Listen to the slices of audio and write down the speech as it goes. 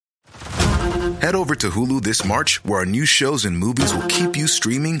Head over to Hulu this March, where our new shows and movies will keep you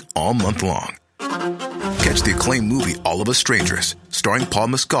streaming all month long. Catch the acclaimed movie All of Us Strangers, starring Paul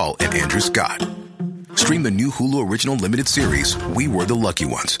Mescal and Andrew Scott. Stream the new Hulu original limited series We Were the Lucky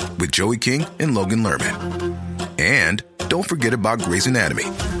Ones with Joey King and Logan Lerman. And don't forget about Grey's Anatomy.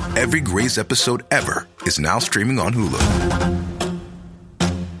 Every Grey's episode ever is now streaming on Hulu.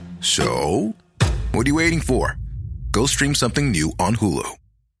 So, what are you waiting for? Go stream something new on Hulu.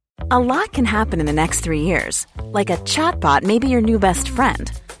 A lot can happen in the next 3 years. Like a chatbot may be your new best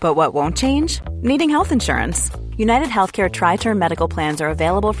friend. But what won't change? Needing health insurance. United Healthcare Tri-Term Medical Plans are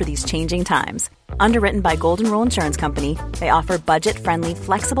available for these changing times. Underwritten by Golden Rule Insurance Company, they offer budget-friendly,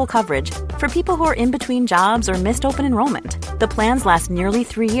 flexible coverage for people who are in between jobs or missed open enrollment. The plans last nearly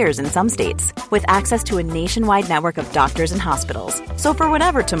 3 years in some states, with access to a nationwide network of doctors and hospitals. So for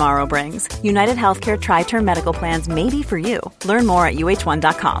whatever tomorrow brings, United Healthcare Tri-Term Medical Plans may be for you. Learn more at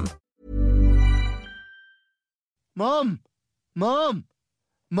uh1.com. Mom! Mom!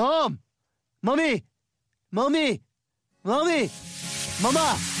 Mom! Mommy! Mommy! Mommy!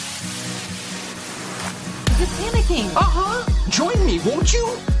 Mama! You're panicking. Join me, won't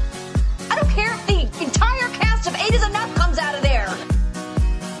you? I don't care if the entire cast of 8 is Enough comes out of there.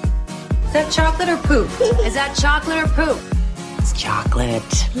 Is that chocolate or poop? Is that chocolate or poop? It's chocolate.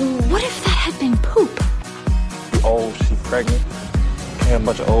 What if that had been poop? Oh, she pregnant. Can't a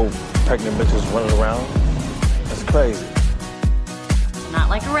bunch of old pregnant bitches running around. That's crazy. Not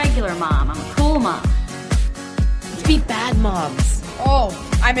like a regular mom. I'm a cool mom. Let's be bad moms. Oh,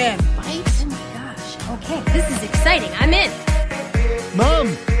 I'm in. Right? Oh my gosh. Okay, this is exciting. I'm in.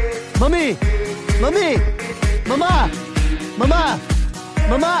 Mom! Mommy! Mommy! Mama! Mama!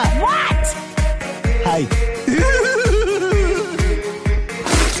 Mama! What? Hi.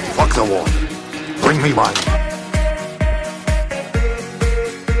 Fuck the war. Bring me mine.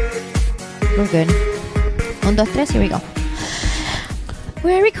 We're good. 1, 2, 3, here we go.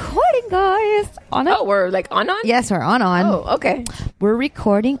 We're recording, guys. Oh, we're like on? Yes, we're on. Oh, okay. We're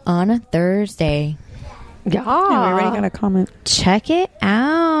recording on a Thursday. Yeah. We already got a comment. Check it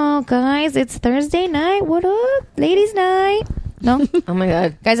out, guys. It's Thursday night. What up? Ladies' night. No? Oh, my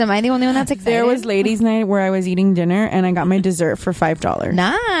God. Guys, am I the only one that's excited? There was ladies' night where I was eating dinner and I got my dessert for $5.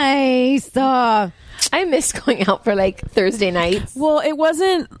 Nice. I miss going out for like Thursday nights. Well, it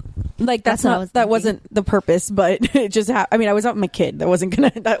wasn't like that wasn't the purpose, but it just happened. I mean, I was out with my kid. That wasn't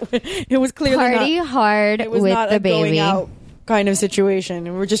gonna. It was clearly party not, hard it was with not the a going baby out kind of situation,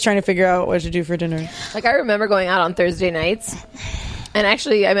 and we're just trying to figure out what to do for dinner. Like, I remember going out on Thursday nights, and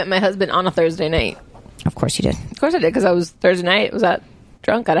actually I met my husband on a Thursday night. Of course you did. Of course I did, because I was Thursday night. Was at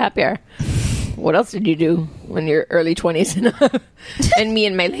drunk at a happy hour. What else did you do when you're early 20s and me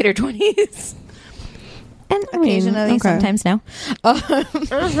in my later 20s? And occasionally, sometimes now.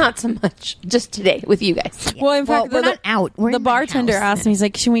 Not so much. Just today with you guys. Well, in fact, we're not out. We're the in my bartender house. asked me, he's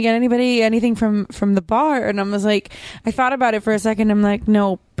like, "Should we get anything from the bar?" And I was like, I thought about it for a second. I'm like,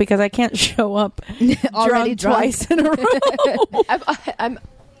 no, because I can't show up Already drunk twice in a row. I'm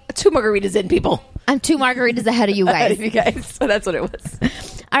 2 margaritas in, people. I'm 2 margaritas ahead of you Ahead of guys. you guys. So that's what it was.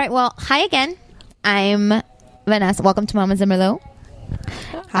 All right. Well, hi again. I'm Vanessa. Welcome to Mama Zimmerlo.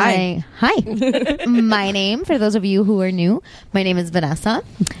 Hi. Hi. My name, for those of you who are new, my name is Vanessa,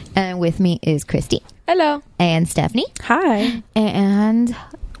 and with me is Christy. Hello. And Stephanie. Hi. And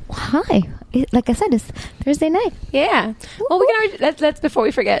hi. Like I said, it's Thursday night. Yeah. Well, we can already, let's before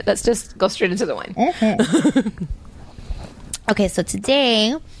we forget, let's just go straight into the wine. Okay, so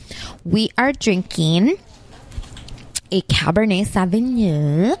today we are drinking a Cabernet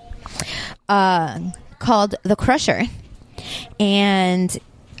Sauvignon called The Crusher. And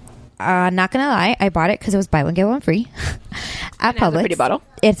not gonna lie, I bought it because it was buy one get one free at Publix. It's a pretty bottle.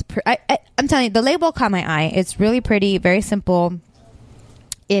 It's I'm telling you, the label caught my eye. It's really pretty, very simple.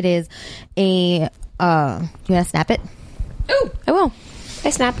 It is a you wanna snap it? Ooh, I will.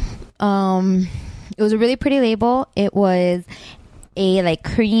 I snap. It was a really pretty label. It was a like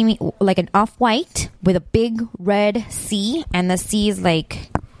creamy, like an off-white with a big red C, and the C is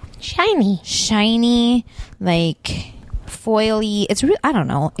like shiny, like foily. It's I don't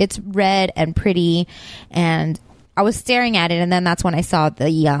know. It's red and pretty, and I was staring at it, and then that's when I saw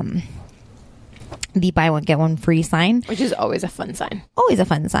the buy one get one free sign, which is always a fun sign. Always a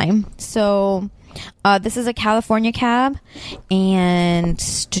fun sign. So this is a California cab, and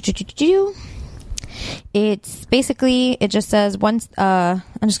it's basically, it just says once I'm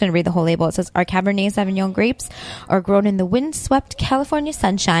just going to read the whole label. It says, our Cabernet Sauvignon grapes are grown in the windswept California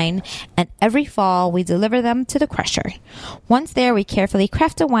sunshine, and every fall we deliver them to the crusher. Once there, we carefully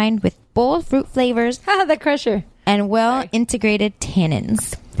craft a wine with bold fruit flavors The crusher. and well integrated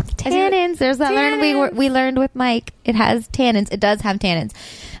tannins. tannins. There's that learn we learned with Mike. It has tannins. It does have tannins.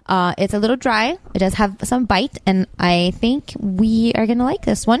 It's a little dry. It does have some bite, and I think we are gonna like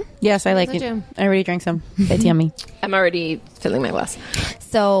this one. Yes, I like it. I already drank some. It's yummy. I'm already filling my glass.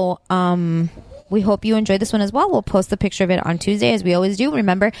 So, we hope you enjoyed this one as well. We'll post a picture of it on Tuesday, as we always do.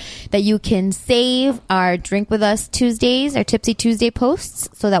 Remember that you can save our Drink With Us Tuesdays, our Tipsy Tuesday posts,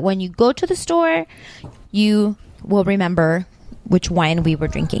 so that when you go to the store, you will remember which wine we were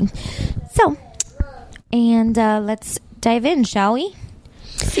drinking. So, and let's dive in, shall we?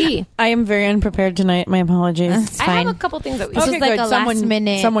 See, I am very unprepared tonight. My apologies. It's fine. I have a couple things that we. This is like a last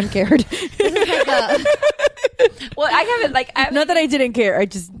minute. Someone cared. Well, I haven't not that I didn't care. I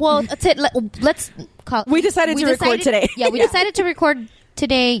just let's call. We decided to record today. Yeah, we decided to record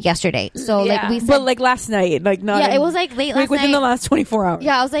today yesterday. So like we said, but like last night, like not. Yeah, it was like late last night. Within the last 24 hours.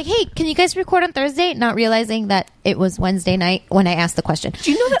 Yeah, I was like, hey, can you guys record on Thursday? Not realizing that it was Wednesday night when I asked the question.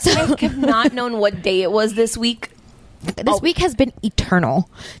 Do you know that I have not known what day it was this week? This week has been eternal.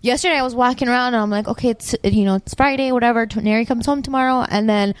 Yesterday I was walking around and I'm like, okay, it's Friday, whatever. Neri comes home tomorrow, and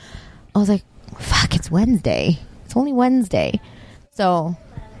then I was like, fuck, it's Wednesday. It's only Wednesday. So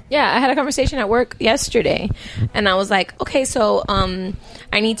yeah, I had a conversation at work yesterday, and I was like, okay, so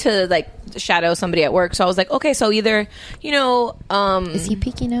I need to like shadow somebody at work. So I was like, okay, so either is he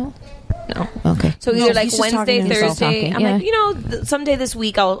peeking out? No. Okay. So either like Wednesday, Thursday. I'm like, someday this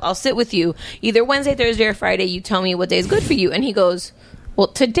week I'll sit with you. Either Wednesday, Thursday, or Friday. You tell me what day is good for you. And he goes, well,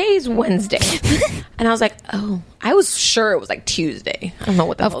 today's Wednesday. And I was like, oh, I was sure it was like Tuesday. I don't know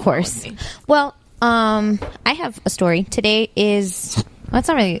what the hell. Of course. Well, I have a story. Today is, well, it's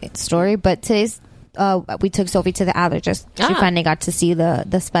not really a story, but today's, we took Sophie to the allergist. She finally got to see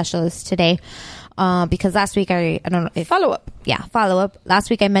the specialist today. Because last week I don't know if follow up. Last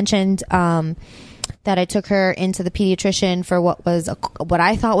week I mentioned that I took her into the pediatrician for what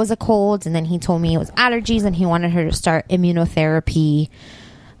I thought was a cold, and then he told me it was allergies, and he wanted her to start immunotherapy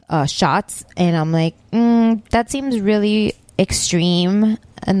shots, and I'm like, that seems really extreme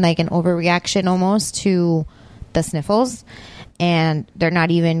and like an overreaction almost to the sniffles, and they're not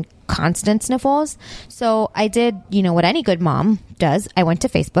even constant sniffles. So I did, what any good mom does. I went to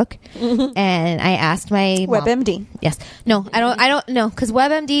Facebook and I asked my WebMD. Yes. No, I don't know, because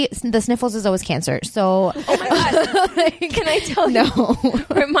WebMD, the sniffles is always cancer. So oh my god, can I tell you? No.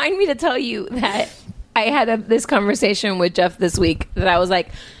 Remind me to tell you that I had this conversation with Jeff this week that I was like,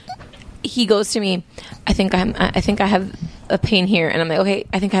 he goes to me, I think I have a pain here, and I'm like, okay,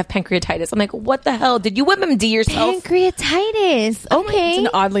 I think I have pancreatitis. I'm like, what the hell? Did you WebMD yourself? Pancreatitis. Okay. It's an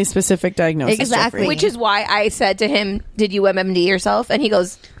oddly specific diagnosis. Exactly. Jeffrey. Which is why I said to him, did you WebMD yourself? And he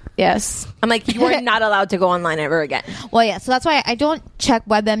goes, yes. I'm like, you are not allowed to go online ever again. Well, yeah. So that's why I don't check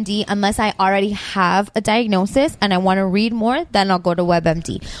WebMD unless I already have a diagnosis and I want to read more, then I'll go to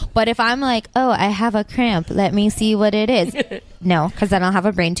WebMD. But if I'm like, oh, I have a cramp, let me see what it is. No, because then I'll have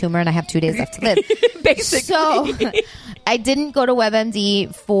a brain tumor and I have 2 days left to live. Basically. So I didn't go to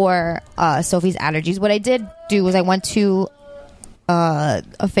WebMD for Sophie's allergies. What I did do was I went to a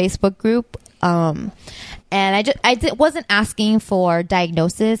Facebook group, and I wasn't asking for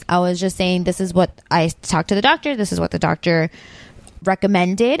diagnosis. I was just saying, this is what I talked to the doctor. This is what the doctor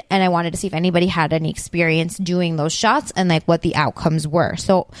recommended, and I wanted to see if anybody had any experience doing those shots and like what the outcomes were.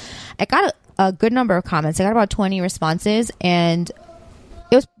 So I got a good number of comments. I got about 20 responses, and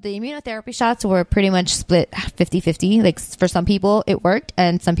it was, the immunotherapy shots were pretty much split 50-50. Like for some people it worked,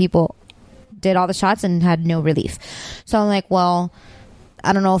 and some people did all the shots and had no relief. So I'm like, well,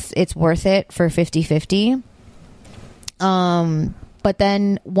 I don't know if it's worth it for 50-50. But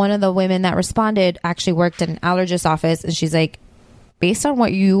then one of the women that responded actually worked in an allergist's office, and she's like, based on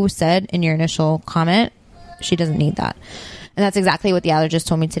what you said in your initial comment, she doesn't need that. And that's exactly what the allergist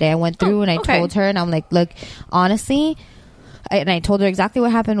told me today. I went through and I told her, and I'm like, look, honestly, I told her exactly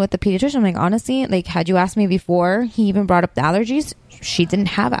what happened with the pediatrician. I'm like, honestly, like, had you asked me before he even brought up the allergies, she didn't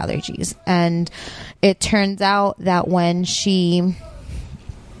have allergies. And it turns out that when she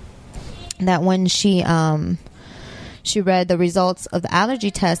read the results of the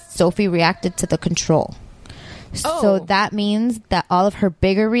allergy test, Sophie reacted to the control. So that means that all of her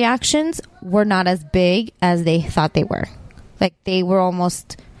bigger reactions were not as big as they thought they were. Like, they were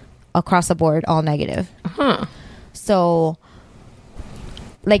almost across the board all negative. So,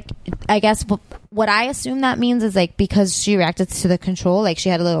 like, I guess what I assume that means is, like, because she reacted to the control, like, she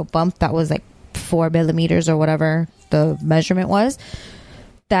had a little bump that was like 4 millimeters or whatever the measurement was,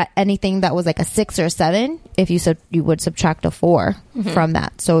 that anything that was like a 6 or a 7, if you would subtract a 4 from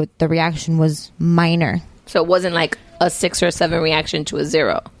that. So the reaction was minor. So it wasn't like a 6 or a 7 reaction to a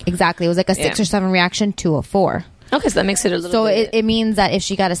 0. Exactly. It was like a 6 or 7 reaction to a 4. Okay, so that makes it a little. So bit... it means that if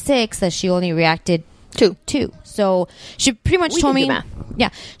she got a 6, that she only reacted 2. So she pretty much told me. Yeah,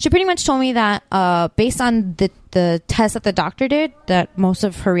 she pretty much told me that based on the test that the doctor did, that most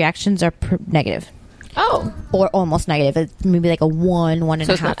of her reactions are negative. Oh, or almost negative. It's maybe like a 1.5.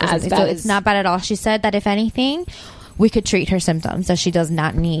 So it's not as bad. So it's not bad at all. She said that if anything, we could treat her symptoms. That she does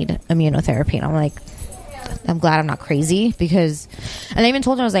not need immunotherapy. And I'm like, I'm glad I'm not crazy because. And I even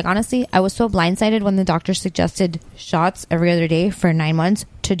told her, I was like, honestly, I was so blindsided when the doctor suggested shots every other day for 9 months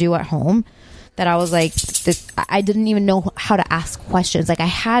to do at home that I was like, I didn't even know how to ask questions. Like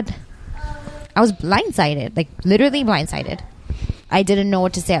I was blindsided, like literally blindsided. I didn't know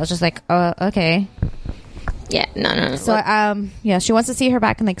what to say. I was just like, okay. Yeah, no. So, yeah, she wants to see her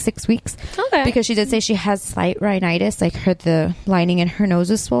back in like 6 weeks. Okay. Because she did say she has slight rhinitis, like the lining in her nose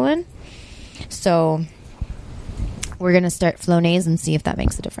is swollen. So, we're going to start Flonase and see if that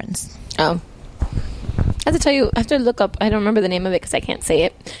makes a difference. Oh. I have to tell you, I have to look up, I don't remember the name of it because I can't say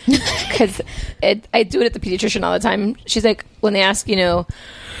it. Because I do it at the pediatrician all the time. She's like, when they ask,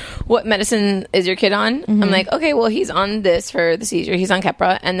 what medicine is your kid on? Mm-hmm. I'm like, okay, well, he's on this for the seizure. He's on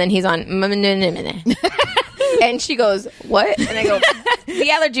Keppra. And then he's on... And she goes, what? And I go,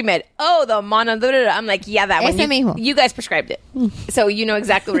 the allergy med. Oh, the mono... I'm like, yeah, that one. You guys prescribed it. So you know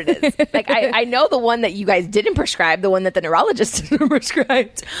exactly what it is. Like, I know the one that you guys didn't prescribe, the one that the neurologist didn't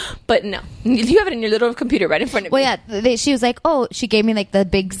prescribe. But no. You have it in your little computer right in front of me. Well, yeah. She was like, oh, she gave me like the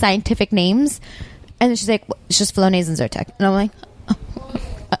big scientific names. And then she's like, it's just Flonase and Zyrtec. And I'm like...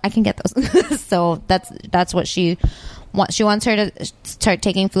 I can get those. So that's what she wants. She wants her to start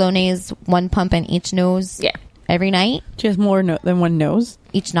taking Flonase, 1 pump in each nose. Yeah. Every night. She has more than one nose?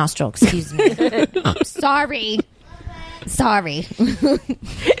 Each nostril, excuse me. Sorry.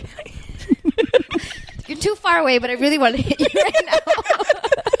 You're too far away, but I really want to hit you right now.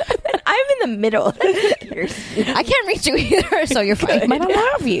 I'm in the middle. I can't reach you either, so you're fine. But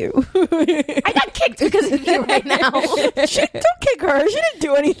I love you. I got kicked because of you right now. Don't kick her. She didn't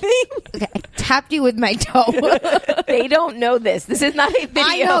do anything. Okay, I tapped you with my toe. They don't know this. This is not a video.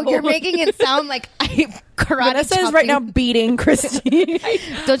 I know. You're making it sound like I'm karate Vanessa is right now beating Christy.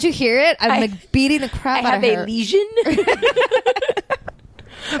 Don't you hear it? I'm like beating the crap out of her. I have a lesion.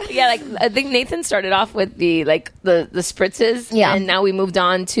 Yeah, like I think Nathan started off with the spritzes, and now we moved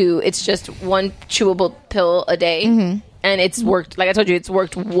on to it's just 1 chewable pill a day, and it's worked. Like I told you, it's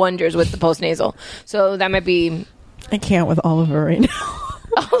worked wonders with the postnasal. So that might be. I can't with Oliver right now.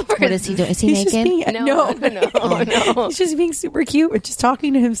 What is he doing? Is he naked? No. He's just being super cute and just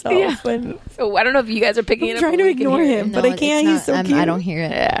talking to himself. Yeah. And so I don't know if you guys are picking it up. I'm trying to ignore him, but I can't. He's so cute. I don't hear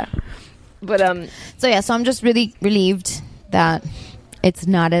it. Yeah, but So I'm just really relieved that it's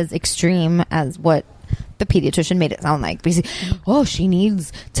not as extreme as what the pediatrician made it sound like. Basically, she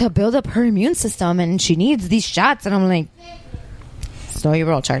needs to build up her immune system and she needs these shots. And I'm like, slow your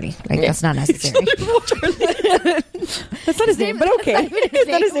roll, Charlie. That's not necessary. That's not his name, but okay. It's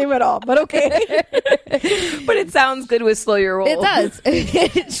not his name at all, but okay. But it sounds good with slow your roll. It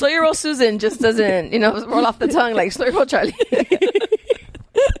does. Slow your roll, Susan just doesn't, roll off the tongue like slow your roll, Charlie.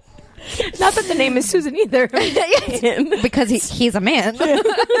 Not that the name is Susan either. Because he's a man. So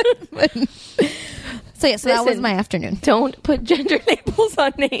that was my afternoon. Don't put gender labels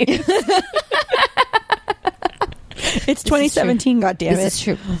on names. It's 2017, goddammit. This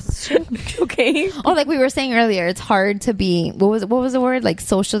is true. Okay. Oh, like we were saying earlier, it's hard to be what was the word? Like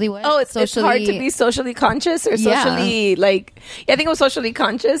socially what? Oh, it's hard to be socially conscious or socially I think it was socially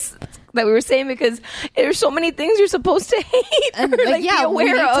conscious that we were saying because there's so many things you're supposed to hate and or be aware we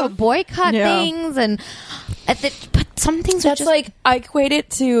need of. To boycott things and but some things that's like I equate it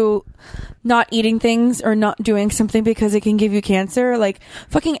to not eating things or not doing something because it can give you cancer. Like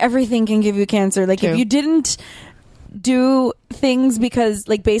fucking everything can give you cancer. Like if you didn't do things because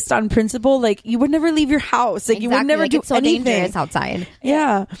based on principle, you would never leave your house. You would never do it's so anything. Dangerous outside.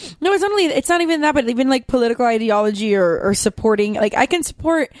 Yeah. No, it's not even that, but even political ideology or supporting, I can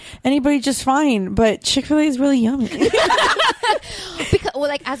support anybody just fine, but Chick-fil-A is really yummy.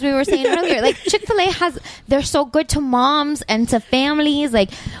 Because, as we were saying earlier, Chick-fil-A they're so good to moms and to families.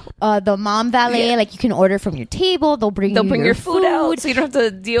 The mom valet, you can order from your table. They'll bring your food out, so you don't have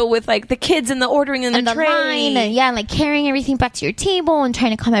to deal with the kids and the ordering and the tray. Line and carrying everything back to your table and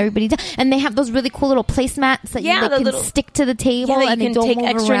trying to calm everybody down. And they have those really cool little placemats that you can stick to the table and they don't take move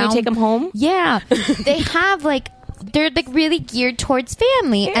extra around. And you take them home. Yeah, they have they're really geared towards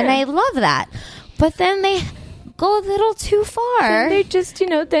family, and I love that. But then they go a little too far. And they're just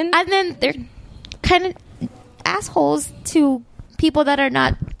and then they're kind of assholes to people that are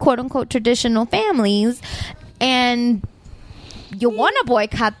not quote unquote traditional families, and you want to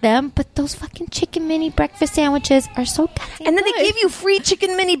boycott them, but those fucking chicken mini breakfast sandwiches are so goddamn And then good. they give you free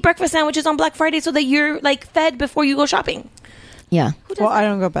chicken mini breakfast sandwiches on Black Friday so that you're like fed before you go shopping. Yeah. Well, I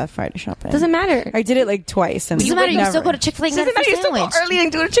don't go Black Friday shopping. Doesn't matter. I did it like twice. And Doesn't matter. You still go to Chick-fil-A and get a Doesn't matter. free You still go sandwich. early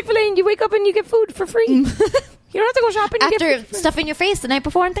and go to Chick-fil-A and you wake up and you get food for free. You don't have to go shopping. You get After stuffing your face the night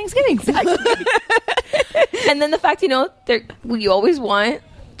before on Thanksgiving. And then the fact, you always want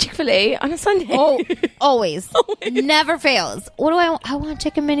Chick-fil-A on a Sunday. Oh, always. Never fails. What do I want? I want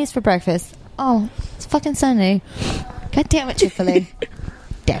chicken minis for breakfast. Oh, it's fucking Sunday. God damn it, Chick-fil-A.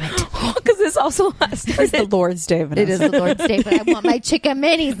 Damn it. Because this also It's the Lord's Day. It is the Lord's Day, but I want my chicken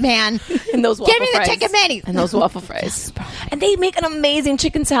minis, man. And those waffle Give me fries. the chicken minis. And those waffle fries. And they make an amazing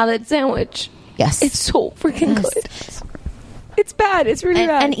chicken salad sandwich. Yes. It's so freaking good. It's bad. It's really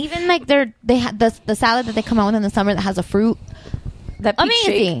bad. And even like they have the salad that they come out with in the summer that has a fruit. That peach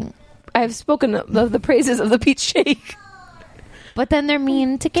Amazing. shake. I've spoken of the praises of the peach shake. But then they're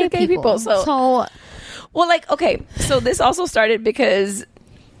mean to gay people. So, well, like, okay. So this also started because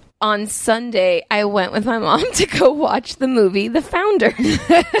on Sunday I went with my mom to go watch the movie The Founder,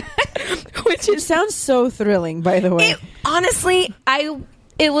 which sounds so thrilling. By the way, honestly,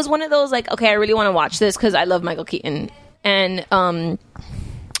 it was one of those like, okay, I really want to watch this because I love Michael Keaton and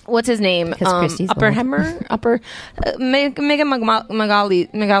what's his name? Oppenheimer. Megan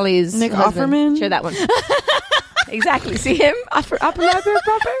Magali's Nick husband. Offerman. Sure, that one. Exactly. See him? Oppenheimer.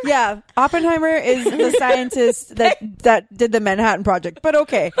 Yeah, Oppenheimer is the scientist that did the Manhattan Project. But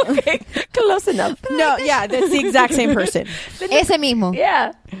okay, close enough. No, yeah, that's the exact same person. Ese mismo.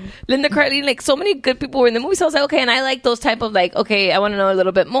 Yeah, Linda Carlin. Like so many good people were in the movie. So I was like, okay, and I like those type of like, okay, I want to know a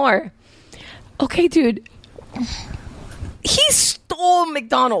little bit more. Okay, dude. He stole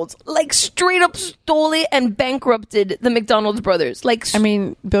McDonald's, like straight up stole it and bankrupted the McDonald's brothers. Like, I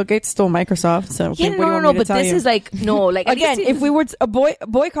mean, Bill Gates stole Microsoft. So yeah, no. But this is like like again, if we were to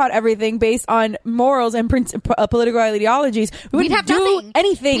boycott everything based on morals and political ideologies, we wouldn't do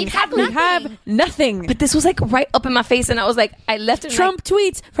anything. We'd have nothing. But this was like right up in my face, and I was like, I left it. Trump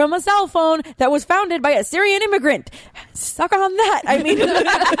tweets from a cell phone that was founded by a Syrian immigrant. Suck on that. I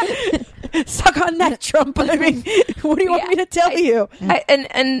mean, suck on that, Trump. I mean, what do you want me to tell you?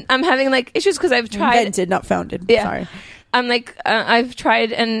 And I'm having like issues because I've tried. Invented, not founded. Yeah. Sorry. I'm like, I've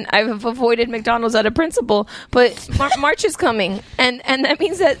tried and I've avoided McDonald's out of principle, but March is coming, and that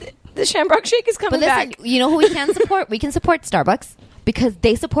means that the Shamrock Shake is coming back. You know who we can support? We can support Starbucks because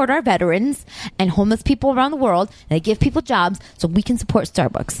they support our veterans and homeless people around the world, and they give people jobs, so we can support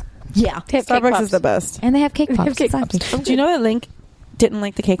Starbucks. Yeah, Starbucks is the best, and they have cake pops. Exactly. Do you know that Link didn't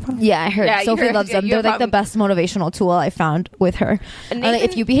like the cake pop? Yeah, I heard. Sophie loves them. They're like the best motivational tool I found with her. Like,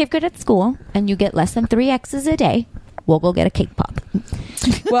 if you behave good at school and you get less than 3 X's a day, we'll go get a cake pop.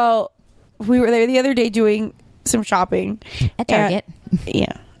 Well, we were there the other day doing some shopping at Target.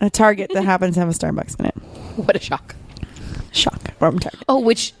 A Target that happens to have a Starbucks in it. What a shock! From Target. Oh,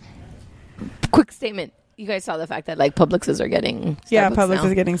 which quick statement. You guys saw the fact that like Publixes are getting Starbucks Publix now.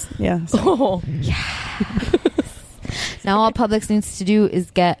 is getting Oh yeah. Now all Publix needs to do is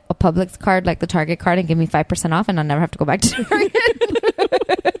get a Publix card like the Target card and give me 5% off, and I'll never have to go back to Target.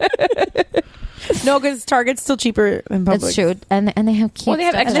 No, because Target's still cheaper than Publix. That's true, and they have cute. Well, they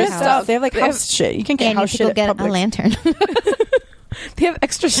have extra stuff. They have like house shit. You can get house shit. Go get at Publix. a lantern. They have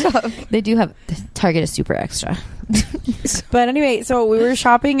extra stuff. They do have. Target is super extra. But anyway, so we were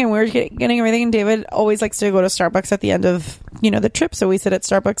shopping and we were getting everything, and David always likes to go to Starbucks at the end of the trip. So we sit at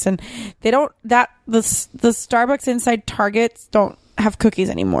Starbucks, and they don't the Starbucks inside Targets don't have cookies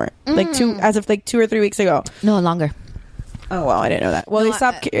anymore. Like 2 or 3 weeks ago. No longer. Oh wow, I didn't know that. Well,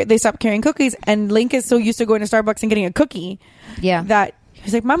 they stopped carrying cookies, and Link is so used to going to Starbucks and getting a cookie. Yeah, that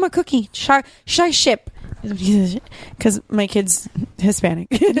he's like, "Mama, cookie, should I ship?" Because my kid's Hispanic.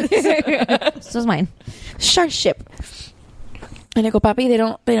 So is mine. Should I ship? And I go, Papi, they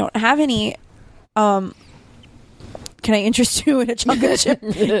don't have any. Can I interest you in a chocolate chip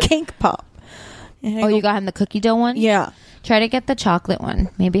cake pop? You got him the cookie dough one? Yeah. Try to get the chocolate one.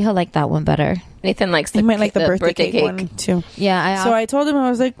 Maybe he'll like that one better. Nathan likes he might like the birthday cake one too. Yeah. So I told him,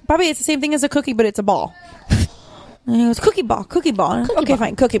 I was like, Papi, it's the same thing as a cookie, but it's a ball. And he goes, cookie ball. Okay,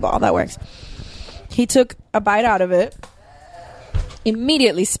 fine, cookie ball. That works. He took a bite out of it,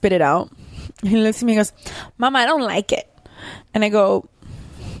 immediately spit it out. He looks at me and goes, Mama, I don't like it. And I go,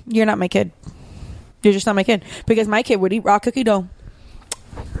 you're not my kid. You're just not my kid. Because my kid would eat raw cookie dough.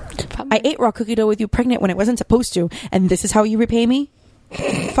 I ate raw cookie dough with you pregnant when it wasn't supposed to. And this is how you repay me?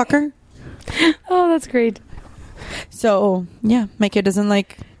 Fucker. Oh, that's great. So, yeah, my kid doesn't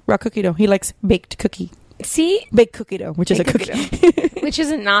like raw cookie dough. He likes baked cookie. See? Baked cookie dough, which is a cookie. Which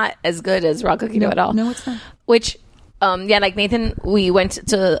is not as good as raw cookie dough at all. No, it's not. Which like Nathan, we went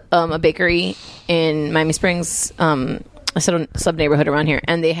to a bakery in Miami Springs, a sub neighborhood around here,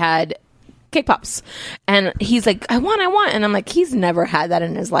 and they had cake pops. And he's like, I want. And I'm like, he's never had that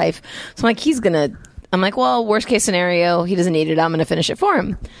in his life. So I'm like, I'm like, well, worst case scenario, he doesn't need it. I'm going to finish it for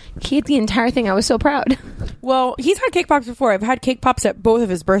him. He ate the entire thing. I was so proud. Well, he's had cake pops before. I've had cake pops at both of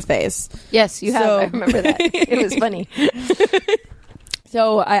his birthdays. Yes, you have. I remember that. It was funny.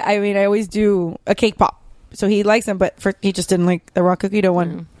 So, I mean, I always do a cake pop. So he likes them, but he just didn't like the raw cookie dough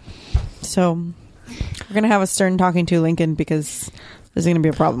one. So we're going to have a stern talking to Lincoln because there's going to be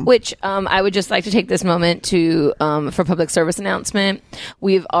a problem. Which I would just like to take this moment to for public service announcement.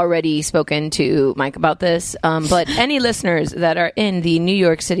 We've already spoken to Mike about this, but any listeners that are in the New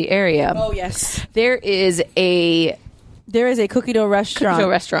York City area, oh yes, there is a cookie dough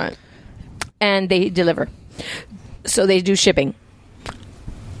restaurant, and they deliver. So they do shipping.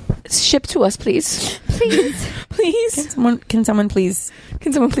 Ship to us, please. Please. Can someone please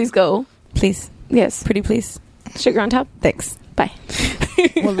go? Please. Yes. Pretty please. Sugar on top. Thanks. Bye.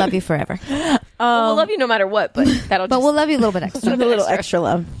 We'll love you forever. We'll love you no matter what, but we'll love you a little bit extra. A little extra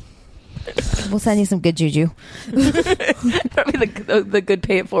love. We'll send you some good juju. Probably the good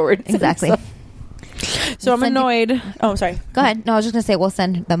pay it forward. Exactly. So I'm annoyed. Oh, sorry. Go ahead. No, I was just going to say we'll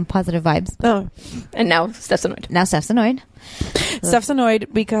send them positive vibes. Oh. And now Steph's annoyed. Steph's annoyed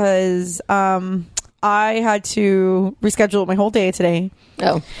because I had to reschedule my whole day today.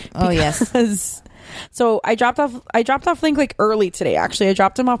 Oh, yes. So I dropped off Link like early today. Actually, I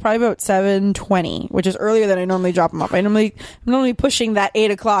dropped him off probably about 7:20, which is earlier than I normally drop him off. I'm normally pushing that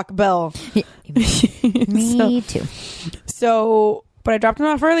 8:00 bell. Me too. So, but I dropped him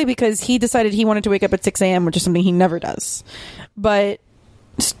off early because he decided he wanted to wake up at 6 a.m., which is something he never does. But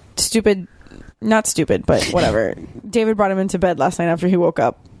not stupid, but whatever. David brought him into bed last night after he woke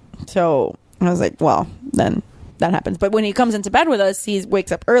up. So I was like, well, then that happens. But when he comes into bed with us, he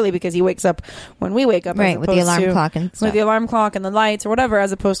wakes up early because he wakes up when we wake up. Right, with the alarm clock and stuff. With the alarm clock and the lights or whatever,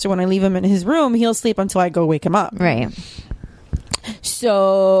 as opposed to when I leave him in his room, he'll sleep until I go wake him up. Right.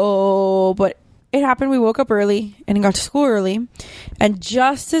 So, but it happened. We woke up early and got to school early. And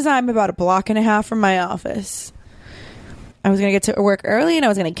just as I'm about a block and a half from my office, I was going to get to work early and I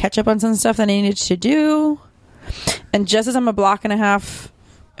was going to catch up on some stuff that I needed to do. And just as I'm a block and a half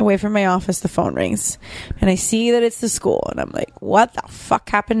away from my office, the phone rings and I see that it's the school and I'm like, what the fuck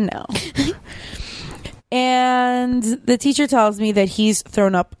happened now? And the teacher tells me that he's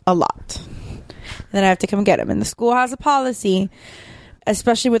thrown up a lot and that I have to come get him. And the school has a policy,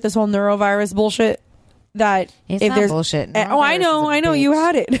 especially with this whole neurovirus bullshit, that it's if not there's bullshit. I know you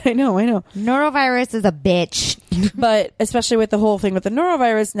had it. I know neurovirus is a bitch. But especially with the whole thing with the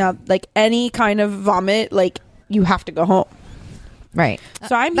neurovirus now, like any kind of vomit, like you have to go home. Right.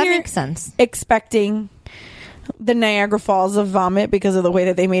 So I'm that here makes sense. Expecting the Niagara Falls of vomit because of the way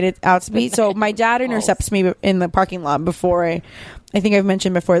that they made it out to be. So my dad intercepts me in the parking lot before I think I've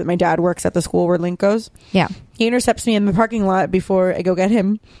mentioned before that my dad works at the school where Link goes. Yeah. He intercepts me in the parking lot before I go get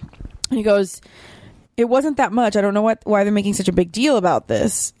him. And he goes, it wasn't that much. I don't know why they're making such a big deal about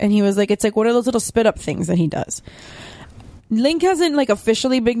this. And he was like, it's like one of those little spit up things that he does. Link hasn't like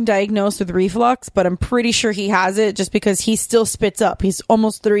officially been diagnosed with reflux, but I'm pretty sure he has it just because he still spits up. He's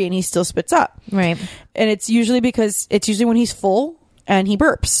almost 3 and he still spits up. Right. And it's usually when he's full and he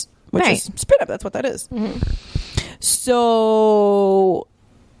burps, which is spit up. That's what that is. Mm-hmm. So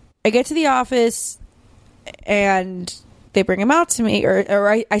I get to the office and they bring him out to me, or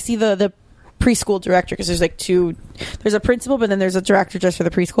I see the preschool director, because there's a principal, but then there's a director just for the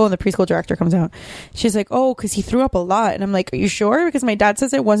preschool, and the preschool director comes out. She's like, oh, because he threw up a lot. And I'm like, are you sure? Because my dad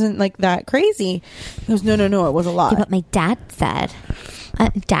says it wasn't like that crazy. He goes, no, it was a lot. Yeah, but my dad said,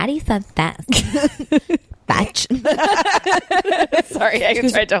 Daddy said that. Batch. Sorry, I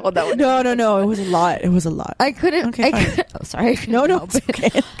tried to hold that one. No, it was a lot. I couldn't. Okay, oh, sorry. No, it's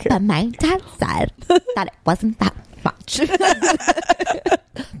okay. But my dad said that it wasn't that much.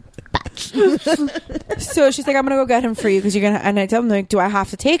 So she's like, I'm gonna go get him for you because you're gonna. And I tell him, like, do I have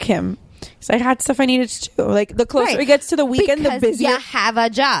to take him? Because I had stuff I needed to do. Like the closer it gets to the weekend, the busier. You have a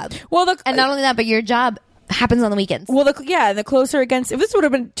job. Well, and not only that, but your job happens on the weekends. Well, the closer it gets. If this would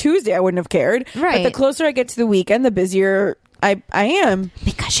have been Tuesday, I wouldn't have cared. Right. But the closer I get to the weekend, the busier I am.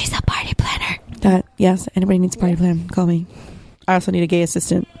 Because she's a party planner. Yes. Anybody needs a party plan? Call me. I also need a gay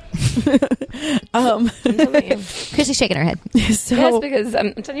assistant. Chrissy's shaking her head. So, yes, because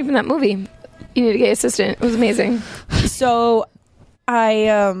I'm telling you from that movie, you need a gay assistant. It was amazing. So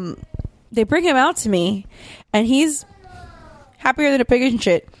they bring him out to me, and he's happier than a pig in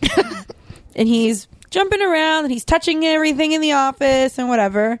shit. And he's jumping around, and he's touching everything in the office and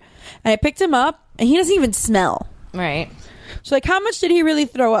whatever. And I picked him up, and he doesn't even smell. Right. So, like, how much did he really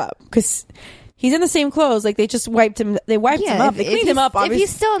throw up? Because he's in the same clothes. Like, they just wiped him. They wiped him up. They cleaned him up, obviously. If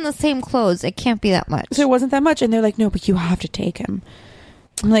he's still in the same clothes, it can't be that much. So it wasn't that much. And they're like, no, but you have to take him.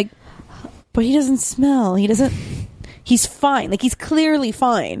 I'm like, but he doesn't smell. He doesn't. He's fine. Like, he's clearly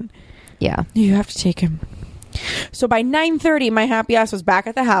fine. Yeah. You have to take him. So by 9:30, my happy ass was back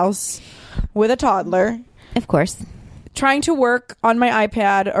at the house with a toddler. Of course. Trying to work on my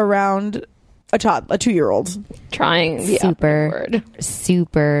iPad around a 2-year-old. Trying the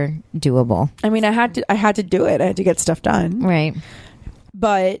super doable. I mean, I had to do it. I had to get stuff done. Right.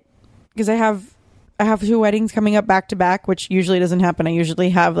 But because I have 2 weddings coming up back to back, which usually doesn't happen. I usually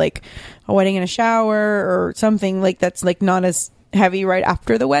have like a wedding and a shower or something like that's like not as heavy right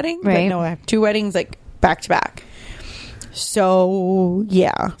after the wedding. Right. But no, I have 2 weddings like back to back. So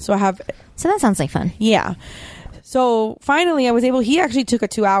yeah. So that sounds like fun. Yeah. So finally I was able, he actually took a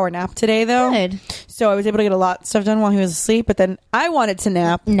 2-hour nap today though. Good. So I was able to get a lot of stuff done while he was asleep, but then I wanted to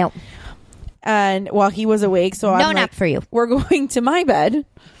nap. No. And while he was awake, so I'm nap like, for you. We're going to my bed.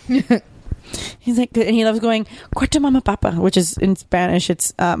 He's like, and he loves going, "Cuarto mama papa," which is in Spanish.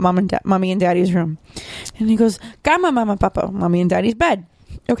 It's mommy and daddy's room. And he goes, "Cama mama papa," mommy and daddy's bed.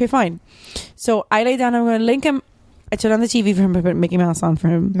 Okay, fine. So I lay down. I'm going to link him. I turn on the TV for him, put Mickey Mouse on for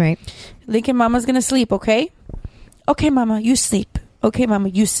him. Right. Lincoln, mama's going to sleep. Okay. Okay, mama, you sleep. Okay, mama,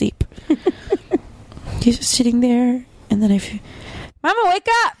 you sleep. He's just sitting there, and then Mama, wake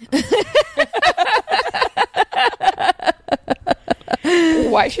up.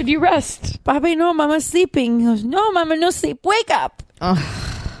 Why should you rest? Bobby, no, mama's sleeping. He goes, no, mama, no sleep. Wake up.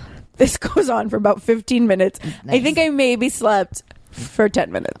 This goes on for about 15 minutes. Nice. I think I maybe slept for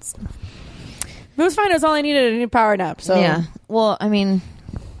 10 minutes. It was fine. It was all I needed, a power nap. So yeah. Well, I mean,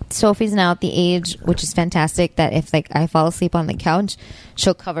 Sophie's now at the age, which is fantastic, that if like I fall asleep on the couch,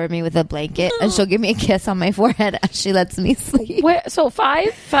 she'll cover me with a blanket and she'll give me a kiss on my forehead as she lets me sleep. So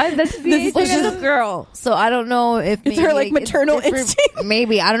 5? This is the age. Well, she's a girl, so I don't know if it's her like maternal instinct.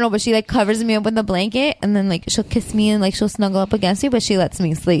 Maybe, I don't know, but she like covers me up with a blanket and then like she'll kiss me and like she'll snuggle up against me, but she lets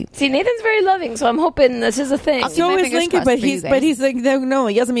me sleep. See, Nathan's very loving, so I'm hoping this is a thing. So is Lincoln, but he's like, no,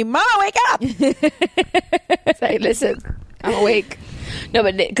 he yells at me, "Mama, wake up!" Say, listen, I'm awake. No,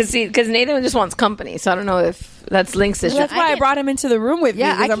 but because Nathan just wants company, so I don't know if that's Link's issue. That's why I brought him into the room with me.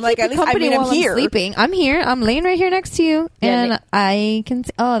 Yeah, I'm like, at least I'm here. I'm sleeping. I'm here. I'm laying right here next to you, and I can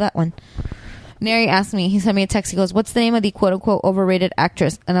see. Oh, that one. Neri asked me. He sent me a text. He goes, "What's the name of the quote unquote overrated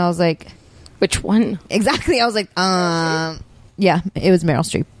actress?" And I was like, "Which one?" Exactly. I was like, yeah, it was Meryl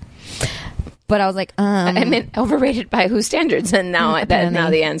Streep. But I was like, I meant overrated by whose standards? And now now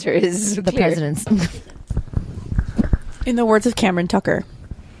the answer is the president's. In the words of Cameron Tucker,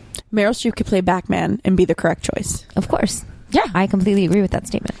 Meryl Streep could play Batman and be the correct choice. Of course. Yeah. I completely agree with that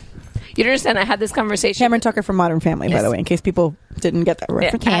statement. You understand? I had this conversation. Cameron Tucker from Modern Family, by the way, in case people didn't get that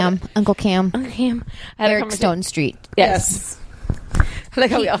reference. Uncle Cam. Uncle Cam. Eric Stone Street. Yes. Like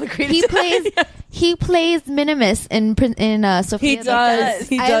how we all agreed. He plays Minimus in Sophia. He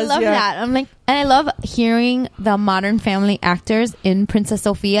does. I love that. I'm like, and I love hearing the Modern Family actors in Princess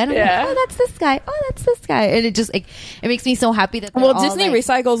Sophia. And I'm like, oh, that's this guy. Oh, that's this guy. And it just like it makes me so happy that Disney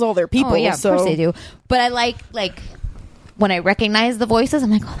recycles all their people. Oh, yeah, of course they do. But I like when I recognize the voices, I'm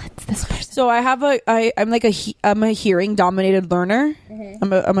like, oh, that's this person. So I have I'm a hearing dominated learner. Mm-hmm.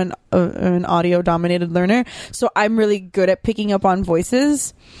 I'm an audio dominated learner. So I'm really good at picking up on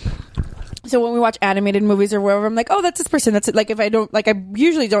voices. So when we watch animated movies or wherever, I'm like, oh, that's this person. That's it. Like if I don't, like I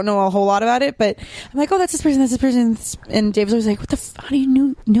usually don't know a whole lot about it, but I'm like, oh, that's this person. That's this person. And Dave's always like, what the? How do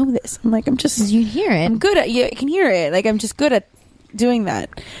you know this? I'm like, I'm just. You hear it. I'm good at. Yeah, I can hear it. Like I'm just good at doing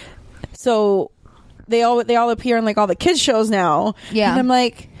that. So they all appear in like all the kids shows now. Yeah. And I'm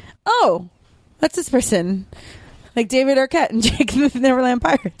like, oh, that's this person. Like David Arquette and Jake the Neverland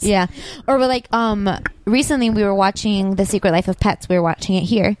Pirates. Yeah. Or we're like, recently we were watching The Secret Life of Pets. We were watching it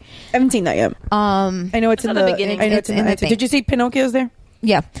here. I haven't seen that yet. I know it's in the beginning. I know it's in the thing. Did you see Pinocchio's there?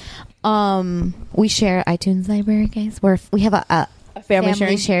 Yeah. We share iTunes library, guys. We have a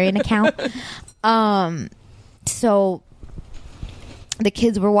family sharing account. So the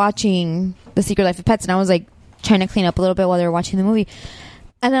kids were watching The Secret Life of Pets, and I was like trying to clean up a little bit while they were watching the movie.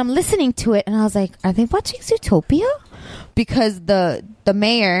 And I'm listening to it, and I was like, are they watching Zootopia? Because the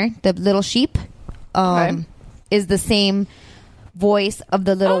mayor, the little sheep, is the same voice of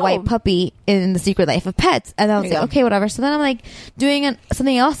the little white puppy in The Secret Life of Pets. And I was like, okay, whatever. So then I'm like doing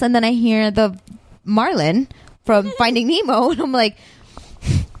something else, and then I hear the Marlin from Finding Nemo, and I'm like,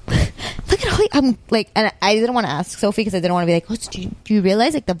 look at all I'm like, and I didn't want to ask Sophie because I didn't want to be like, oh, do you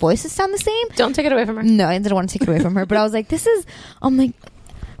realize like the voices sound the same? Don't take it away from her. No, I didn't want to take it away from her, but I was like, I'm like,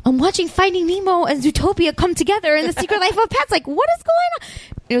 I'm watching Finding Nemo and Zootopia come together in The Secret Life of Pets. Like, what is going on?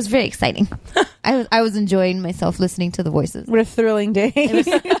 It was very exciting. I was enjoying myself listening to the voices. What a thrilling day.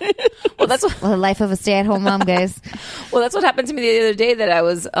 Well, that's the life of a stay-at-home mom, guys. Well, that's what happened to me the other day that I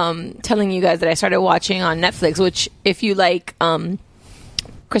was telling you guys that I started watching on Netflix, which if you like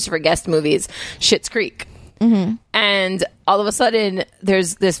Christopher Guest movies, Schitt's Creek. Mm-hmm. And all of a sudden,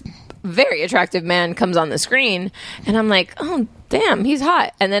 there's this very attractive man comes on the screen, and I'm like, oh, damn, he's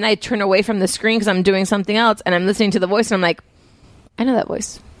hot. And then I turn away from the screen because I'm doing something else, and I'm listening to the voice, and I'm like, I know that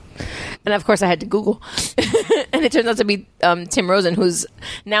voice. And of course I had to Google. And it turns out to be Tim Rosen, who's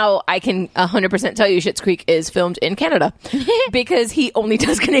now I can 100% tell you Schitt's Creek is filmed in Canada because he only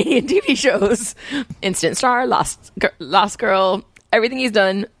does Canadian TV shows. Instant Star, Lost Girl, everything he's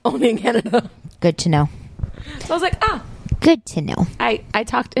done only in Canada. Good to know. So I was like, good to know. I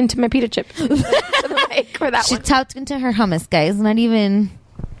talked into my pita chip for that she one. talked into her hummus, guys. Not even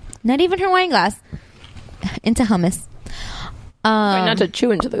her wine glass. Into hummus. Try not to chew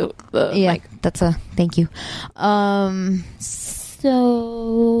into the mic. That's a thank you.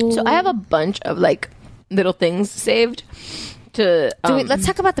 So I have a bunch of like little things saved to. Let's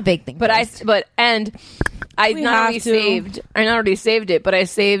talk about the big thing. I not already saved it, but I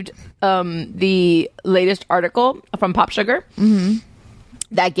saved the latest article from Pop Sugar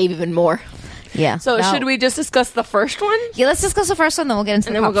that gave even more. Yeah. So should we just discuss the first one? Yeah, let's discuss the first one, then we'll get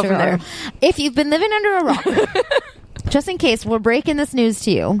into the Pop Sugar. We'll go from there. If you've been living under a rock. Just in case, we're breaking this news to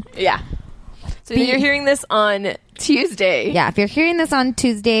you. Yeah. So you're hearing this on Tuesday. Yeah, if you're hearing this on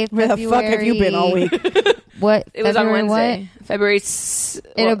Tuesday, where the fuck have you been all week? What? It was on Wednesday. This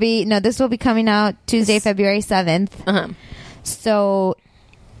will be coming out Tuesday, February 7th. Uh-huh. So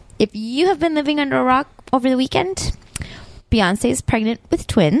if you have been living under a rock over the weekend, Beyonce is pregnant with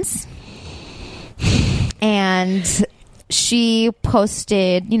twins. And she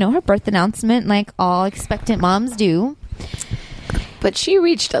posted, her birth announcement like all expectant moms do. But she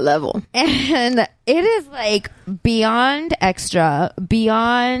reached a level. And it is like beyond extra,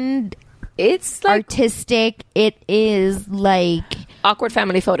 beyond it's like artistic. It is like awkward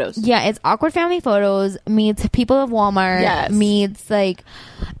family photos. Yeah, it's awkward family photos meets people of Walmart meets like,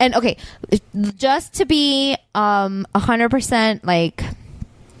 and okay, just to be 100% like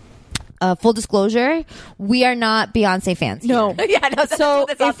full disclosure, we are not Beyonce fans. No. So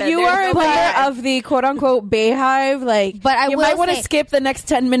if you are a member of the quote unquote Bayhive, you might want to skip the next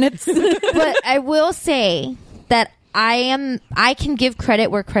 10 minutes. But I will say that I can give credit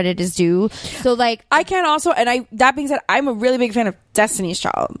where credit is due. So I can also, and that being said, I'm a really big fan of Destiny's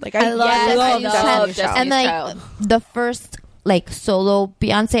Child. I love Destiny's Child. And the first solo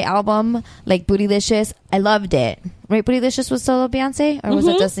Beyonce album, Bootylicious, I loved it. Right, Bootylicious was solo Beyonce, or was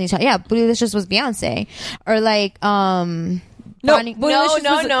it Destiny's Child? Yeah, Bootylicious was Beyonce, or No.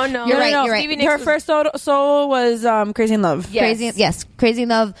 You're right. Her first solo was Crazy in Love. Yes. Crazy in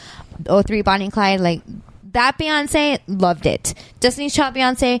Love. 03 Bonnie and Clyde. That Beyonce, loved it. Destiny's Child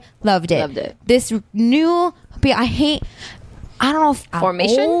Beyonce, loved it. This new, I don't know if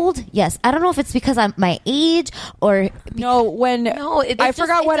Formation? I'm old. Yes. I don't know if it's because I'm my age or... I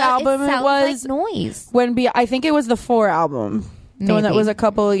forgot what album it was. Like noise. I think it was the 4 album. The one that was a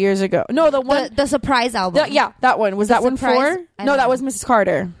couple of years ago. No, the one... The Surprise album. That one. Was that one 4? No, that was Mrs.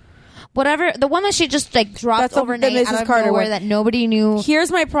 Carter. Whatever. The one that she just dropped overnight out of nowhere that nobody knew.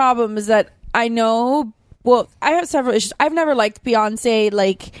 Here's my problem is that I know... Well, I have several issues. I've never liked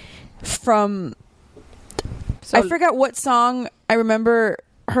Beyonce, from... I forgot what song I remember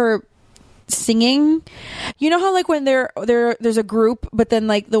her singing. You know how when there's a group, but then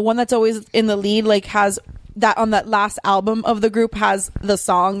the one that's always in the lead has that on that last album of the group has the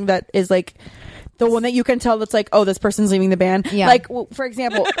song that is the one that you can tell that's oh, this person's leaving the band. Yeah. For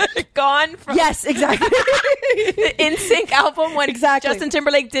example, Gone from yes, exactly. The NSYNC album when Justin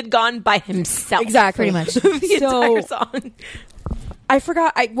Timberlake did Gone by himself. Exactly, pretty much the entire song. I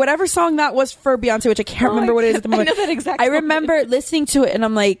forgot whatever song that was for Beyonce, which I can't remember what it is at the moment. I know that exactly. I remember listening to it and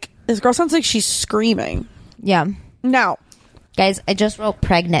I'm like, this girl sounds like she's screaming. Yeah. Now, guys, I just wrote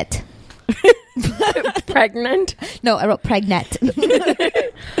pregnant. Pregnant? No, I wrote pregnant.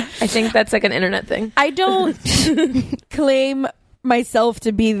 I think that's an internet thing. I don't claim myself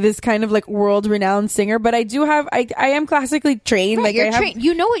to be this kind of world-renowned singer, but I do have I am classically trained. Right, you're trained.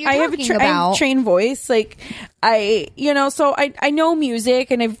 You know what you're talking about. I have trained voice. So I know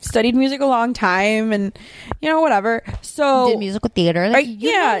music and I've studied music a long time and whatever. So did musical theater. I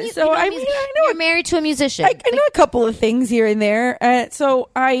know you're married to a musician. I know a couple of things here and there. So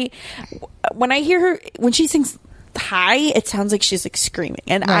when I hear her when she sings high, it sounds like she's screaming,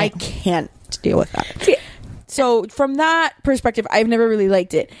 and I can't deal with that. So from that perspective, I've never really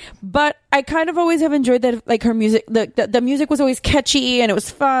liked it, but I kind of always have enjoyed that. Like her music, the music was always catchy and it was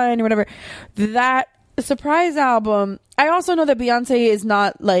fun or whatever. That surprise album. I also know that Beyonce is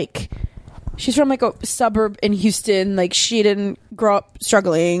not like, she's from like a suburb in Houston. Like she didn't grow up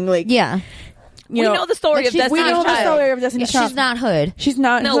struggling. Like We know the story of Destiny's Child. We know the story of Destiny's Child. She's not hood. She's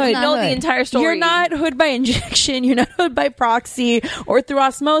not No, hood. we know the entire story. You're not hood by injection. You're not hood by proxy or through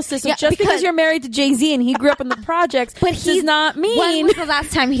osmosis. So just because you're married to Jay-Z and he grew up in the projects, but he's not mean. When was the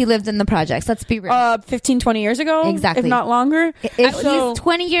last time he lived in the projects? Let's be real. 15, 20 years ago. Exactly. If not longer. If he's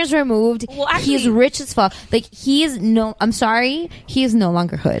 20 years removed, he's rich as fuck. Like, he is I'm sorry, he is no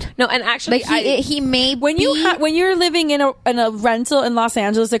longer hood. No, and actually, like, he may when you're living in a rental in Los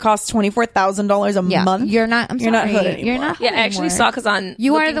Angeles, it costs $24,000 a month. You're not hood anymore. You're not hood I actually saw, because on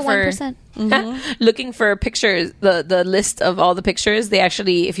you are the 1%. Looking for pictures, the list of all the pictures, they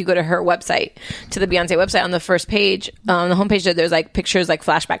actually, if you go to her website, to the Beyonce website, on the first page, on the homepage, there's like pictures, like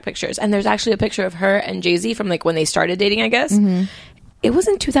flashback pictures, and there's actually a picture of her and Jay-Z from like when they started dating, I guess. It was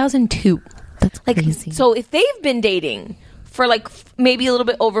in 2002. That's crazy. So if they've been dating for like maybe a little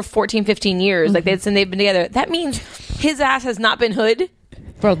bit over 14, 15 years, like they've been together, that means his ass has not been hood.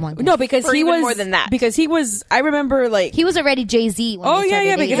 No, because he was more than that. Because he was. I remember like he was already Jay-Z. Because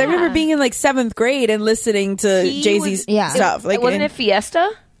I remember being in like 7th grade and listening to Jay-Z's stuff. Like, wasn't it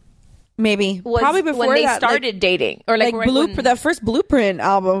Fiesta? Maybe probably before when they that, started dating, or like that first Blueprint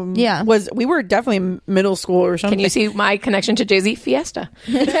album. We were definitely middle school or something. Can you see my connection to Jay-Z? Fiesta.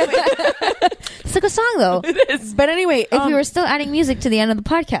 It's a good song though. It is. But anyway, if we were still adding music to the end of the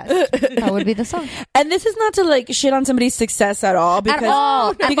podcast, that would be the song. And this is not to like shit on somebody's success at all. Because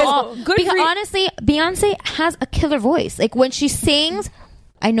honestly, Beyonce has a killer voice. Like when she sings,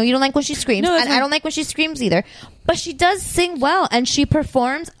 I know you don't like when she screams, and I don't like when she screams either. But she does sing well, and she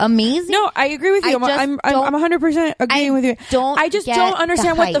performs amazing. No, I agree with you. I'm 100% agreeing with you. I just don't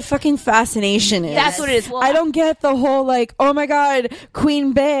understand what the fucking fascination is. That's what it is. Well, I don't get the whole like, oh my god,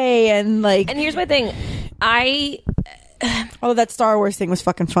 Queen Bey, and like. And here's my thing, oh, that Star Wars thing was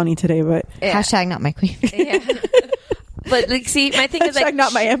fucking funny today, but hashtag not my queen. But like, see, my thing is like,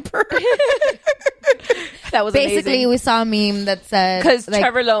 not my emperor. That was basically amazing. We saw a meme that said because like,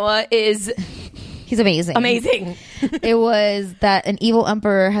 Trevor Noah he's amazing. It was that an evil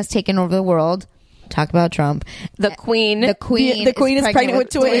emperor has taken over the world. Talk about Trump. The queen is pregnant with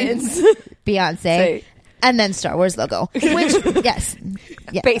twins. Beyonce. And then Star Wars logo. Which yes.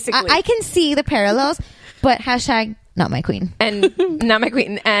 Basically. I can see the parallels, but hashtag not my queen. And not my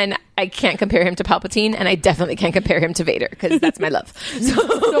queen. And I can't compare him to Palpatine, and I definitely can't compare him to Vader, because that's my love.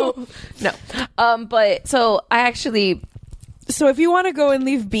 So no. But so I actually. So if you want to go and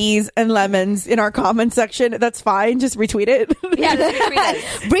leave bees and lemons in our comment section, that's fine. Just retweet it. Yeah,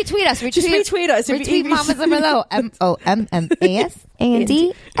 retweet us. Just retweet us. Retweet Mama Zimmerlo.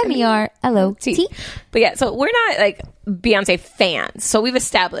 MOMMASANDMERLOT. But yeah, so we're not like Beyonce fans, so we've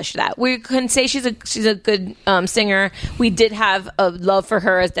established that. We can say she's a good singer. We did have a love for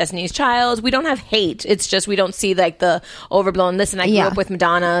her as Destiny's Child. We don't have hate. It's just we don't see like the overblown. Listen, I grew up with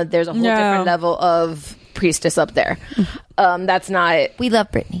Madonna. There's a whole different level of priestess up there. That's not. We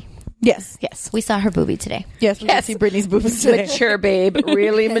love Britney. Yes. We saw her boobie today. Yes, we see Britney's boobs today. Mature, babe.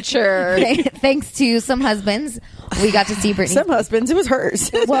 Really mature. Thanks to some husbands, we got to see Britney. Some husbands, it was hers.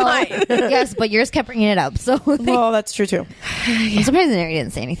 Well, yes, but yours kept bringing it up. So well, that's true too. I'm surprised Larry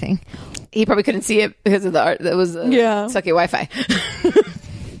didn't say anything. He probably couldn't see it because of the art. That was sucky Wi-Fi.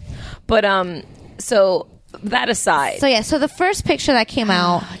 But so that aside, so the first picture that came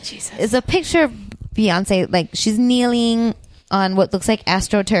out is a picture of Beyonce, like she's kneeling on what looks like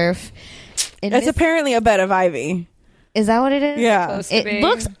AstroTurf. It's apparently a bed of ivy. Is that what it is? Yeah. It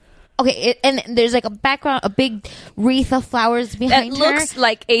looks okay. And there's like a background, a big wreath of flowers behind her. That looks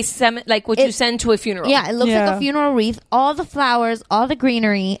like like what you send to a funeral. Yeah, it looks like a funeral wreath. All the flowers, all the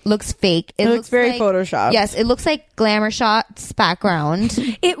greenery looks fake. It looks very Photoshopped. Yes, it looks like glamour shots background.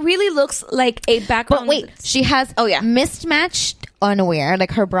 It really looks like a background. But wait, she has mismatched underwear.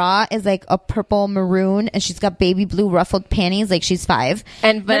 Like her bra is like a purple maroon, and she's got baby blue ruffled panties. Like she's 5.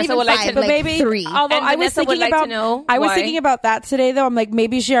 And Vanessa would like to, but maybe 3. Although I was thinking about that today, though. I'm like,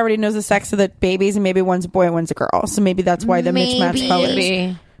 maybe she already knows the sex of the babies, and maybe one's a boy and one's a girl. So maybe that's why the mismatched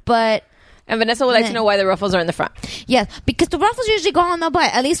colors. But and Vanessa would like to know why the ruffles are in the front. Yes, because the ruffles usually go on the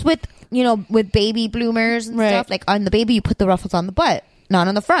butt. At least with with baby bloomers and stuff. Like on the baby, you put the ruffles on the butt, not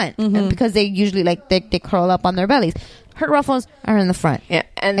on the front, and because they usually like they curl up on their bellies. Her ruffles are in the front. Yeah,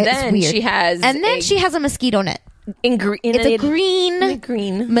 and then she has a mosquito net. It's a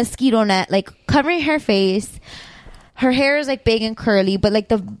green mosquito net, like covering her face. her hair is like big and curly, but like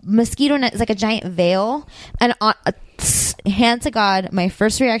the mosquito net is like a giant veil. And hand to God, my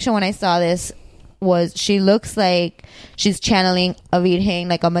first reaction when I saw this was she looks like she's channeling a Virgen,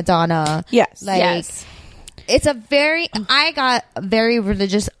 like a Madonna. Yes. Like, yes. It's I got very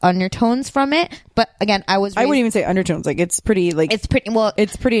religious undertones from it, but again, I wouldn't even say undertones. Like it's pretty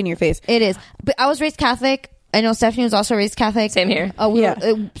it's pretty in your face. It is. But I was raised Catholic. I know Stephanie was also raised Catholic. Same here.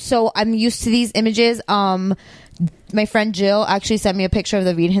 So I'm used to these images. My friend Jill actually sent me a picture of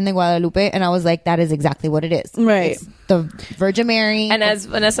the Virgen de Guadalupe, and I was like, that is exactly what it is. Right. It's the Virgin Mary. And as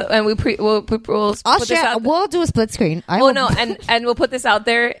Vanessa, and we'll put this out. We'll do a split screen. And we'll put this out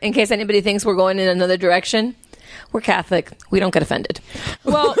there in case anybody thinks we're going in another direction. We're Catholic. We don't get offended.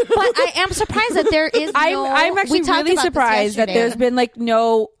 Well, but I am surprised that there is I'm actually really surprised that there's been like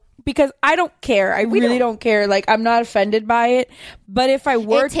no... Because I don't care. I really don't care. Like, I'm not offended by it. But if I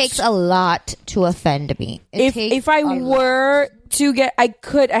were... It takes a lot to offend me. If I were to get... I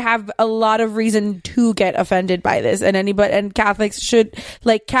have a lot of reason to get offended by this. And Catholics should...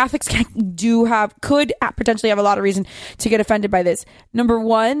 Like, Catholics could potentially have a lot of reason to get offended by this. Number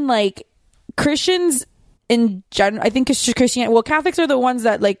one, like, Christians in general... I think Christianity... Well, Catholics are the ones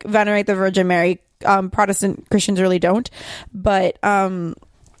that, like, venerate the Virgin Mary. Protestant Christians really don't. But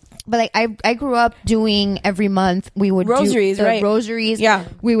like I grew up doing every month we would rosaries, do the right? Rosaries. Yeah,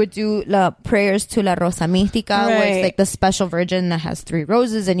 we would do the prayers to La Rosa Mística, where it's like the special Virgin that has 3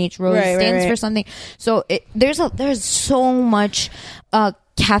 roses and each rose stands for something. So there's so much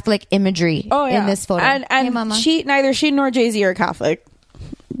Catholic imagery in this photo. And hey, Mama. neither she nor Jay-Z are Catholic,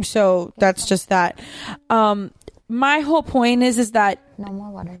 so that's just that. My whole point is that no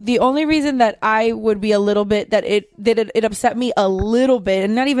more water. The only reason that I would be a little bit that it upset me a little bit,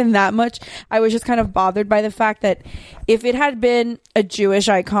 and not even that much, I was just kind of bothered by the fact that if it had been a Jewish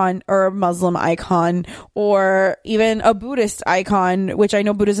icon or a Muslim icon or even a Buddhist icon, which I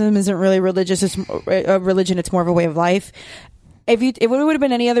know Buddhism isn't really religious, it's a religion, it's more of a way of life. If it would have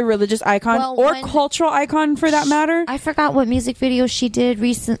been any other religious icon or cultural icon for that matter. I forgot what music video she did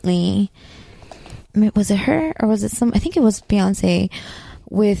recently. Was it her or was it I think it was Beyonce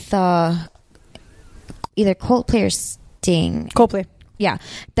with either Coldplay or Sting. Coldplay. Yeah.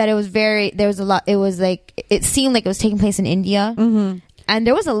 That it was there was a lot, it was like, it seemed like it was taking place in India. Mm-hmm. And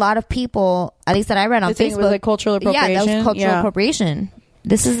there was a lot of people, at least that I read on Facebook. It was like cultural appropriation. Yeah, that was cultural appropriation.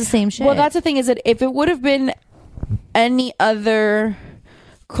 This is the same shit. Well, that's the thing is that if it would have been any other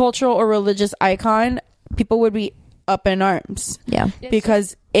cultural or religious icon, people would be up in arms. Yeah.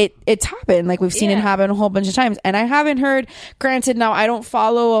 Because it's happened. Like we've seen it happen a whole bunch of times. And I haven't heard, granted, now I don't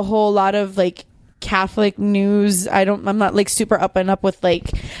follow a whole lot of like Catholic news. I'm not like super up and up with like,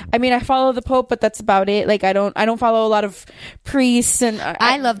 I mean, I follow the Pope, but that's about it. Like I don't follow a lot of priests. And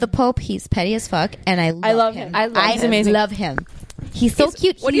I love the Pope. He's petty as fuck, and I love him. I love him. He's so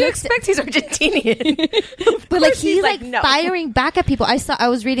cute. What do you expect? He's Argentinian. But like he's like no. firing back at people. I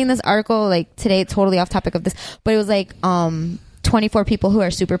was reading this article like today, totally off topic of this, but it was like 24 people who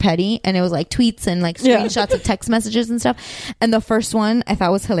are super petty, and it was like tweets and like screenshots of text messages and stuff. And the first one I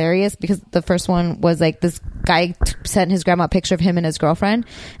thought was hilarious because the first one was like this guy sent his grandma a picture of him and his girlfriend,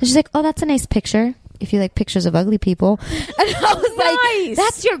 and she's like, "Oh, that's a nice picture. If you like pictures of ugly people." And I was like,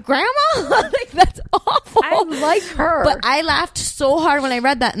 that's your grandma? Like, that's awful. I like her. But I laughed so hard when I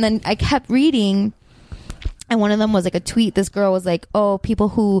read that, and then I kept reading, and one of them was like a tweet. This girl was like, "Oh, people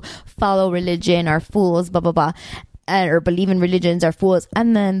who follow religion are fools, blah blah blah, or believe in religions are fools."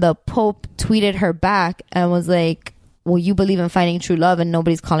 And then the Pope tweeted her back and was like, "Well, you believe in finding true love and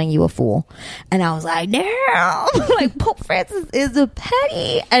nobody's calling you a fool." And I was like, damn, like Pope Francis is a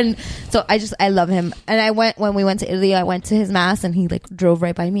petty. And so I love him. And when we went to Italy, I went to his mass, and he like drove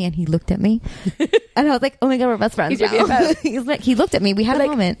right by me, and he looked at me, and I was like, oh my God, we're best friends. He's like, he looked at me. We had a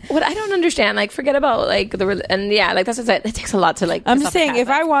moment. What I don't understand, like, forget about like like that's what it takes a lot to like. I'm just saying, if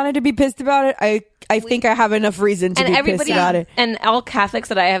I wanted to be pissed about it, I think I have enough reason to be pissed about it. And all Catholics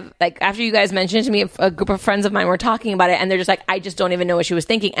that I have, like, after you guys mentioned it to me, a group of friends of mine were talking about it, and they're just like, I just don't even know what she was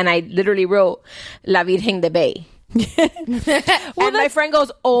thinking. And I literally wrote La Virgen de Bay. And my friend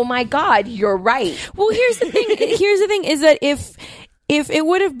goes, "Oh my God, you're right." Well, here's the thing is that if it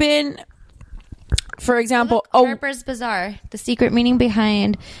would have been, for example, Harper's Bazaar, the secret meaning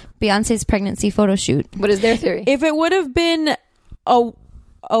behind Beyonce's pregnancy photo shoot. What is their theory? If it would have been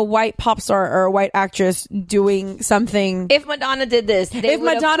a white pop star or a white actress doing something, if Madonna did this, if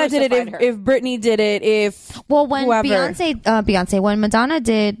Madonna did it, if Britney did it, when whoever. when Madonna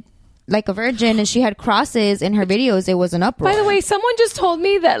did Like a Virgin and she had crosses in her videos, it was an uproar. By the way, someone just told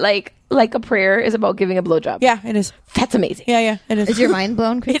me that like a prayer is about giving a blowjob. Yeah, it is. That's amazing. Yeah, it is. Is your mind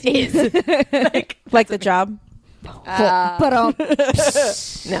blown, Christine? It is. like the job. No.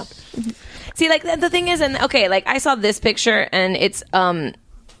 See, like the thing is, and okay, like I saw this picture, and it's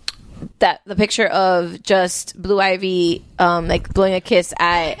that the picture of just Blue Ivy like blowing a kiss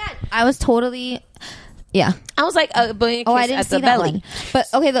at. I was totally. Yeah, I was like blowing a kiss I didn't at see the that belly. one. But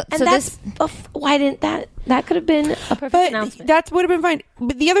okay, so this. Why didn't that could have been a perfect announcement? That would have been fine.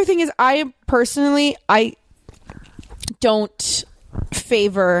 But the other thing is, I personally don't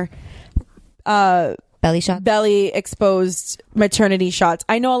favor belly exposed maternity shots.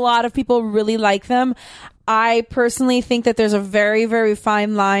 I know a lot of people really like them. I personally think that there's a very, very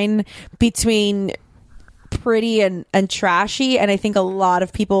fine line between pretty and trashy, and I think a lot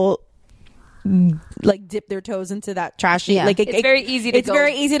of people like dip their toes into that trashy. Yeah. Like it's very easy to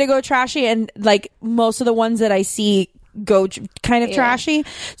go trashy, and like most of the ones that I see go kind of trashy.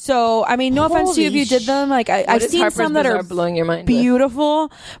 So I mean, no offense to you if you did them. Like I've seen Harper's some that Bazaar are blowing your mind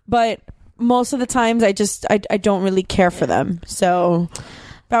beautiful, but most of the times I don't really care for them. So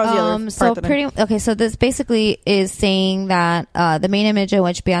that was the other part. So this basically is saying that the main image in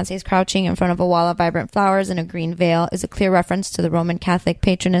which Beyonce is crouching in front of a wall of vibrant flowers and a green veil is a clear reference to the Roman Catholic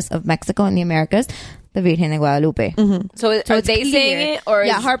patroness of Mexico and the Americas, the Virgen de Guadalupe. Mm-hmm. So are they saying it, or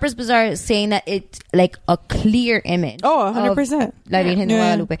Harper's Bazaar is saying that it's like a clear image. Oh, 100%. La Virgen de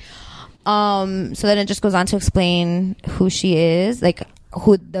Guadalupe. So then it just goes on to explain who she is, like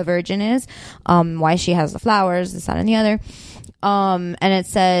who the Virgin is, why she has the flowers, this, that, and the other. And it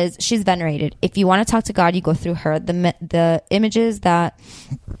says she's venerated. If you want to talk to God, you go through her. The images that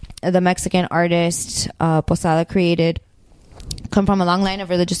the Mexican artist Posada created come from a long line of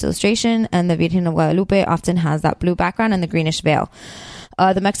religious illustration, and the Virgen of Guadalupe often has that blue background and the greenish veil.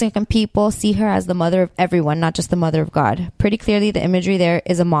 The Mexican people see her as the mother of everyone, not just the mother of God. Pretty clearly, the imagery there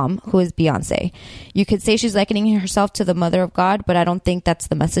is a mom, who is Beyonce. You could say she's likening herself to the mother of God, but I don't think that's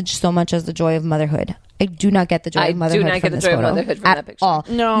the message so much as the joy of motherhood. I do not get the joy of motherhood. I do not get the joy of motherhood from that picture. All.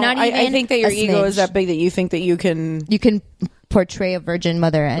 No, I think that your ego is that big that you think that you can portray a virgin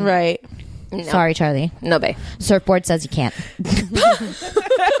mother. And right. No. Sorry, Charlie. No, babe. Surfboard says you can't.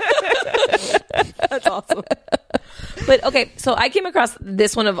 That's awesome. But okay, so I came across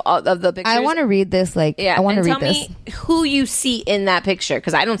this one of the pictures. I want to read this. I want to read this. Tell me who you see in that picture,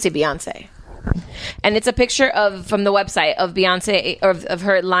 because I don't see Beyonce. And it's a picture from the website of Beyonce, or of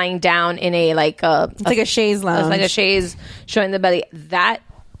her lying down in a it's like a chaise lounge. It's like a chaise showing the belly. That,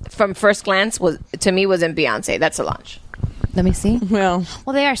 from first glance, wasn't Beyonce. That's Solange. Let me see. Well,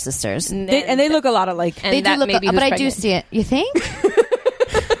 they are sisters, and they look a lot alike. They do look, but I do see it. You think?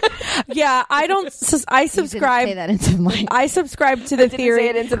 Yeah, I don't. I subscribe. Say that into the mic. I subscribe to the theory. Say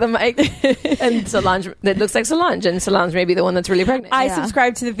it into the mic. And Solange, that looks like Solange, and Solange may be the one that's really pregnant. I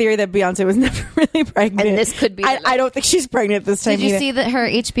subscribe to the theory that Beyonce was never really pregnant, and this could be. I don't think she's pregnant this time. Did you see her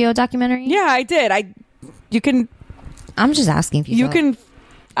HBO documentary? Yeah, I did. You can. I'm just asking if you can.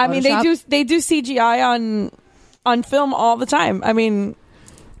 I mean, they do CGI on film all the time. I mean,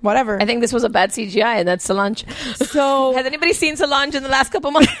 whatever. I think this was a bad CGI, and that's Solange. So, has anybody seen Solange in the last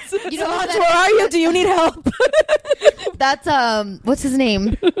couple months? Solange, where are you? Do you need help? That's what's his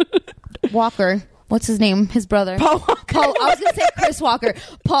name? Walker. What's his name? His brother. Paul Walker. I was gonna say Chris Walker.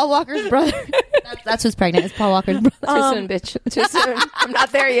 Paul Walker's brother. That's who's pregnant. It's Paul Walker's brother. Too soon, bitch. Too soon. I'm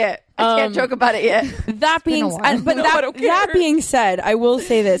not there yet. I can't joke about it yet. That being, that being said, I will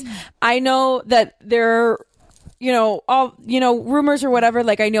say this. I know that there. Rumors or whatever.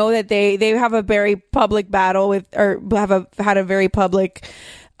 Like, I know that they have a very public battle with, or had a very public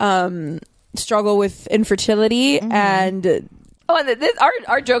struggle with infertility, and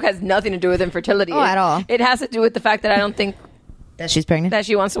our joke has nothing to do with infertility at all. It has to do with the fact that I don't think that she's pregnant, that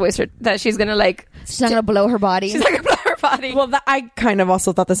she wants to waste her, that she's gonna she's not gonna blow her body. She's not gonna blow her body. Well, I kind of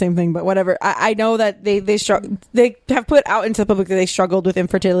also thought the same thing, but whatever. I know that they have put out into the public that they struggled with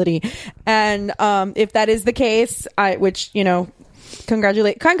infertility, and if that is the case,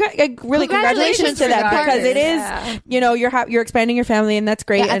 congratulations to them, because it is, you're expanding your family, and that's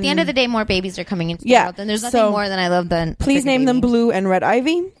great. Yeah, at the end of the day, more babies are coming into the world, and there's nothing more than I love than please name them Blue and Red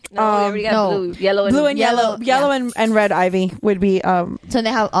Ivy. No, we already got blue, yellow, and yellow and red ivy would be. So they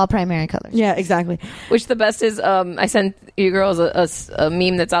have all primary colors. Yeah, exactly. Which the best is, I sent you girls a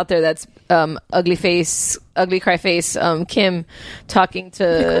meme that's out there that's ugly cry face Kim talking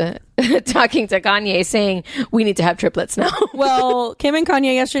to Kanye, saying we need to have triplets now. Well, Kim and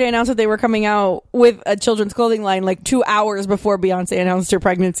Kanye yesterday announced that they were coming out with a children's clothing line like 2 hours before Beyonce announced her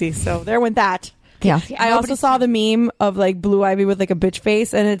pregnancy. So there went that. Yeah. I also saw the meme of like Blue Ivy with like a bitch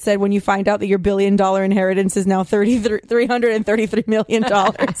face, and it said, when you find out that your $1 billion inheritance is now $333 million.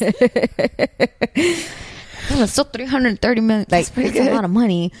 It's still $330 million. Like, it's a lot of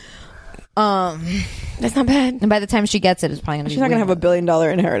money. That's not bad. And by the time she gets it, it's probably going to be. She's not going to have $1 billion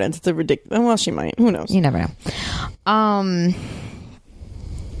inheritance. It's a ridiculous. Well, she might. Who knows? You never know.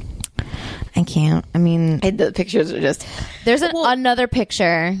 I can't. I mean, the pictures are just. There's another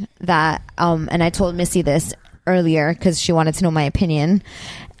picture that, and I told Missy this earlier because she wanted to know my opinion.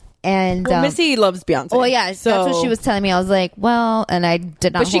 And Missy loves Beyonce. Oh yeah, so that's what she was telling me. I was like, well, and I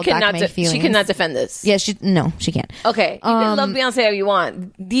did not. But she hold back my feelings. She cannot defend this. Yeah, she can't. Okay, you can love Beyonce if you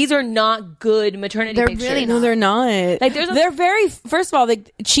want. These are not good maternity pictures. Really not. No, they're not. Like they're very. First of all,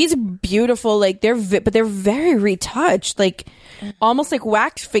 like she's beautiful. Like but they're very retouched. Like almost like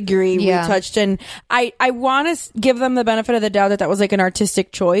wax figurey retouched. And I want to give them the benefit of the doubt that was like an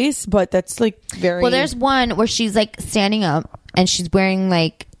artistic choice, but that's like very. Well, there's one where she's like standing up and she's wearing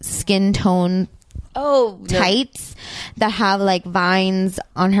like skin tone tights that have like vines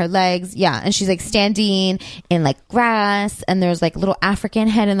on her legs. Yeah, and she's like standing in like grass, and there's like a little African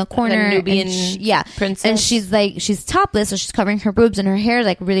head in the corner. The Nubian princess. And she's topless, so she's covering her boobs, and her hair is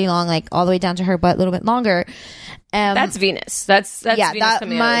like really long, like all the way down to her butt, a little bit longer. That's Venus. That's Venus coming out of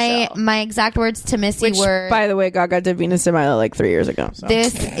the shell. My exact words to Missy were. By the way, Gaga did Venus de Milo like 3 years ago. So.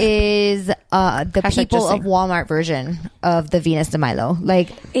 This is the people of Walmart version of the Venus de Milo. Like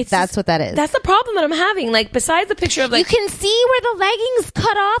that's what that is. That's the problem that I'm having. Like besides the picture of like you can see where the leggings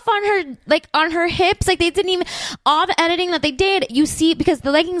cut off on her, like on her hips. Like they didn't even all the editing that they did. You see because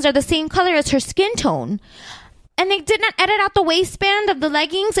the leggings are the same color as her skin tone. And they did not edit out the waistband of the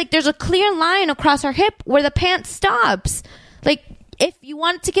leggings. Like, there's a clear line across her hip where the pants stops. Like, if you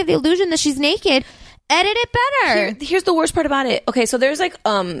want to give the illusion that she's naked, edit it better. Here's the worst part about it. Okay, so there's like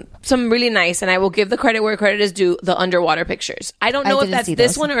some really nice, and I will give the credit where credit is due, the underwater pictures. I don't know if that's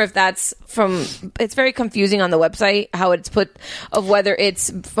this one or if that's from. It's very confusing on the website how it's put of whether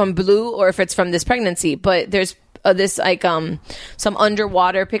it's from Blue or if it's from this pregnancy. But there's this like some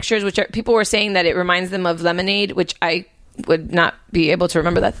underwater pictures, which people were saying that it reminds them of Lemonade, which I would not be able to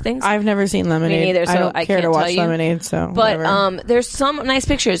remember that things. I've never seen Lemonade. Me neither, so I don't care can't to watch tell you. Lemonade. So, but there's some nice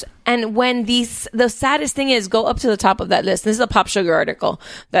pictures, and when the saddest thing is, go up to the top of that list. This is a Pop Sugar article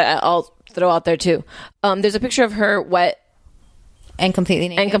that I'll throw out there too. There's a picture of her wet and completely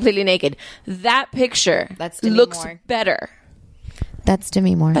naked. That picture looks better. That's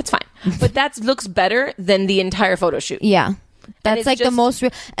Demi Moore. That's fine, but that looks better than the entire photo shoot. Yeah, that's like the most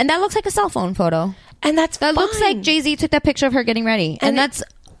real, and that looks like a cell phone photo. And that looks like Jay-Z took that picture of her getting ready, and that's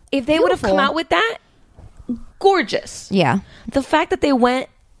if they would have come out with that, gorgeous. Yeah, the fact that they went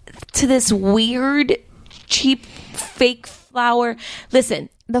to this weird, cheap, fake flower. Listen,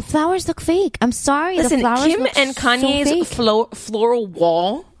 the flowers look fake. I'm sorry. Listen, the flowers Kim and Kanye's floral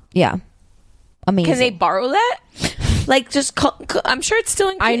wall. Yeah, amazing. Can they borrow that? Like, just I'm sure it's still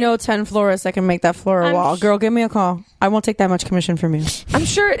in. I know 10 florists that can make that floral wall. Girl, give me a call. I won't take that much commission from you. I'm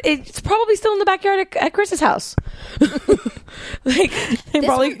sure it's probably still in the backyard at Chris's house. Like,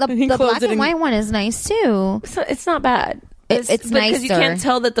 the black and white one is nice too. It's not bad. It's nicer because you can't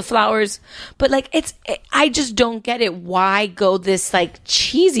tell that the flowers. But like, I just don't get it. Why go this like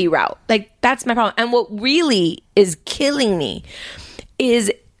cheesy route? Like, that's my problem. And what really is killing me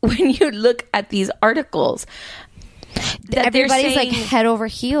is when you look at these articles. Everybody's like head over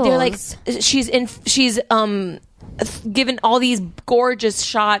heels. They're like she's given all these gorgeous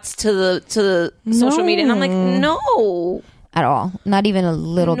shots to the social media, and I'm like, no, at all, not even a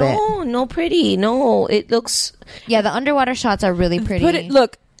little bit. No, pretty. No, it looks. Yeah, the underwater shots are really pretty.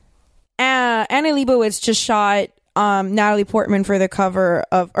 Look, Annie Leibovitz just shot Natalie Portman for the cover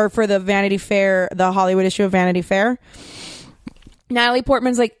of or for the Vanity Fair, the Hollywood issue of Vanity Fair. Natalie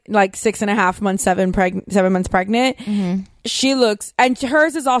Portman's like 6.5 months, 7 months pregnant. Mm-hmm. She looks, and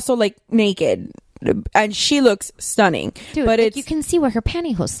hers is also like naked, and she looks stunning. Dude, but you can see where her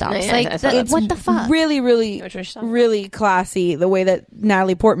pantyhose stops. Yeah, what the fuck? Really, really classy the way that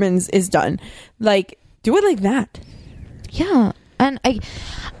Natalie Portman's is done. Like, do it like that. Yeah, and I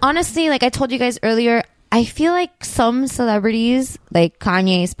honestly, like I told you guys earlier, I feel like some celebrities, like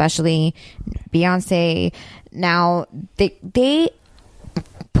Kanye, especially Beyonce, now they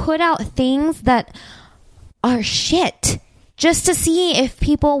put out things that are shit just to see if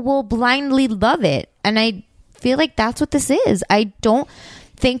people will blindly love it. And I feel like that's what this is. I don't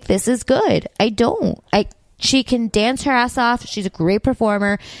think this is good. I don't. She can dance her ass off. She's a great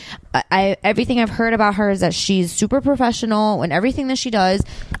performer. Everything I've heard about her is that she's super professional in everything that she does.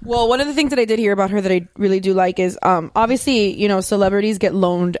 Well, one of the things that I did hear about her that I really do like is obviously, you know, celebrities get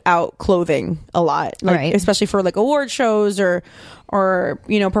loaned out clothing a lot, like, right, especially for like award shows or or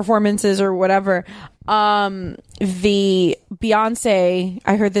performances or whatever. The Beyonce,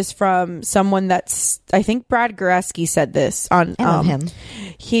 I heard this from someone that's, I think Brad Goreski said this on him.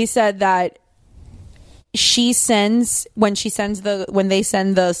 He said that when they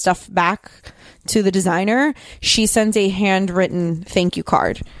send the stuff back to the designer, she sends a handwritten thank you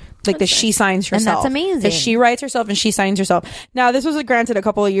card. Like that she signs herself. And that's amazing. That she writes herself and she signs herself. Now, this was granted a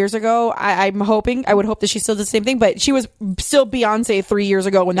couple of years ago. I would hope that she still does the same thing, but she was still Beyonce 3 years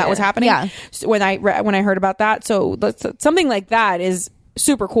ago when that was happening. Yeah. So when I heard about that. So something like that is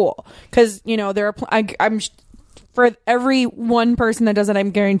super cool. Because, there are, I'm for every one person that does it,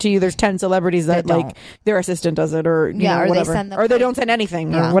 I'm guarantee you there's 10 celebrities that like their assistant does it or, or whatever. They don't send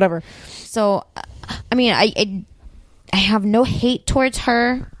anything or whatever. So, I mean, I have no hate towards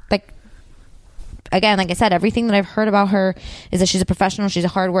her. Again, like I said, everything that I've heard about her is that she's a professional, she's a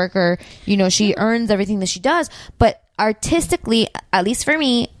hard worker, she earns everything that she does. But artistically, at least for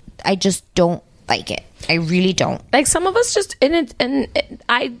me, I just don't like it. I really don't. Like some of us just it's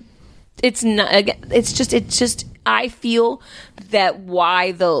just I feel that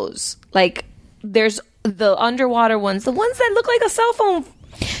why those, like, there's the underwater ones, the ones that look like a cell phone.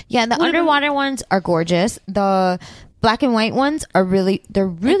 Yeah, the underwater ones are gorgeous. The black and white ones are really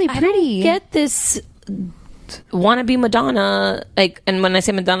pretty. I don't get this wannabe Madonna, like, and when I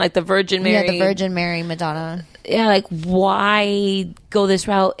say Madonna, like the Virgin Mary. Yeah, the Virgin Mary Madonna. Yeah, like, why go this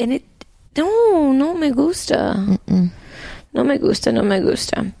route? And no me gusta. Mm-mm. No me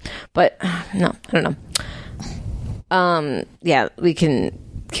gusta. But no, I don't know. Yeah, we can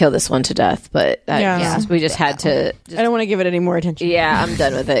kill this one to death, but we just had to. I don't want to give it any more attention. Yeah, I'm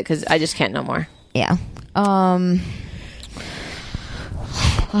done with it because I just can't no more. Yeah.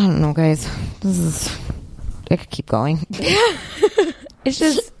 I don't know, guys. I could keep going. It's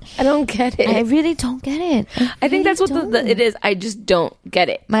just, I don't get it. I really don't get it. I think that's what it is. I just don't get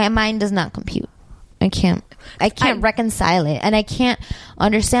it. My mind does not compute. I can't reconcile it, and I can't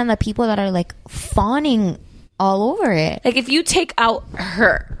understand the people that are like fawning all over it. Like, if you take out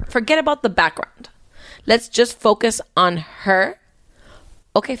her, forget about the background. Let's just focus on her.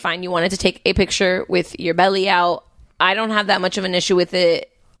 Okay, fine. You wanted to take a picture with your belly out. I don't have that much of an issue with it.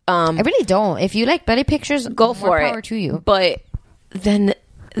 I really don't. If you like belly pictures, go for it. More power to you. But then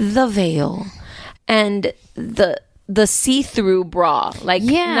the veil and the see-through bra, like,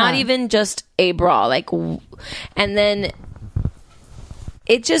 not even just a bra, like, and then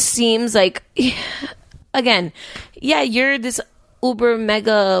it just seems like, again, you're this uber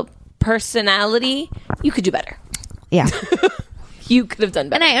mega personality. You could do better. Yeah. You could have done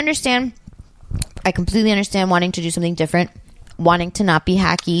better. And I completely understand wanting to do something different, wanting to not be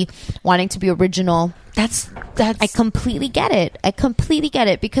hacky, wanting to be original. That's I completely get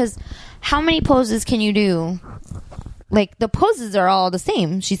it because how many poses can you do? Like, the poses are all the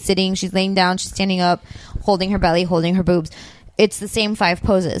same. She's sitting, she's laying down, she's standing up, holding her belly, holding her boobs. It's the same 5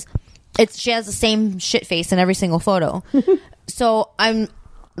 poses. She has the same shit face in every single photo. So I'm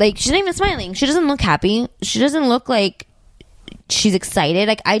like, she's not even smiling. She doesn't look happy. She doesn't look like she's excited.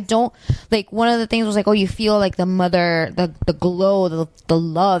 Like, I don't, like, one of the things was like, oh, you feel like the mother, the glow, the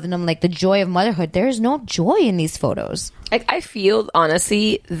love, and I'm like, the joy of motherhood. There is no joy in these photos. Like, I feel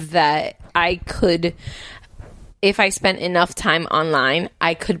honestly that I could, if I spent enough time online,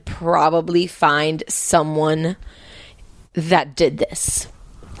 I could probably find someone that did this,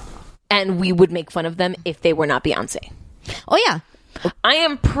 and we would make fun of them if they were not Beyonce. Oh yeah, I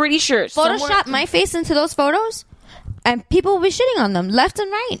am pretty sure. Photoshop my face into those photos, and people will be shitting on them left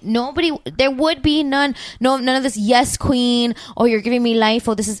and right. There would be none of this, yes, queen, oh, you're giving me life,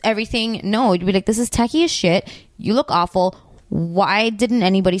 oh, this is everything. No, you'd be like, this is tacky as shit. You look awful. Why didn't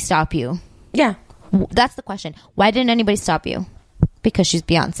anybody stop you? Yeah. That's the question. Why didn't anybody stop you? Because she's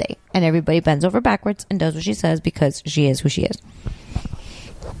Beyonce, and everybody bends over backwards and does what she says because she is who she is.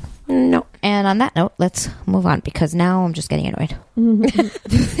 No. And on that note, let's move on because now I'm just getting annoyed. I'm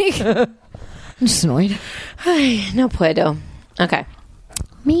just annoyed. No puedo. Okay.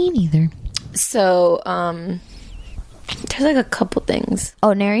 Me neither. So, there's like a couple things.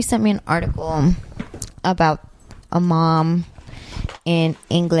 Oh, Neri sent me an article about a mom in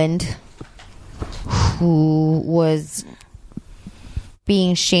England who was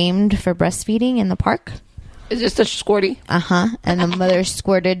being shamed for breastfeeding in the park. Is this a squirty? And the mother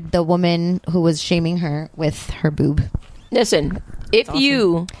squirted the woman who was shaming her with her boob. Listen, if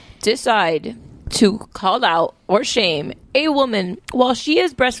you decide to call out or shame a woman while she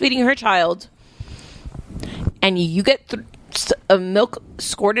is breastfeeding her child, and you get milk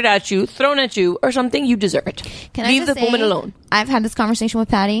squirted at you, thrown at you, or something, you deserve it. Leave the woman alone. I've had this conversation with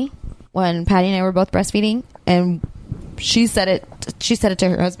Patty when Patty and I were both breastfeeding, and She said it to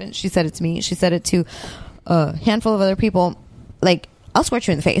her husband. She said it to me. She said it to a handful of other people. Like, I'll squirt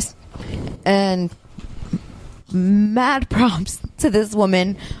you in the face. And mad props to this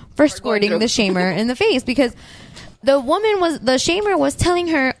woman for squirting the shamer in the face, because the shamer was telling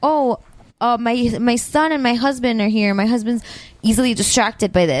her, my son and my husband are here. My husband's easily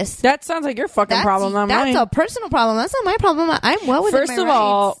distracted by this. That sounds like your fucking problem, not mine. That's a personal problem. That's not my problem. I'm well within my rights. First of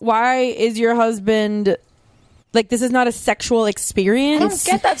all, why is your husband... Like, this is not a sexual experience. I don't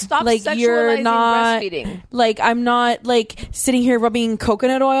get that. Stop like, sexualizing you're not, breastfeeding. Like, I'm not, like, sitting here rubbing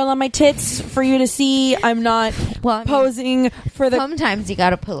coconut oil on my tits for you to see. I'm not posing for the... Sometimes you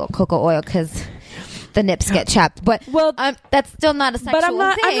gotta put a little cocoa oil because the nips get chapped. But that's still not a sexual thing.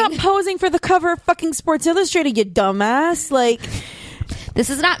 But I'm not posing for the cover of fucking Sports Illustrated, you dumbass. Like... This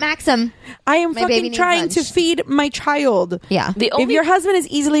is not Maxim. I am fucking trying to feed my child. Yeah. If your husband is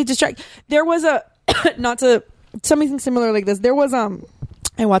easily distracted... There was a... not to... Something similar like this. There was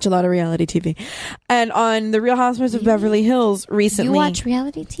I watch a lot of reality TV, and on the Real Housewives of Beverly Hills recently, you watch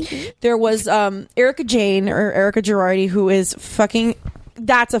reality TV. There was Erica Jane or Erica Girardi, who is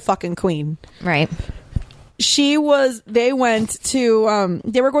that's a fucking queen, right? They went to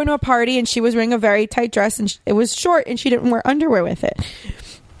they were going to a party, and she was wearing a very tight dress, and it was short, and she didn't wear underwear with it.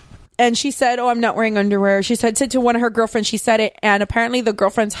 And she said, I'm not wearing underwear. She said to one of her girlfriends, she said it. And apparently the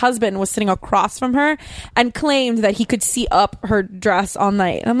girlfriend's husband was sitting across from her and claimed that he could see up her dress all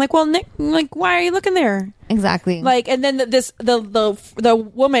night. And I'm like, well, Nick, like, why are you looking there? Exactly. Like, and then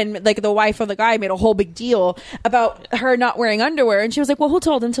the woman, like the wife of the guy, made a whole big deal about her not wearing underwear. And she was like, well, who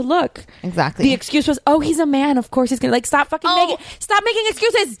told him to look? Exactly. The excuse was, he's a man. Of course he's going to, like, stop making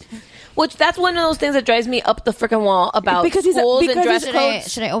excuses. Which that's one of those things that drives me up the freaking wall about schools and dress codes.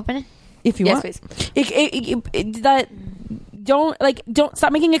 Should I open it? If you want. Yes, please. Don't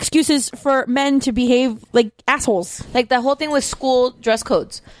stop making excuses for men to behave like assholes. Like the whole thing with school dress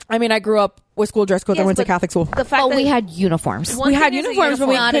codes. I mean, I grew up with school dress codes. I went to Catholic school. The fact that we had uniforms. We had uniforms,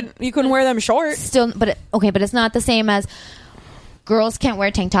 but you couldn't wear them short. Still, but it's not the same as. Girls can't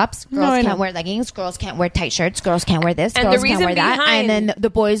wear tank tops. Girls can't wear leggings. Girls can't wear tight shirts. Girls can't wear this. Girls can't wear that. And then the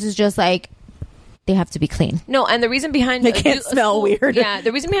boys is just like, they have to be clean. No, and the reason behind they can't smell weird. Yeah,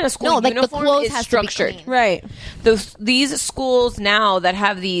 the reason behind a school uniform is structured. Right. These schools now that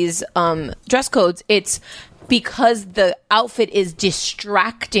have these dress codes, it's because the outfit is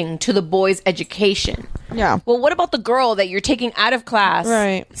distracting to the boys' education. Yeah. Well, what about the girl that you're taking out of class,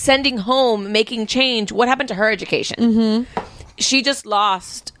 right, sending home, making change? What happened to her education? Mm-hmm. She just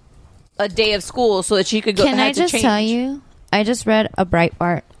lost a day of school so that she could go. Can I just tell you? I just read a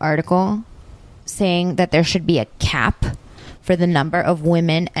Breitbart article saying that there should be a cap for the number of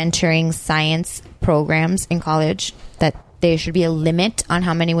women entering science programs in college, that there should be a limit on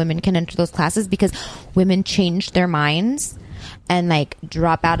how many women can enter those classes, because women change their minds and like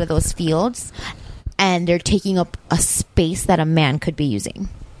drop out of those fields, and they're taking up a space that a man could be using.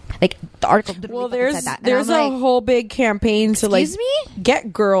 Like the article. Well, there's a whole big campaign to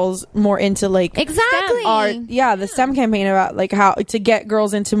get girls more into like exactly art. Yeah, the STEM campaign about like how to get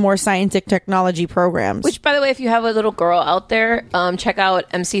girls into more science and technology programs. Which, by the way, if you have a little girl out there, check out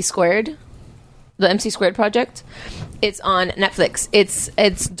MC Squared, the MC Squared project. It's on Netflix.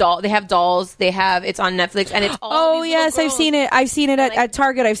 It's doll. They have dolls. It's on Netflix, and it's all. Oh yes, I've seen it. I've seen it at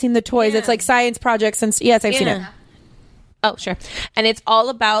Target. I've seen the toys. Yeah. It's like science projects, and yes, I've seen it. Oh, sure. And it's all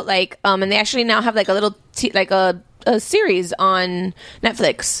about like, and they actually now have like a little, a series on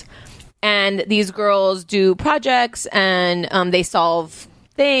Netflix. And these girls do projects and they solve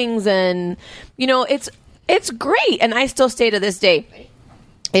things. And, you know, it's great. And I still say to this day,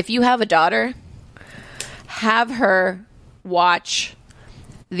 if you have a daughter, have her watch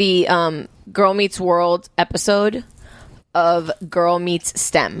the Girl Meets World episode of Girl Meets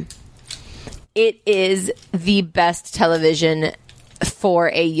STEM. It is the best television for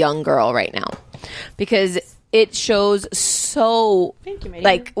a young girl right now, because it shows so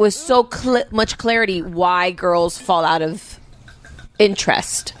with so much clarity why girls fall out of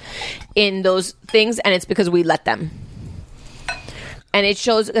interest in those things, and it's because we let them. And it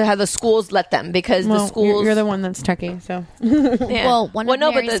shows how the schools let them, because the schools. You're the one that's techie, so. Yeah. Well, one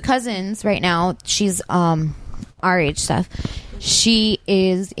of Mary's cousins right now, she's our age stuff. She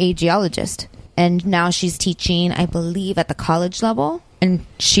is a geologist. And now she's teaching, I believe, at the college level. And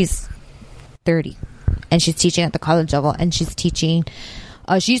she's 30. And she's teaching at the college level. And she's teaching...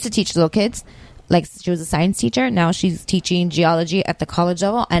 she used to teach little kids. Like, she was a science teacher. Now she's teaching geology at the college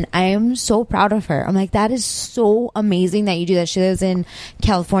level. And I am so proud of her. I'm like, that is so amazing that you do that. She lives in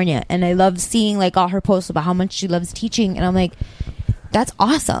California. And I love seeing, like, all her posts about how much she loves teaching. And I'm like... That's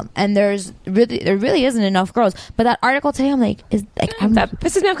awesome. And there really isn't enough girls. But that article today, I'm like, that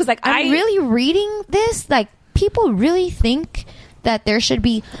pisses me off because like I'm really reading this. Like, people really think that there should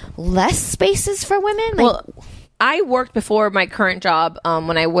be less spaces for women. Like, well, I worked before my current job.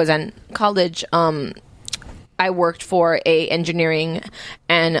 When I was in college, I worked for a engineering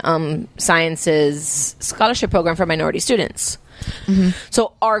and sciences scholarship program for minority students. Mm-hmm.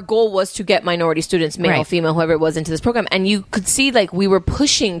 So our goal was to get minority students, male, female, whoever it was, into this program. And you could see like we were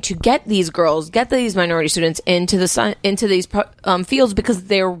pushing to get these girls, get these minority students into these fields because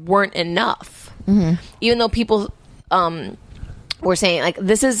there weren't enough. Mm-hmm. Even though people were saying like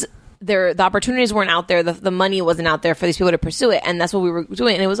this is the opportunities weren't out there, the money wasn't out there for these people to pursue it, and that's what we were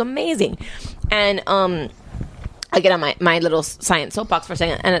doing, and it was amazing. And I get on my little science soapbox for a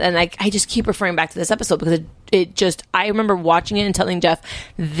second, and I just keep referring back to this episode because it just, I remember watching it and telling Jeff,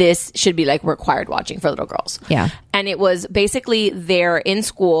 this should be like required watching for little girls. Yeah. And it was basically they're in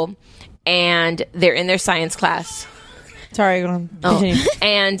school and they're in their science class. Sorry, go on. Continue.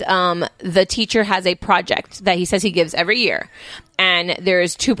 And the teacher has a project that he says he gives every year. And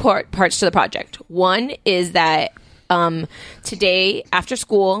there's two parts to the project. One is that today after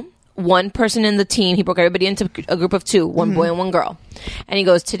school, one person in the team, he broke everybody into a group of two, one boy and one girl. And he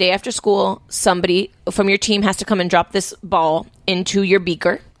goes, today after school, somebody from your team has to come and drop this ball into your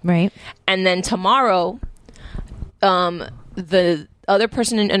beaker. Right. And then tomorrow, another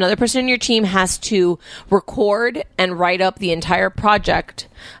person in your team has to record and write up the entire project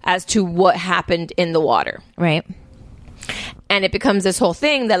as to what happened in the water. Right. And it becomes this whole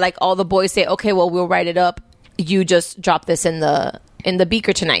thing that like all the boys say, okay, well, we'll write it up. You just drop this in the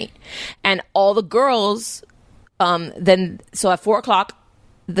beaker tonight. And all the girls, so at 4:00,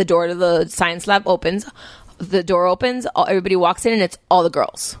 the door to the science lab opens. The door opens, everybody walks in, and it's all the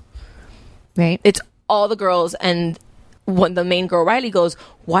girls. Right. It's all the girls, and when the main girl, Riley, goes,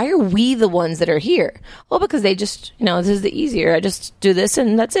 why are we the ones that are here? Well, because they just, this is the easier. I just do this,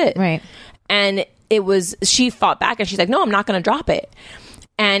 and that's it. Right. And she fought back, and she's like, no, I'm not going to drop it.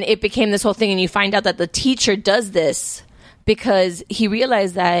 And it became this whole thing, and you find out that the teacher does this because he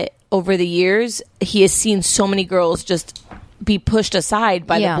realized that over the years, he has seen so many girls just be pushed aside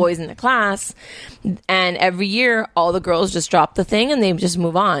by the boys in the class. And every year, all the girls just drop the thing and they just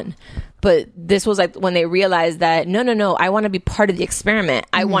move on. But this was like when they realized that, no, I want to be part of the experiment.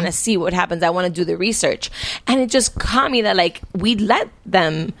 I want to see what happens. I want to do the research. And it just caught me that like we let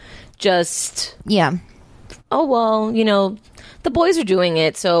them just... Yeah. Oh, well, the boys are doing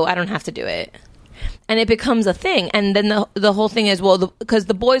it, so I don't have to do it. And it becomes a thing. And then the whole thing is, well, because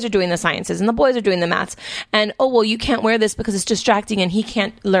the boys are doing the sciences and the boys are doing the maths. And, oh, well, you can't wear this because it's distracting and he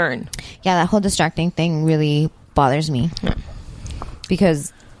can't learn. Yeah, that whole distracting thing really bothers me. Yeah.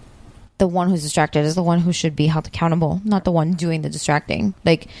 Because the one who's distracted is the one who should be held accountable, not the one doing the distracting.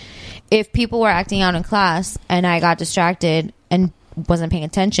 Like, if people were acting out in class and I got distracted and wasn't paying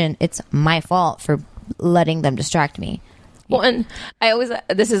attention, it's my fault for letting them distract me. Well, and I always,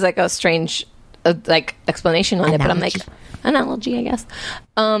 this is like a strange... explanation on it, but I'm like, analogy, I guess.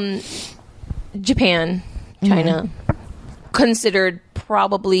 Japan, China, considered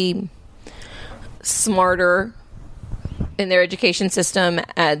probably smarter in their education system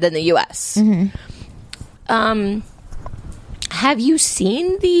than the U.S. Have you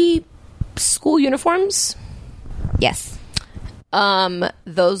seen the school uniforms? Yes.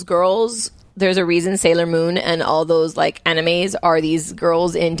 Those girls... There's a reason Sailor Moon and all those like animes are these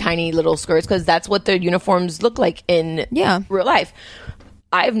girls in tiny little skirts because that's what their uniforms look like in real life.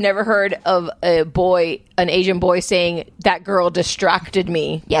 I've never heard of an Asian boy saying that girl distracted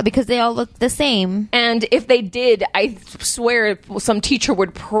me. Yeah, because they all look the same. And if they did, I swear some teacher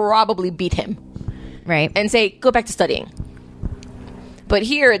would probably beat him. Right. And say, go back to studying. But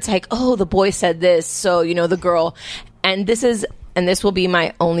here it's like, oh, the boy said this, so the girl. And this will be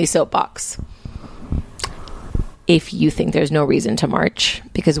my only soapbox. If you think there's no reason to march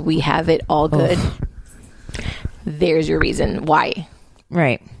because we have it all good, there's your reason why.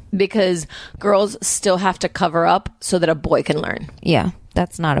 Right. Because girls still have to cover up so that a boy can learn. Yeah,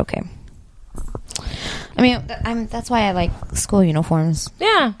 that's not okay. I mean, that's why I like school uniforms.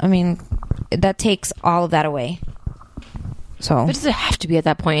 Yeah. I mean, that takes all of that away. So. But does it have to be at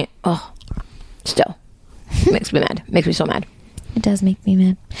that point? Oh, still. Makes me mad. Makes me so mad. It does make me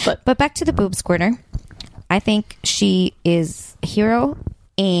mad. But back to the boob squirter. I think she is a hero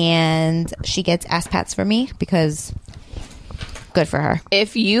and she gets ass pats for me because good for her.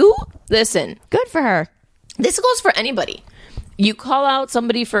 If you listen, good for her. This goes for anybody. You call out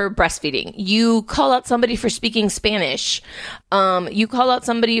somebody for breastfeeding. You call out somebody for speaking Spanish. You call out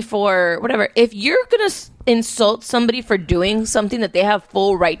somebody for whatever. If you're going to insult somebody for doing something that they have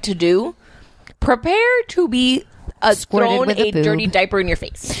full right to do, prepare to be thrown a dirty diaper in your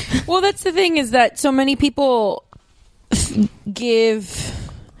face. Well, that's the thing, is that so many people give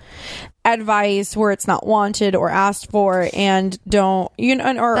advice where it's not wanted or asked for, and don't, you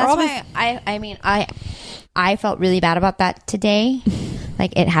know, or that's all why I felt really bad about that today.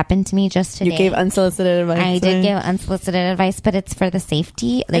 Like, it happened to me just today. You gave unsolicited advice. I did give unsolicited advice, but it's for the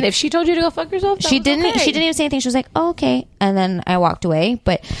safety. Like, and if she told you to go fuck yourself, she didn't. Okay. She didn't even say anything. She was like, "Oh, okay," and then I walked away.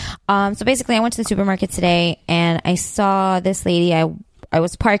 But so basically, I went to the supermarket today, and I saw this lady. I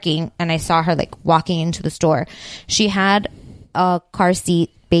was parking, and I saw her like walking into the store. She had a car seat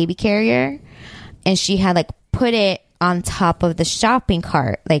baby carrier, and she had like put it on top of the shopping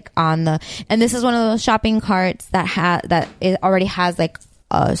cart, like on the, and this is one of those shopping carts that it already has like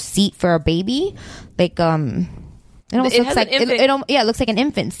a seat for a baby, like it almost looks like it looks like an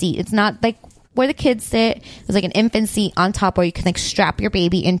infant seat. It's not like where the kids sit. It's like an infant seat on top where you can like strap your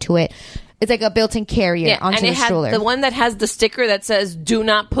baby into it. It's like a built-in carrier onto and the stroller. The one that has the sticker that says "Do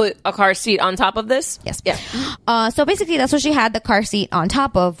not put a car seat on top of this." Yes. Yeah. So basically, that's what she had the car seat on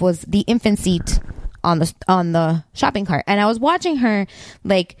top of, was the infant seat on the shopping cart. And I was watching her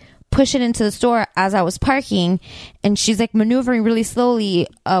like push it into the store as I was parking, and she's like maneuvering really slowly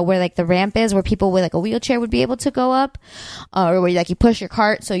where like the ramp is, where people with like a wheelchair would be able to go up, or where like you push your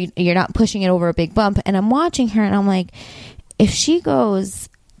cart so you're not pushing it over a big bump. And I'm watching her, and I'm like, if she goes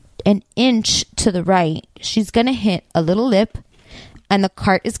an inch to the right, she's gonna hit a little lip, and the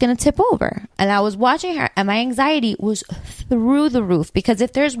cart is gonna tip over. And I was watching her, and my anxiety was through the roof, because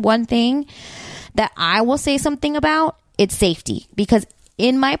if there's one thing that I will say something about, it's safety. Because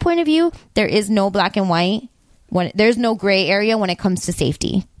in my point of view, there is no black and white. There's no gray area when it comes to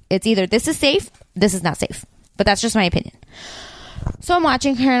safety. It's either this is safe, this is not safe. But that's just my opinion. So I'm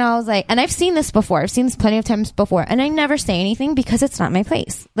watching her, and I was like, and I've seen this before. I've seen this plenty of times before, and I never say anything because it's not my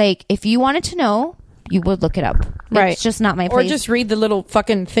place. Like, if you wanted to know, you would look it up. Right. It's just not my place. Or just read the little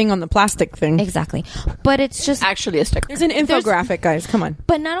fucking thing on the plastic thing. Exactly. But it's just actually a sticker. There's an infographic, guys. Come on.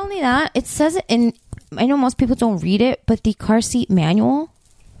 But not only that, it says it in, I know most people don't read it, but the car seat manual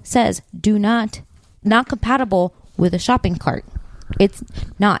says not compatible with a shopping cart. It's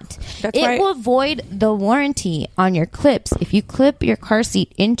not. It will void the warranty on your clips. If you clip your car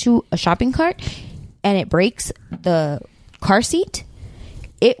seat into a shopping cart and it breaks the car seat,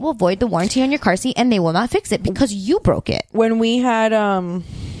 it will void the warranty on your car seat, and they will not fix it because you broke it. When we had Link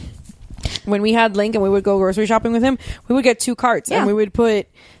and we would go grocery shopping with him, we would get two carts, and we would put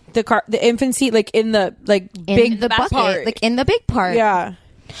the infant seat like in the bucket, part. like in the big part. Yeah.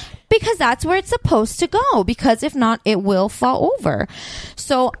 Because that's where it's supposed to go. Because if not, it will fall over.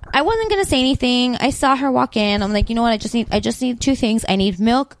 So I wasn't going to say anything. I saw her walk in. I'm like, you know what? I just need two things. I need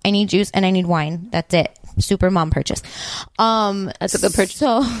milk, I need juice, and I need wine. That's it. Super mom purchase. That's a good purchase.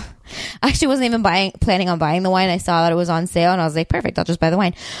 So I actually wasn't even planning on buying the wine. I saw that it was on sale, and I was like, perfect, I'll just buy the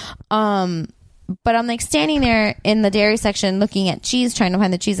wine. But I'm like standing there in the dairy section looking at cheese, trying to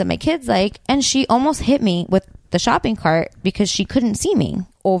find the cheese that my kids like, and she almost hit me with the shopping cart because she couldn't see me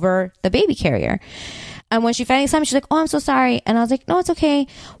over the baby carrier. And when she finally saw me, she's like, "Oh, I'm so sorry." And I was like, "No, it's okay.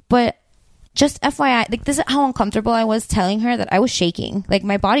 But just FYI, like, this is how uncomfortable I was telling her that I was shaking. Like,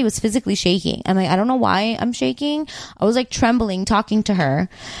 my body was physically shaking. I'm like, I don't know why I'm shaking. I was like trembling talking to her.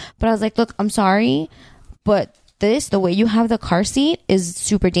 But I was like, look, I'm sorry, but the way you have the car seat is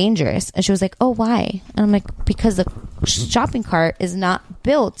super dangerous. And she was like, "Oh, why?" And I'm like, because the shopping cart is not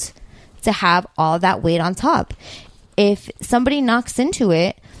built to have all that weight on top. If somebody knocks into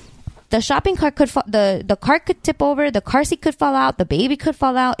it, the shopping cart could the cart could tip over, the car seat could fall out, the baby could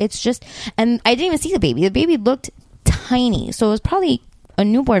fall out. It's just, and I didn't even see the baby. The baby looked tiny, so it was probably a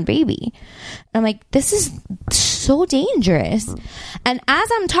newborn baby. I'm like, this is so dangerous. And as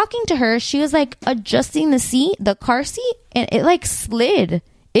I'm talking to her, she was like adjusting the car seat, and it like slid.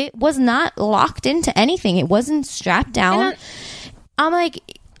 It was not locked into anything. It wasn't strapped down. I'm like,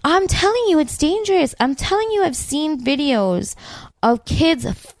 I'm telling you, it's dangerous. I'm telling you, I've seen videos of kids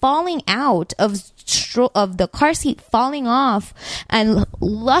falling out of the car seat, falling off, and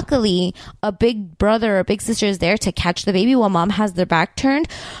luckily a big brother or big sister is there to catch the baby while mom has their back turned,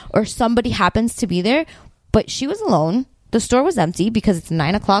 or somebody happens to be there. But she was alone. The store was empty because it's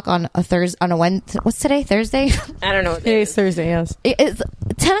 9 o'clock on a Thursday. On a Wednesday. What's today? Thursday? I don't know. Today's Thursday. Yes, it's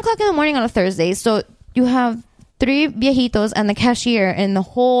 10 o'clock in the morning on a Thursday. So you have 3 viejitos and the cashier in the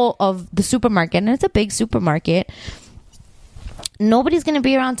whole of the supermarket, and it's a big supermarket. Nobody's going to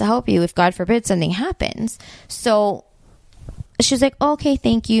be around to help you if, God forbid, something happens. So she's like, "Oh, okay,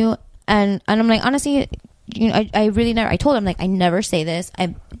 thank you." And I'm like, honestly, you know, I really never, I told him, like, I never say this.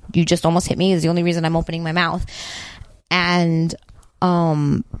 you just almost hit me is the only reason I'm opening my mouth. And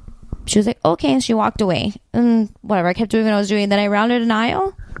she was like, okay, and she walked away. And whatever, I kept doing what I was doing. Then I rounded an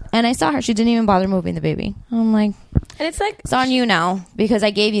aisle, and I saw her. She didn't even bother moving the baby. I'm like, and it's like, it's on you now, because I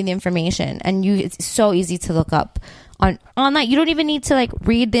gave you the information, and it's so easy to look up on that. You don't even need to like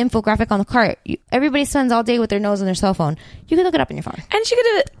read the infographic on the cart. Everybody spends all day with their nose on their cell phone. You can look it up on your phone. And she could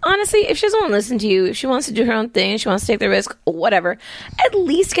have, honestly, if she doesn't want to listen to you, if she wants to do her own thing, she wants to take the risk, whatever, at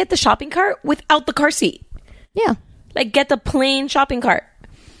least get the shopping cart without the car seat. Yeah. Like, get the plain shopping cart.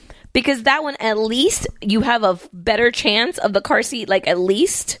 Because that one, at least, you have a better chance of the car seat, like, at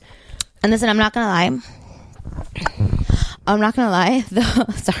least. And listen, I'm not going to lie.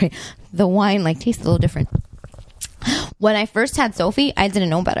 The wine, like, tastes a little different. When I first had Sophie, I didn't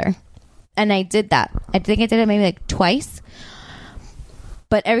know better. And I did that. I think I did it maybe like twice.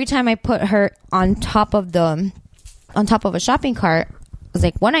 But every time I put her on top of a shopping cart, it was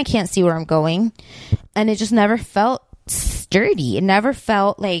like, one, I can't see where I'm going. And it just never felt sturdy. It never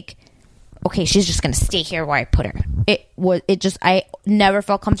felt like, okay, she's just going to stay here where I put her. I never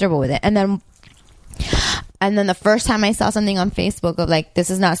felt comfortable with it. And then the first time I saw something on Facebook of like, this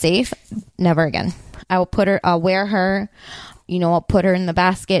is not safe, never again. I'll wear her, I'll put her in the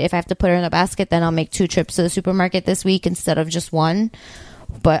basket. If I have to put her in the basket, then I'll make 2 trips to the supermarket this week instead of just 1.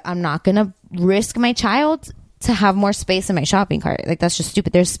 But I'm not going to risk my child to have more space in my shopping cart. Like, that's just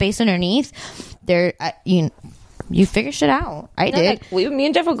stupid. There's space underneath. You figure shit out. I did. Like, me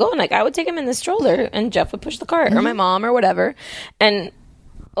and Jeff would go, and like, I would take him in the stroller, and Jeff would push the cart, or my mom, or whatever.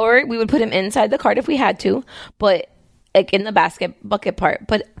 Or we would put him inside the cart if we had to, but like in the bucket part.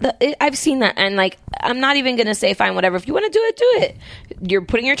 But I've seen that, and like, I'm not even gonna say fine, whatever. If you want to do it, do it. You're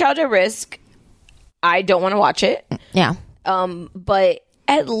putting your child at risk. I don't want to watch it. Yeah. But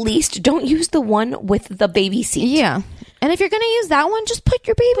at least don't use the one with the baby seat. Yeah. And if you're gonna use that one, just put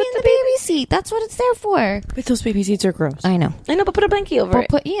your baby in the baby seat. That's what it's there for. But those baby seats are gross. I know, but put a blankie over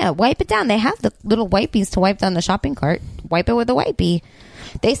it. Wipe it down. They have the little wipies to wipe down the shopping cart. Wipe it with a wipey.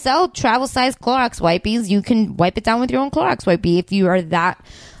 They sell travel-sized Clorox wipies. You can wipe it down with your own Clorox wipey if you are that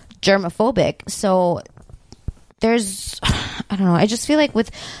germophobic. So I don't know. I just feel like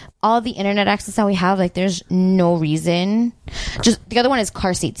with all the internet access that we have, like, there's no reason. Just the other one is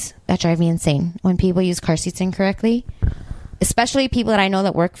car seats. That drive me insane when people use car seats incorrectly, especially people that I know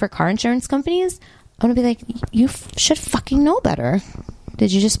that work for car insurance companies. I'm gonna be like, you should fucking know better.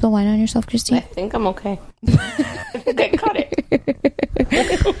 Did you just spill wine on yourself, Christy? I think I'm okay. I think I caught it.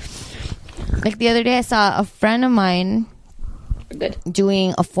 Like the other day, I saw a friend of mine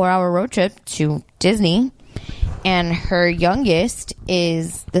doing a 4-hour road trip to Disney, and her youngest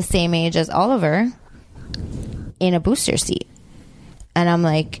is the same age as Oliver in a booster seat. And I'm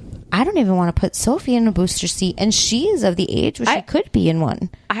like, I don't even want to put Sophie in a booster seat, and she is of the age where she could be in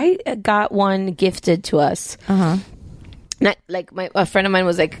one. I got one gifted to us. Not, like, a friend of mine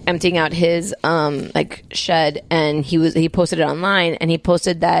was like emptying out his like shed, and he posted it online, and he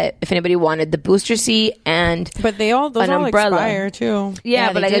posted that if anybody wanted the booster seat and those all umbrella expire too.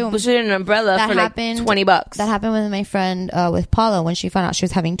 Yeah, but like, I boosted an umbrella for like $20. That happened with my friend with Paula when she found out she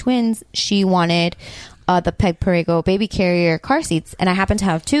was having twins. She wanted the Peg Perego baby carrier car seats, and I happened to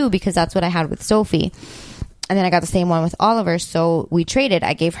have 2 because that's what I had with Sophie. And then I got the same one with Oliver, so we traded.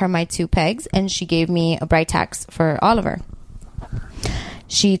 I gave her my 2 pegs, and she gave me a Bright Tax for Oliver.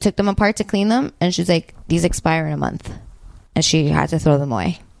 She took them apart to clean them, and she's like, these expire in a month. And she had to throw them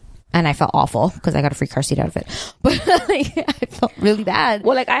away. And I felt awful because I got a free car seat out of it. But like, I felt really bad.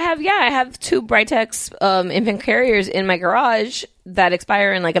 Well, like, I have 2 Britex infant carriers in my garage that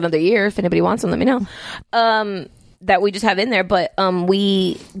expire in like another year. If anybody wants them, let me know. That we just have in there, but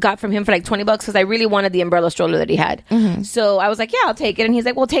we got from him for like $20 because I really wanted the umbrella stroller that he had. So I was like, yeah, I'll take it. And he's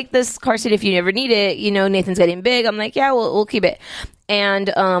like, well, take this car seat if you ever need it. Nathan's getting big. I'm like, yeah, we'll keep it.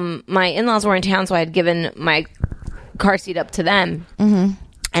 And my in-laws were in town, so I had given my car seat up to them.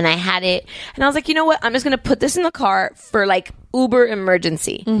 And I had it, and I was like, you know what? I'm just going to put this in the car for like Uber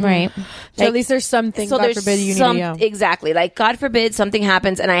emergency. Right. So at least there's something, so God forbid you need to. Exactly. Like, God forbid something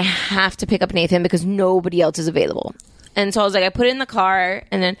happens and I have to pick up Nathan because nobody else is available. And so I was like, I put it in the car,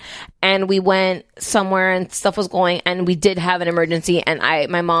 and we went somewhere, and stuff was going, and we did have an emergency, and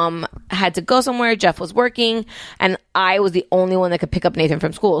my mom had to go somewhere. Jeff was working, and I was the only one that could pick up Nathan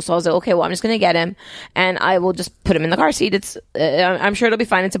from school. So I was like, okay, well, I'm just going to get him, and I will just put him in the car seat. It's, I'm sure it'll be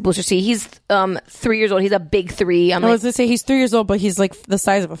fine. It's a booster seat. He's 3 years old. He's a big 3. I was going to say he's 3 years old, but he's like the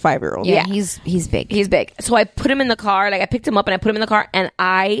size of a 5-year-old. Yeah, he's big. He's big. So I put him in the car. Like, I picked him up, and I put him in the car, and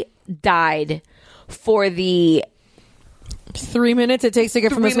I died for the 3 minutes it takes to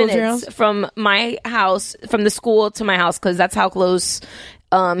get from the school to your house? From my house, from the school to my house, because that's how close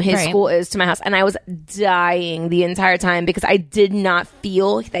his school is to my house, and I was dying the entire time because I did not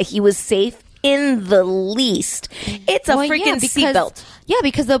feel that he was safe in the least. It's a freaking seatbelt. Yeah,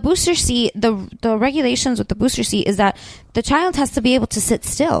 because the booster seat, the regulations with the booster seat is that the child has to be able to sit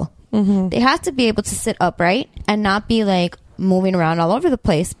still. They have to be able to sit upright and not be like moving around all over the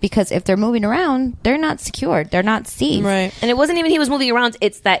place, because if they're moving around, they're not secured, they're not safe. Right. And it wasn't even he was moving around,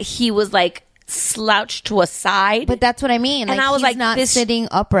 it's that he was like slouched to a side. But that's what I mean. And like, I was he's like, not sitting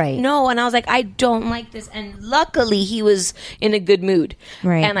upright. No, and I was like, I don't like this. And luckily he was in a good mood.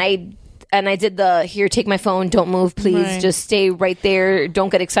 Right. And I did the, here, take my phone, don't move, please. Right. Just stay right there. Don't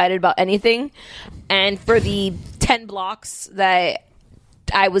get excited about anything. And for the 10 blocks that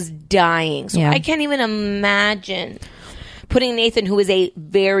I was dying. So I can't even imagine putting Nathan, who is a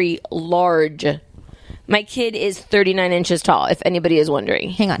very large, my kid is 39 inches tall, if anybody is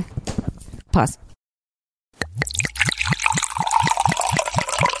wondering. Hang on. Pause.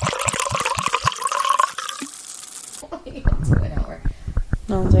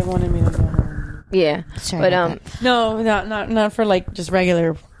 No, they wanted me to go home. Yeah. Sorry but no, not for like just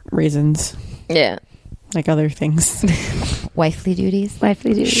regular reasons. Yeah. Like other things. Wifely duties.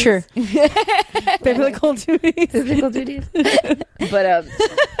 Wifely duties. Sure. Biblical duties. Biblical duties. But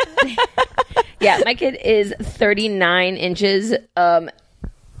yeah, my kid is 39 inches.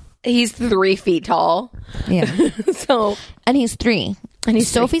 He's 3 feet tall. Yeah. So, and he's 3. And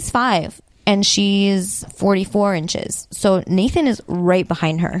Sophie's 5. And she's 44 inches. So Nathan is right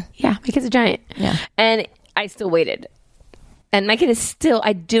behind her. Yeah, my kid's a giant. Yeah. And I still waited. And my kid is still,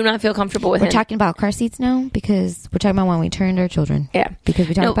 I do not feel comfortable with him. We're talking about car seats now, because we're talking about when we turned our children. Yeah. Because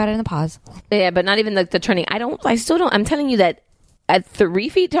we talked about it in the pause. Yeah, but not even the turning. I still don't, I'm telling you that at 3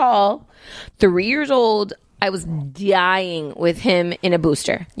 feet tall, 3 years old, I was dying with him in a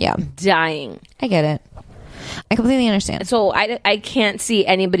booster. Yeah. Dying. I get it. I completely understand. So I can't see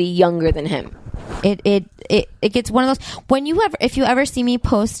anybody younger than him. It gets one of those, if you ever see me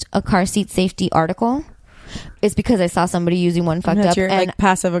post a car seat safety article, it's because I saw somebody using one fucked up. Your, and like,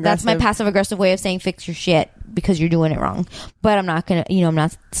 passive aggressive. That's my passive aggressive way of saying fix your shit because you're doing it wrong. But I'm not gonna, I'm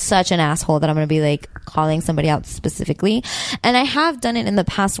not such an asshole that I'm gonna be like calling somebody out specifically. And I have done it in the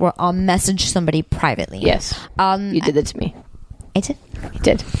past where I'll message somebody privately. Yes. You did that to me. I did. You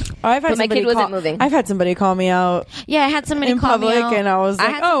did. I've had but my kid wasn't moving. I've had somebody call me out. Yeah, I had somebody in call public, me out, and I was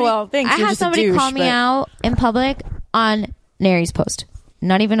like, "Oh well, thanks." I You're had just somebody a douche, call me out in public on Nary's post,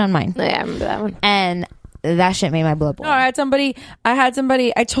 not even on mine. Yeah, I remember that one. And that shit made my blood boil. No, I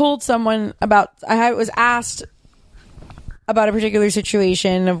told someone about. I was asked about a particular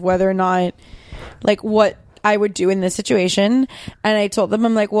situation of whether or not, like, what I would do in this situation, and I told them,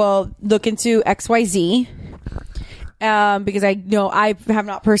 I'm like, well, look into XYZ. Because I know I have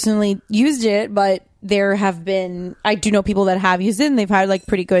not personally used it, but I do know people that have used it and they've had like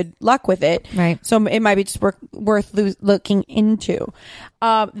pretty good luck with it. Right. So it might be just worth looking into.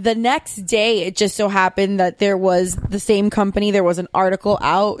 The next day, it just so happened that there was the same company. There was an article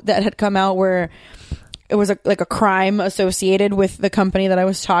out that had come out where it was like a crime associated with the company that I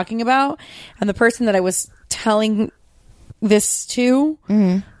was talking about. And the person that I was telling this to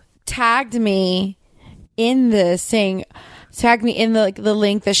tagged me in this, tagged me in the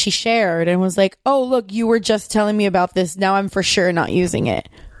link that she shared, and was like, "Oh, look, you were just telling me about this. Now I'm for sure not using it."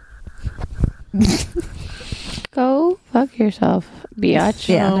 Go fuck yourself, biatch.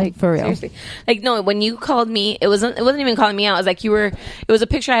 Yeah, like, for real. Seriously. Like, no, when you called me, it wasn't even calling me out. It was like it was a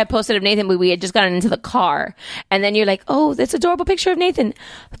picture I had posted of Nathan, but we had just gotten into the car, and then you're like, "Oh, that's adorable picture of Nathan."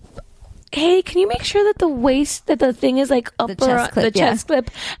 Hey, can you make sure that the thing is like up the chest clip, chest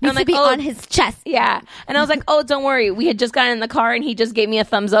clip? And Needs to be on his chest. Yeah. And I was like, oh, don't worry. We had just gotten in the car and he just gave me a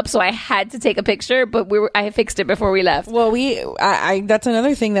thumbs up, so I had to take a picture, but I fixed it before we left. Well, that's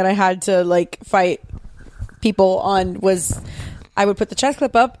another thing that I had to like fight people on was I would put the chest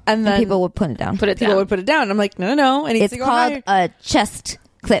clip up and then people would put it down. People would put it down. I'm like, no. And it's called a chest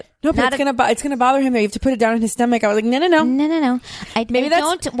clip. No, but it's gonna bother him. You have to put it down in his stomach. I was like, no. I don't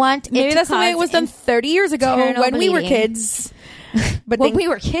want it. Maybe that's the way it was done 30 years ago when we were kids. But when we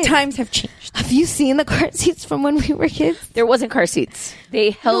were kids, times have changed. Have you seen the car seats from when we were kids? There wasn't car seats. They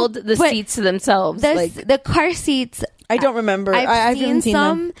held the seats to themselves. The car seats. I don't remember. I haven't seen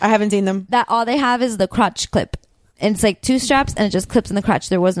them. I haven't seen them. That all they have is the crotch clip. And it's like 2 straps and it just clips in the crotch.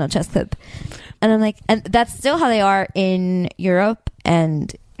 There was no chest clip. And I'm like, and that's still how they are in Europe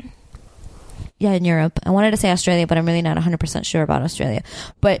and. Yeah, in Europe. I wanted to say Australia, but I'm really not 100% sure about Australia.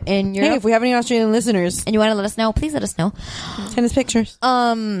 But in Europe... Hey, if we have any Australian listeners... And you want to let us know, please let us know. Send us pictures.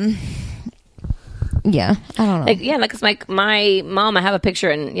 Yeah, I don't know. Like, 'cause my mom, I have a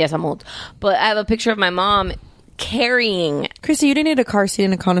picture, and yes, I'm old, but I have a picture of my mom carrying. Chrissy, you didn't need a car seat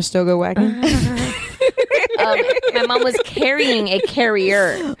in a Conestoga wagon. My mom was carrying a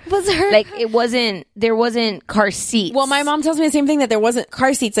carrier. Was her like there wasn't car seats. Well, my mom tells me the same thing, that there wasn't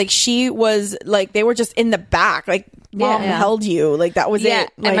car seats. Like she was like, they were just in the back. Like mom held you. Like that was it.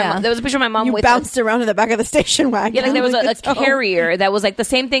 Like, and there was a picture of my mom. You bounced around in the back of the station wagon. Yeah, like there was a carrier that was like the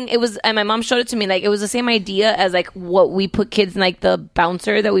same thing. It was, and my mom showed it to me. Like it was the same idea as like what we put kids in, like the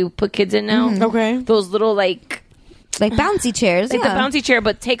bouncer that we put kids in now. Mm-hmm. Okay, those little like bouncy chairs, like the bouncy chair,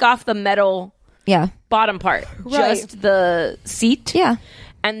 but take off the metal. Bottom part, just the seat. Yeah.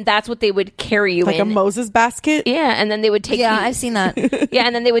 And that's what they would carry you like in. a Moses basket. Yeah, and then they would take you. Yeah, I've seen that. Yeah,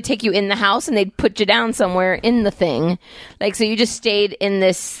 and then they would take you in the house and they'd put you down somewhere in the thing. Like, so you just stayed in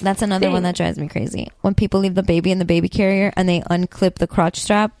this. That's another one that drives me crazy. When people leave the baby in the baby carrier and they unclip the crotch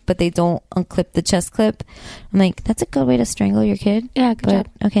strap, but they don't unclip the chest clip. I'm like, that's a good way to strangle your kid. Yeah, good job.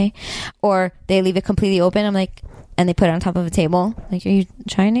 Okay. Or they leave it completely open. I'm like, and they put it on top of a table. Like, are you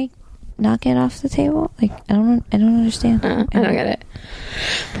trying to knock it off the table? Like, I don't understand. I don't get it.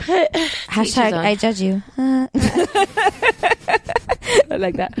 Hashtag I judge you. I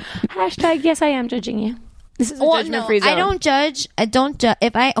like that. Hashtag yes, I am judging you. This is a judgment-free zone. I don't judge.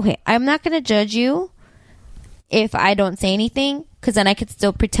 I'm not going to judge you if I don't say anything, because then I could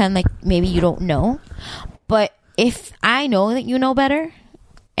still pretend like maybe you don't know. But if I know that you know better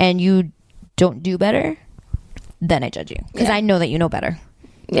and you don't do better, then I judge you, because I know that you know better.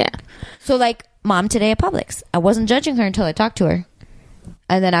 Yeah. So like mom today at Publix, I wasn't judging her until I talked to her.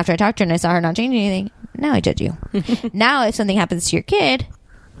 And then after I talked to her and I saw her not changing anything, now I judge you. Now if something happens to your kid,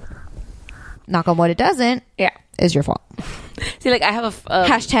 knock on wood it doesn't, is your fault. See, like I have a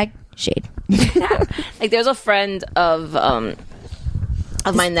hashtag shade. Like there's a friend of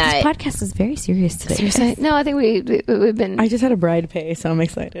mine that this podcast is very serious today. Seriously? No, I think we've been. I just had a bride pay, so I'm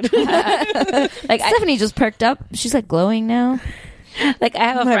excited. Like Stephanie just perked up. She's like glowing now. Like I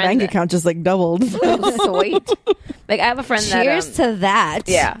have a my friend. My bank account just like doubled. Sweet. Like I have a friend Cheers to that.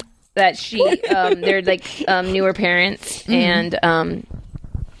 Yeah. That she they're like newer parents and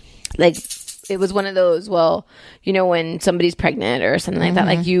like it was one of those, well, you know, when somebody's pregnant or something like that,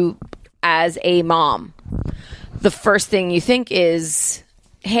 like you as a mom, the first thing you think is,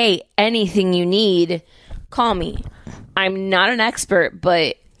 hey, anything you need, call me. I'm not an expert,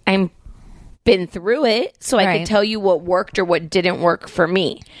 but I'm been through it, so I could tell you what worked or what didn't work for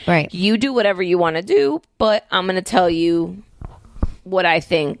me. Right. You do whatever you want to do, but I'm going to tell you what I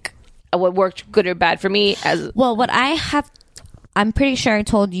think, what worked good or bad for me. What I have, I'm pretty sure I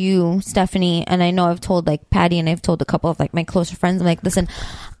told you, Stephanie, and I know I've told like Patty and I've told a couple of like my closer friends. I'm like, listen,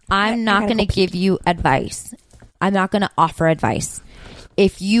 I'm not going to give you advice. I'm not going to offer advice.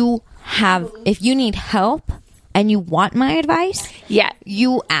 If you need help and you want my advice,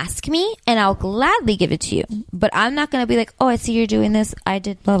 you ask me and I'll gladly give it to you. But I'm not going to be like, oh, I see you're doing this, I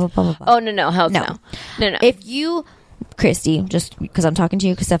did blah, blah, blah, blah, blah. Oh, no. Hell no. No. If you, Christy, just because I'm talking to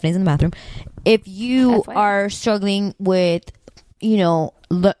you because Stephanie's in the bathroom, if you are struggling with, you know,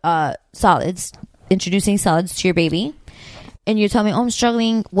 solids, introducing solids to your baby, and you tell me, oh, I'm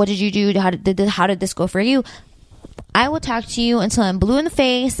struggling, what did you do? How did this go for you? I will talk to you until I'm blue in the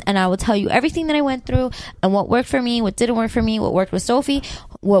face, and I will tell you everything that I went through and what worked for me, what didn't work for me, what worked with Sophie,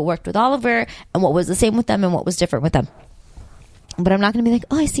 what worked with Oliver, and what was the same with them and what was different with them. But I'm not going to be like,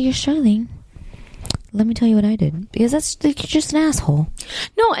 oh, I see you're struggling. Let me tell you what I did, because that's like, you're just an asshole.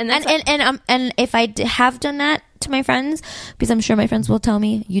 No, and if I have done that to my friends, because I'm sure my friends will tell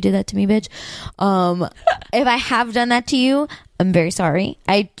me you did that to me, bitch. If I have done that to you, I'm very sorry.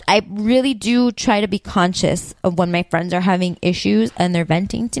 I really do try to be conscious of when my friends are having issues and they're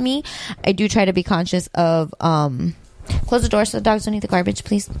venting to me. I do try to be conscious of close the door so the dogs don't eat the garbage,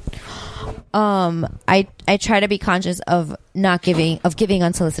 please. I try to be conscious of giving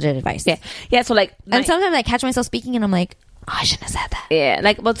unsolicited advice. Yeah. So like, and sometimes I catch myself speaking and I'm like, oh, I shouldn't have said that. Yeah,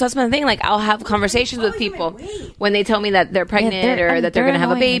 like, well, that's my thing. Like, I'll have conversations with people when they tell me that they're pregnant or that they're going to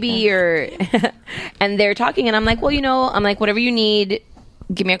have a baby and they're talking, and I'm like, well, you know, I'm like, whatever you need,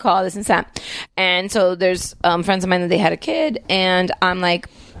 give me a call, this and that. And so there's friends of mine that they had a kid, and I'm like,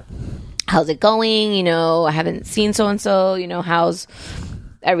 how's it going? You know, I haven't seen so and so. You know, how's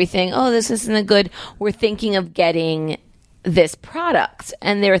everything? Oh, this isn't good. We're thinking of getting this product,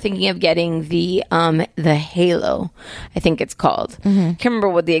 and they were thinking of getting the Halo, I think it's called. Can't remember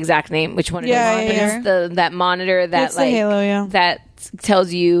what the exact name, which one it is. But it's that monitor that it's like the Halo, that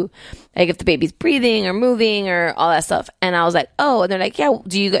tells you like if the baby's breathing or moving or all that stuff. And I was like, oh, and they're like, yeah,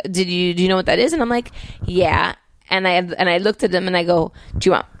 do you know what that is? And I'm like, yeah. And I looked at them and I go, do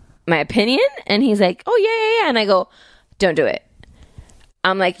you want my opinion? And he's like, oh yeah. And I go, don't do it.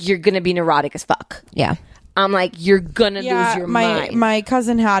 I'm like, you're gonna be neurotic as fuck. Yeah. I'm like, you're gonna lose your mind. My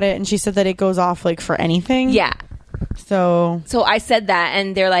cousin had it, and she said that it goes off like for anything. Yeah. So I said that,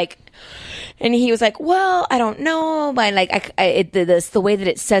 and they're like, and he was like, well, I don't know, but like, the way that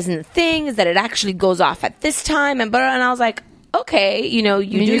it says in the thing is that it actually goes off at this time, and I was like, okay, you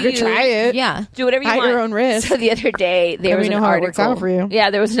could try it. Yeah, do whatever you want at your own risk. So the other day there was an article. It works out for you. Yeah,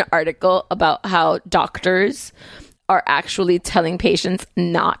 there was an article about how doctors are actually telling patients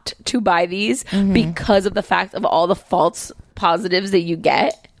not to buy these because of the fact of all the false positives that you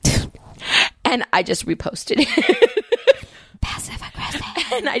get. And I just reposted it. Passive aggressive.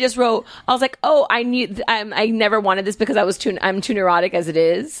 And I just wrote, I was like, oh, I never wanted this because I'm too neurotic as it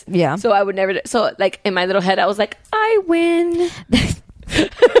is. Yeah. So I would never, so like in my little head, I was like, I win. That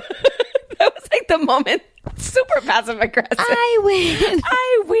was like the moment. Super passive aggressive.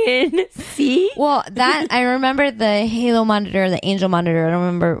 I win. See? Well, that I remember the Halo monitor, the Angel monitor. I don't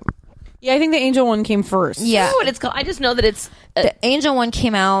remember. Yeah, I think the Angel one came first. Yeah. I don't know what it's called. I just know that it's the Angel one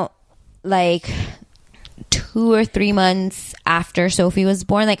came out like 2 or 3 months after Sophie was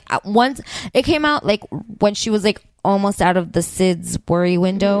born. Like once it came out, like when she was like almost out of the SIDS worry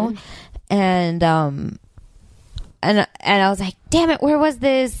window, and I was like, damn it, where was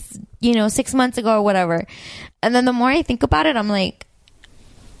this? 6 months ago or whatever. And then the more I think about it, I'm like,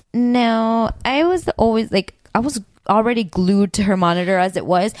 no, I was already glued to her monitor as it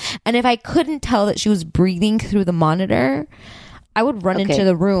was. And if I couldn't tell that she was breathing through the monitor, I would run into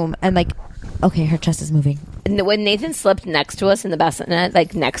the room and like, okay, her chest is moving. When Nathan slept next to us in the bassinet,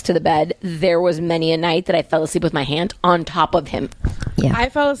 like next to the bed, there was many a night that I fell asleep with my hand on top of him. Yeah, I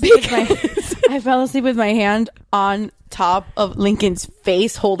fell asleep with my hand on top of Lincoln's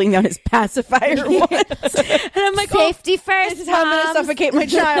face, holding down his pacifier once. And I'm like, safety first. This is how I'm going to suffocate my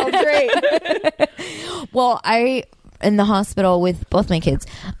child. Great. Well, in the hospital with both my kids,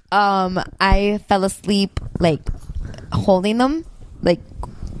 I fell asleep like holding them, like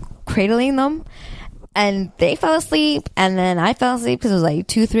cradling them, and they fell asleep, and then I fell asleep because it was like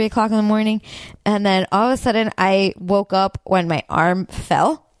 2-3 o'clock in the morning, and then all of a sudden I woke up when my arm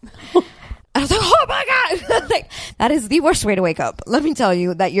fell. I was like, oh my God. Like, that is the worst way to wake up. Let me tell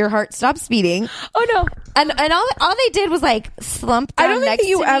you that your heart stops beating. Oh no. And all they did was like slump down. I don't think that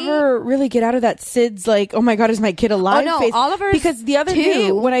you ever really get out of that SIDS like, oh my God, is my kid alive? Oh no, face. Oliver's because the other day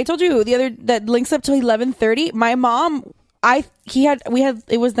when I told you that links up to 11:30, my mom,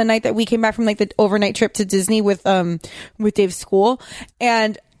 it was the night that we came back from like the overnight trip to Disney with Dave's school,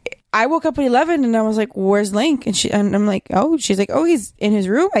 and I woke up at 11 and I was like, where's Link? And I'm like, oh, she's like, oh, he's in his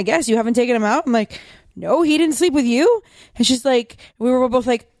room, I guess. You haven't taken him out? I'm like, no, he didn't sleep with you. And she's like, we were both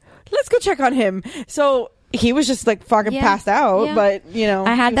like, let's go check on him. So he was just like fucking passed out, but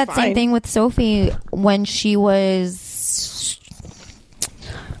I had that same thing with Sophie when she was,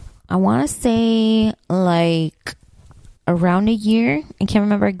 I want to say like around a year. I can't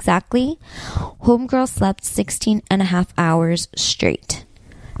remember exactly. Homegirl slept 16 and a half hours straight.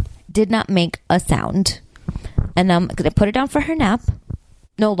 Did not make a sound. And I put her down for her nap.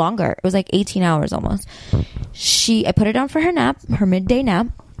 No longer. It was like 18 hours almost. I put her down for her nap, her midday nap.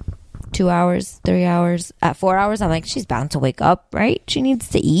 2 hours, 3 hours. At 4 hours, I'm like, she's bound to wake up, right? She needs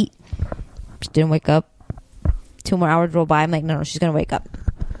to eat. She didn't wake up. 2 more hours roll by. I'm like, no, she's going to wake up.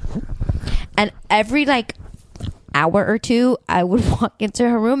 And every like hour or two, I would walk into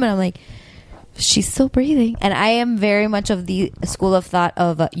her room and I'm like, she's still breathing. And I am very much of the school of thought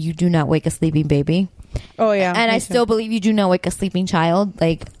of you do not wake a sleeping baby. Oh yeah. And I still believe you do not wake a sleeping child.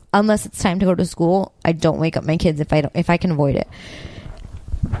 Like, unless it's time to go to school, I don't wake up my kids if I can avoid it.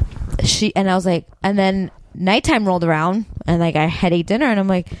 And I was like, and then nighttime rolled around and like I had ate dinner and I'm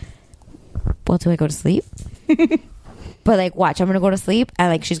like, well, do I go to sleep? But like, watch, I'm going to go to sleep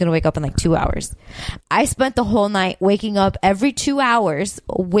and like she's going to wake up in like 2 hours. I spent the whole night waking up every 2 hours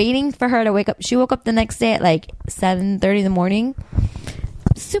waiting for her to wake up. She woke up the next day at like 7:30 in the morning,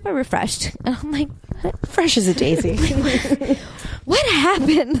 super refreshed. And I'm like, fresh as a daisy. What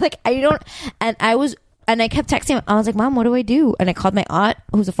happened? Like, and I kept texting him. I was like, Mom, what do I do? And I called my aunt,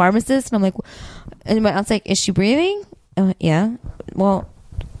 who's a pharmacist, and I'm like, and my aunt's like, is she breathing? I went, yeah. Well,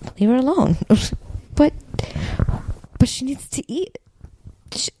 leave her alone. But she needs to eat.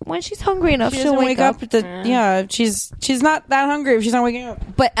 When she's hungry enough, she'll wake up. She's not that hungry if she's not waking up.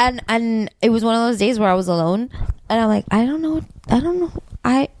 But and it was one of those days where I was alone, and I'm like, I don't know.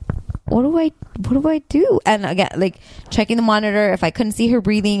 What do I do? And again, like checking the monitor, if I couldn't see her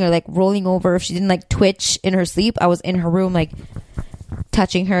breathing or like rolling over, if she didn't like twitch in her sleep, I was in her room like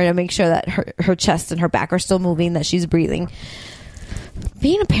touching her to make sure that her chest and her back are still moving, that she's breathing.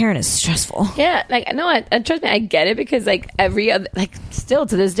 being a parent is stressful. Yeah, like no, trust me, I get it because like every other, like still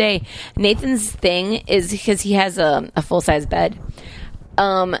to this day, Nathan's thing is because he has a full size bed.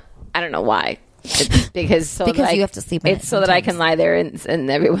 I don't know why. It's because you have to sleep in it's so that I can lie there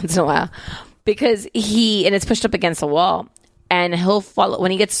and every once in a while because and it's pushed up against the wall and he'll follow when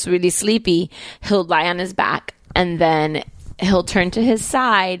he gets really sleepy. He'll lie on his back and then he'll turn to his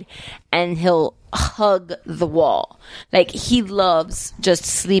side and he'll hug the wall. Like he loves just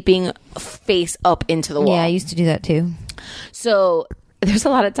sleeping face up into the wall. Yeah, I used to do that too. So there's a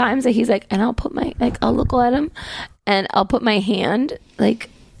lot of times that he's like, and I'll put I'll look at him and I'll put my hand like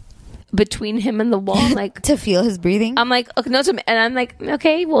between him and the wall, like to feel his breathing. I'm like, okay, no, and I'm like,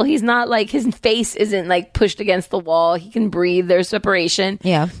 okay, well, he's not like his face isn't like pushed against the wall. He can breathe. There's separation.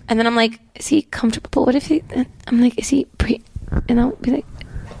 Yeah. And then I'm like, is he comfortable? What if I'm like, is he and I'll be like,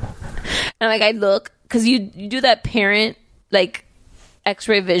 and like I look because you do that parent like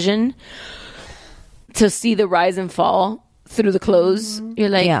X-ray vision to see the rise and fall through the clothes. You're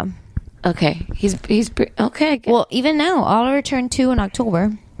like, yeah, okay, he's okay. Well, even now, Oliver turned 2 in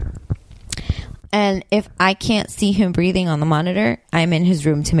October. And if I can't see him breathing on the monitor, I'm in his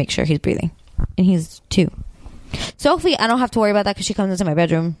room to make sure he's breathing. And he's 2. Sophie, I don't have to worry about that because she comes into my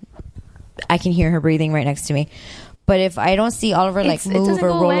bedroom. I can hear her breathing right next to me. But if I don't see Oliver move or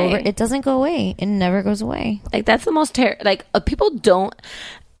roll over, it doesn't go away. It never goes away. Like that's the most people don't,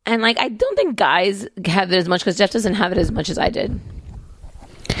 and like I don't think guys have it as much because Jeff doesn't have it as much as I did.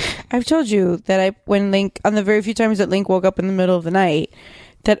 I've told you that when Link, on the very few times that Link woke up in the middle of the night,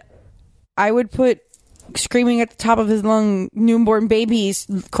 that I would put screaming at the top of his lung newborn baby's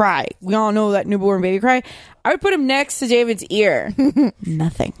cry. We all know that newborn baby cry. I would put him next to David's ear.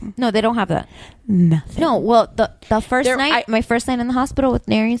 Nothing. No, they don't have that. Nothing. No, well, the first night, my first night in the hospital with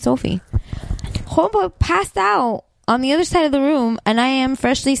Nary and Sophie, Homeboy passed out on the other side of the room, and I am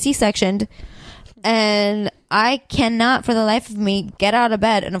freshly C-sectioned, and I cannot, for the life of me, get out of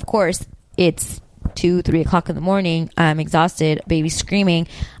bed. And of course, it's 2-3 o'clock in the morning. I'm exhausted. Baby's screaming.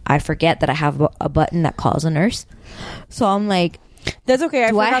 I forget that I have a button that calls a nurse. So I'm like, that's okay. I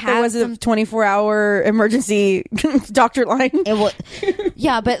forgot there was a 24-hour emergency doctor line.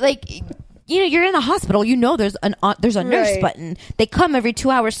 Yeah, but like, you're in the hospital. There's a nurse button. They come every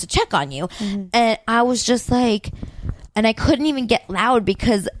 2 hours to check on you. Mm-hmm. And I was just like, and I couldn't even get loud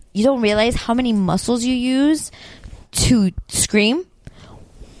because you don't realize how many muscles you use to scream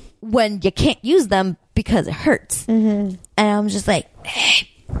when you can't use them because it hurts. Mm-hmm. And I'm just like, hey,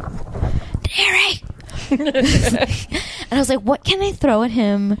 Derry. And I was like, what can I throw at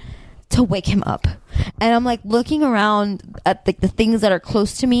him to wake him up? And I'm like looking around at the things that are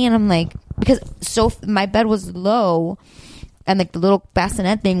close to me, and I'm like, because my bed was low and like the little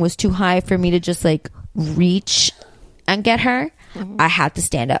bassinet thing was too high for me to just like reach and get her. Mm-hmm. I had to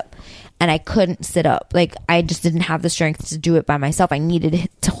stand up. And I couldn't sit up. Like, I just didn't have the strength to do it by myself. I needed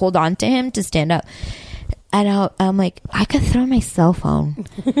to hold on to him to stand up. And I'm like, I could throw my cell phone.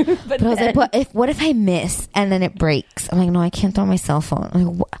 but I was like, what if I miss and then it breaks? I'm like, no, I can't throw my cell phone.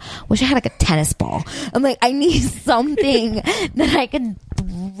 I'm like, wish I had like a tennis ball. I'm like, I need something that I could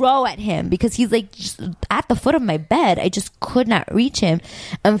throw at him because he's like just at the foot of my bed. I just could not reach him.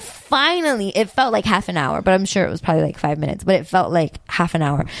 And finally, it felt like half an hour, but I'm sure it was probably like 5 minutes, but it felt like half an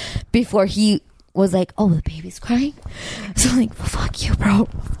hour before he was like, oh, the baby's crying. So I'm like, fuck you, bro.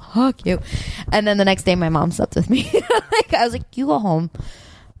 Fuck you. And then the next day my mom slept with me. Like, I was like, you go home.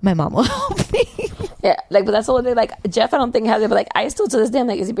 My mom will help me. Yeah, like, but that's the whole thing. Like, Jeff, I don't think has it, but like, I still to this day, I'm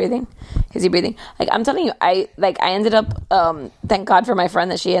like, is he breathing? Is he breathing? Like, I'm telling you, I ended up, thank God for my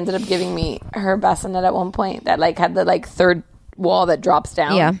friend that she ended up giving me her bassinet at one point that like had the like third wall that drops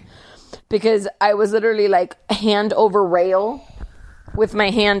down. Yeah. Because I was literally like hand over rail with my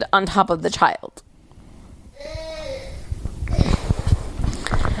hand on top of the child.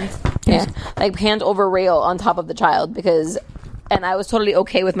 Yeah, like hand over rail on top of the child and I was totally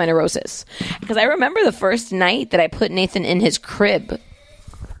okay with my neurosis. Because I remember the first night that I put Nathan in his crib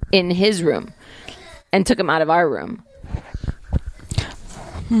in his room and took him out of our room.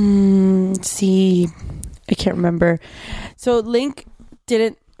 See, I can't remember. So Link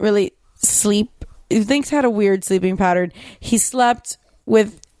didn't really sleep. Link's had a weird sleeping pattern. He slept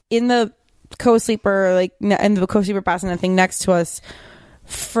in the co-sleeper, like in the co-sleeper bassinet thing next to us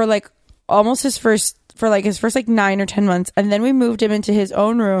for like almost his first 9 or 10 months, and then we moved him into his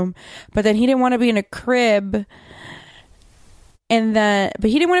own room, but then he didn't want to be in a crib,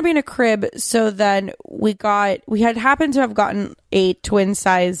 so then we had happened to have gotten a twin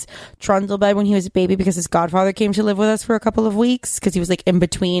size trundle bed when he was a baby because his godfather came to live with us for a couple of weeks because he was like in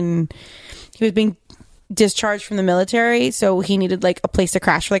between, he was being discharged from the military, so he needed like a place to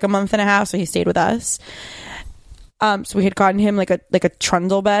crash for like a month and a half, so he stayed with us. So we had gotten him like a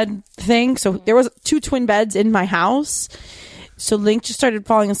trundle bed thing. So there was 2 twin beds in my house. So Link just started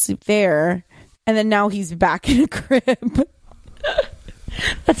falling asleep there, and then now he's back in a crib.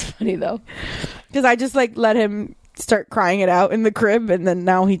 That's funny though, because I just like let him start crying it out in the crib, and then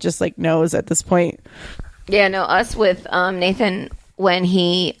now he just like knows at this point. Yeah, no, us with Nathan when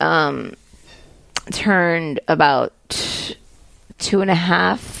he turned about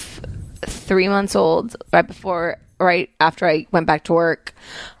 2.5, 3 months old, right after I went back to work,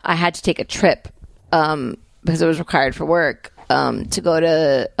 I had to take a trip because it was required for work to go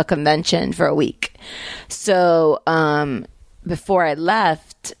to a convention for a week. So before I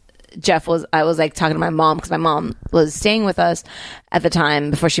left, I was like talking to my mom, because my mom was staying with us at the time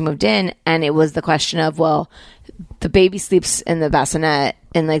before she moved in, and it was the question of, well, the baby sleeps in the bassinet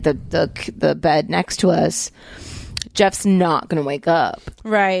in like the bed next to us. Jeff's not gonna wake up,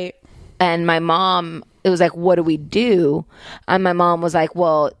 right? And my mom, it was like, what do we do? And my mom was like,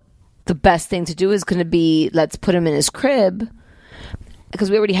 well, the best thing to do is going to be, let's put him in his crib,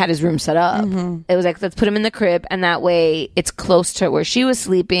 because we already had his room set up. It was like, let's put him in the crib, and that way it's close to where she was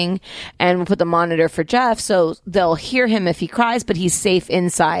sleeping, and we'll put the monitor for Jeff, so they'll hear him if he cries, but he's safe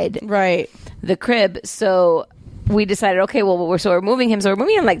inside the crib. So we decided, okay, well, we're moving him. So we're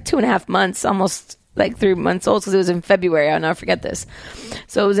moving him like 2.5 months, almost like 3 months old, because it was in February. I'll never forget this.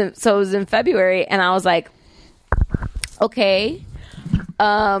 So it was in February, and I was like, okay,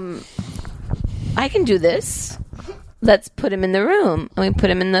 I can do this. Let's put him in the room. And we put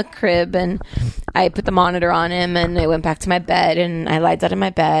him in the crib, and I put the monitor on him, and I went back to my bed, and I lied down in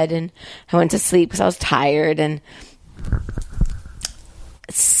my bed, and I went to sleep because I was tired. And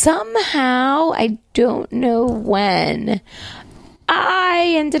somehow, I don't know when,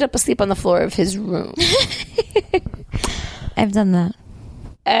 I ended up asleep on the floor of his room. I've done that.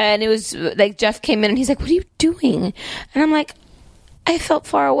 And it was like, Jeff came in and he's like, what are you doing? And I'm like, I felt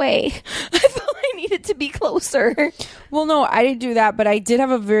far away. I felt I needed to be closer. Well, no, I didn't do that, but I did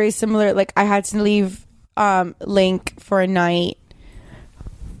have a very similar, like, I had to leave Link for a night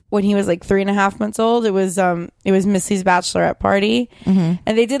when he was like 3.5 months old. It was Missy's bachelorette party, and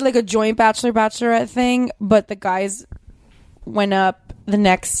they did like a joint bachelorette thing, but the guys went up the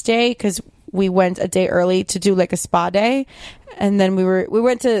next day because we went a day early to do like a spa day, and then we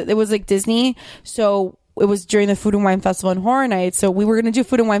went to, it was like Disney, so it was during the Food and Wine Festival and Horror Nights, so we were going to do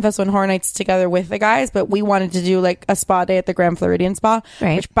Food and Wine Festival and Horror Nights together with the guys, but we wanted to do like a spa day at the Grand Floridian Spa,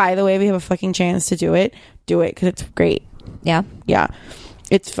 which, by the way, we have a fucking chance to do it because it's great. Yeah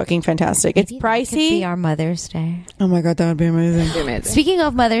It's fucking fantastic. Maybe it's pricey. That could be our Mother's Day. Oh my god, that would be amazing. Speaking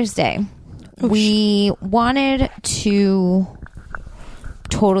of Mother's Day, we wanted to,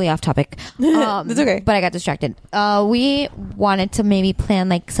 totally off topic. That's okay. But I got distracted. We wanted to maybe plan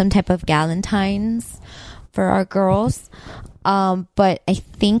like some type of Galentine's for our girls. But I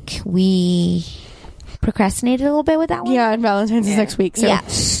think we procrastinated a little bit with that one. Yeah, and Valentine's is next week. So. Yeah,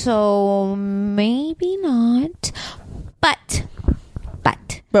 so maybe not.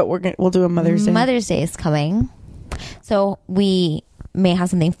 But we'll do a Mother's Day. Mother's Day is coming, so we may have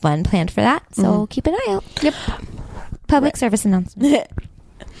something fun planned for that. So keep an eye out. Yep. Public service announcement.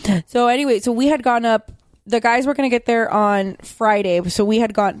 So anyway, so we had gone up. The guys were going to get there on Friday, so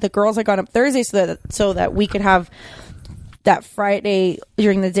the girls had gone up Thursday so that we could have that Friday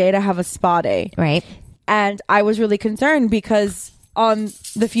during the day to have a spa day. Right. And I was really concerned because on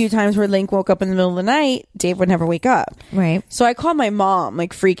the few times where Link woke up in the middle of the night, Dave would never wake up. Right. So I called my mom,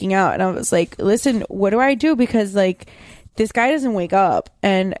 like freaking out, and I was like, listen, what do I do? Because like this guy doesn't wake up,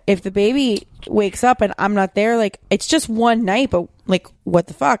 and if the baby wakes up and I'm not there, like it's just one night, but like what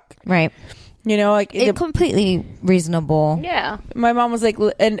the fuck? Right. You know, like it's completely reasonable. Yeah. My mom was like,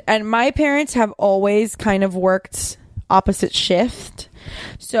 and my parents have always kind of worked opposite shift.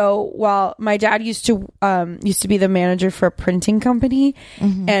 So while my dad used to be the manager for a printing company,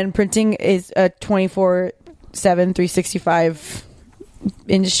 and printing is a 24/7, 365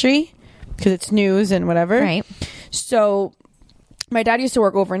 industry because it's news and whatever. Right. So my dad used to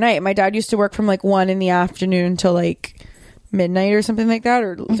work overnight. My dad used to work from like 1 in the afternoon till like midnight or something like that,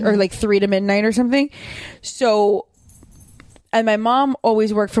 or like 3 to midnight or something. So, and my mom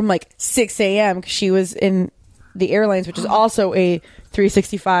always worked from like 6 a.m. because she was in the airlines, which is also a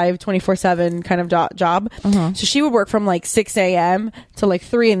 365 24/7 kind of job. So she would work from like 6 a.m. to like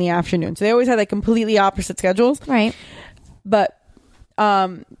 3 in the afternoon. So they always had like completely opposite schedules. Right. But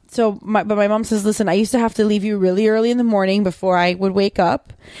my mom says, listen, I used to have to leave you really early in the morning before I would wake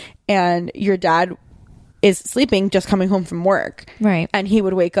up, and your dad is sleeping, just coming home from work. Right. And he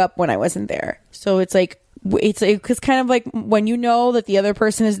would wake up when I wasn't there. So it's like, it's because kind of like when you know that the other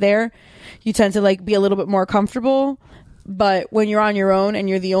person is there, you tend to like be a little bit more comfortable. But when you're on your own and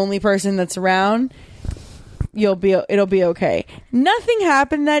you're the only person that's around, it'll be okay. Nothing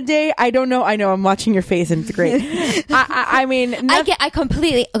happened that day. I don't know. I know I'm watching your face and it's great. I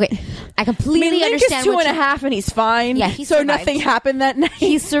completely understand. Link is 2.5 and he's fine. Yeah, so nothing happened that night.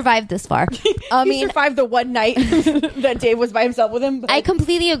 He's survived this far. He survived the one night that Dave was by himself with him. I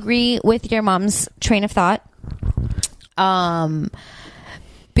completely agree with your mom's train of thought.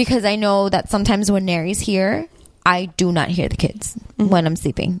 Because I know that sometimes when Neri's here, I do not hear the kids when I'm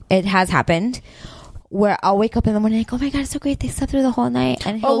sleeping. It has happened where I'll wake up in the morning and go, oh my God, it's so great. They slept through the whole night.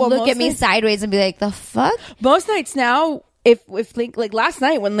 And he'll look at me sideways and be like, the fuck? Most nights now, if Link, like last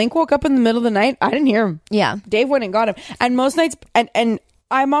night when Link woke up in the middle of the night, I didn't hear him. Yeah. Dave went and got him. And most nights, and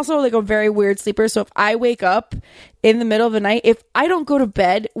I'm also like a very weird sleeper. So if I wake up in the middle of the night, if I don't go to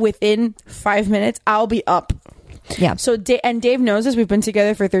bed within 5 minutes, I'll be up. Yeah. So Dave knows this. We've been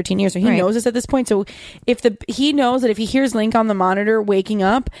together for 13 years, so he knows this at this point. So he knows that if he hears Link on the monitor waking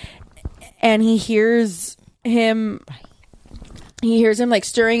up, and he hears him like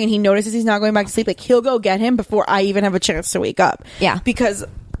stirring, and he notices he's not going back to sleep, like he'll go get him before I even have a chance to wake up. Yeah. Because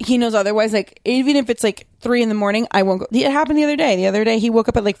he knows otherwise, like even if it's like 3 a.m, I won't go. It happened the other day. The other day he woke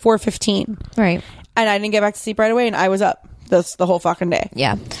up at like 4:15. Right. And I didn't get back to sleep right away, and I was up the whole fucking day.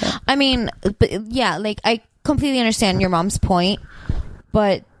 Yeah. So. I mean, but yeah, like I completely understand your mom's point,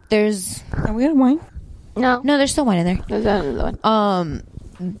 but there's... Are we out of wine? No, there's still wine in there. There's another one.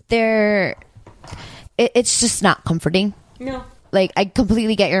 It's just not comforting. No. Like, I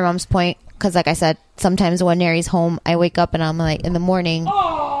completely get your mom's point, because like I said, sometimes when Neri's home, I wake up and I'm like, in the morning...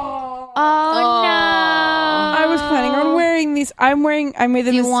 Oh no! I was planning on wearing these. I made them...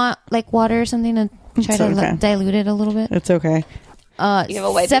 Do you want, like, water or something to try to dilute it a little bit? It's okay.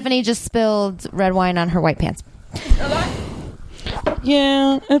 Stephanie just spilled red wine on her white pants.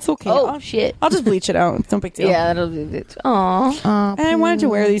 Yeah, it's okay. Oh, shit. I'll just bleach it out. It's no big deal. Yeah, that'll do it. Aww. And I wanted to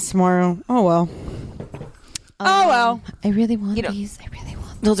wear these tomorrow. Oh, well. I really want these. I really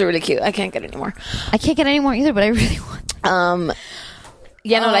want those. Are really cute. I can't get any more. I can't get any more either, but I really want them.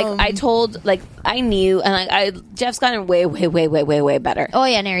 Like I told, like I knew, and like Jeff's gotten way better. Oh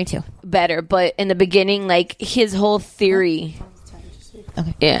yeah, Neri too. Better, but in the beginning, like his whole theory...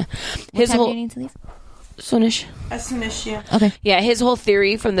 Okay. Yeah. What time do you need to leave? Soonish. As soon as yeah. Okay. Yeah, his whole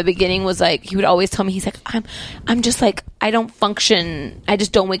theory from the beginning was like he would always tell me, he's like, I'm just like, I don't function. I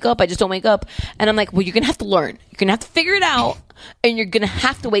just don't wake up. And I'm like, well, you're gonna have to learn. You're gonna have to figure it out, and you're gonna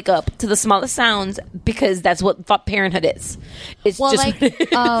have to wake up to the smallest sounds, because that's what parenthood is. It's just like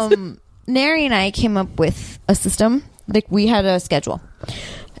Neri and I came up with a system. Like we had a schedule.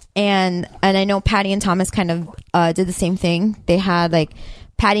 And I know Patty and Thomas kind of did the same thing. They had like,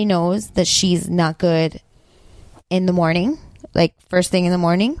 Patty knows that she's not good in the morning, like first thing in the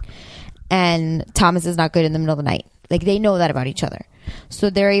morning, and Thomas is not good in the middle of the night. Like they know that about each other, so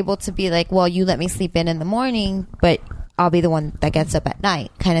they're able to be like, well, you let me sleep in the morning, but I'll be the one that gets up at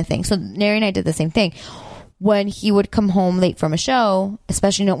night, kind of thing. So Neri and I did the same thing. When he would come home late from a show,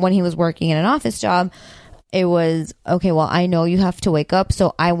 especially when he was working in an office job, it was, okay, well, I know you have to wake up,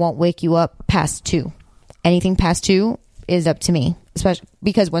 so I won't wake you up past 2. Anything past 2 is up to me, especially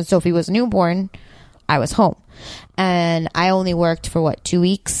because when Sophie was newborn, I was home. And I only worked for, 2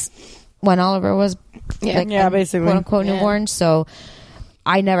 weeks when Oliver was, basically, quote-unquote newborn. So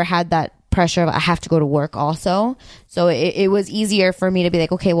I never had that pressure of I have to go to work also. So it was easier for me to be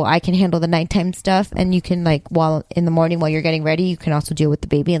like, okay, well, I can handle the nighttime stuff, and you can, like, while in the morning while you're getting ready, you can also deal with the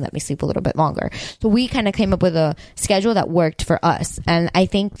baby and let me sleep a little bit longer. So we kind of came up with a schedule that worked for us, and I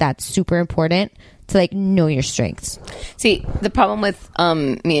think that's super important to, like, know your strengths. See, the problem with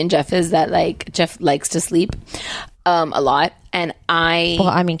me and Jeff is that, like, Jeff likes to sleep a lot, and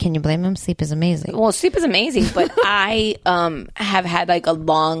can you blame him? Sleep is amazing. Well, sleep is amazing, but I have had like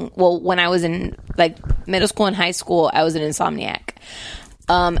when I was in like middle school and high school, I was an insomniac.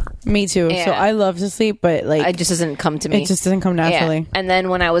 Me too. Yeah. So I love to sleep, but like it just doesn't come to me. It just doesn't come naturally. Yeah. And then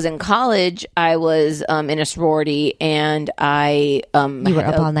when I was in college, I was in a sorority, and I you were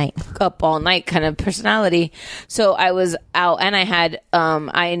up all night kind of personality. So I was out, and I had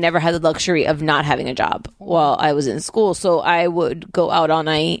I never had the luxury of not having a job while I was in school. So I would go out all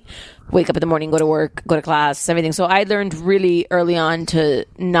night, wake up in the morning, go to work, go to class, everything. So I learned really early on to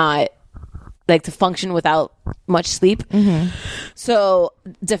not like to function without much sleep. Mm-hmm. So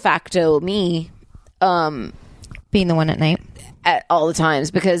de facto me being the one at night at all the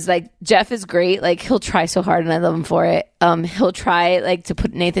times, because like Jeff is great. Like he'll try so hard, and I love him for it. He'll try like to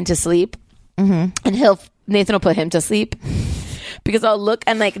put Nathan to sleep, mm-hmm. and Nathan will put him to sleep. because I'll look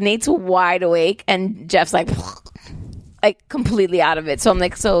and like Nate's wide awake and Jeff's like completely out of it. So I'm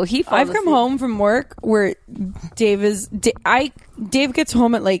like, so he falls I've come home from work where Dave gets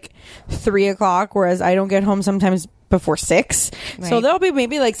home at like 3:00, whereas I don't get home sometimes before 6. Right. So there'll be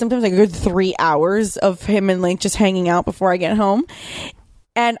maybe like sometimes like a good 3 hours of him and Link just hanging out before I get home.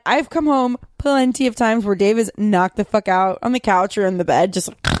 And I've come home plenty of times where Dave is knocked the fuck out on the couch or in the bed, just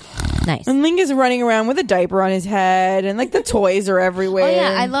nice. And Link is running around with a diaper on his head, and like the toys are everywhere. Oh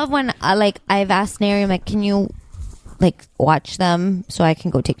yeah, I love when I've asked Nary, I'm like, can you like watch them so I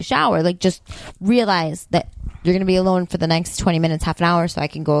can go take a shower? Like, just realize that you're gonna be alone for the next 20 minutes, half an hour, so I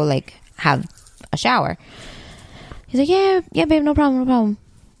can go like have a shower. He's like, yeah, babe, no problem. I'm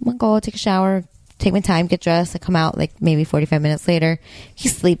gonna go take a shower, take my time, get dressed. I come out like maybe 45 minutes later.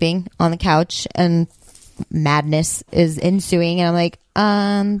 He's sleeping on the couch and madness is ensuing. And I'm like,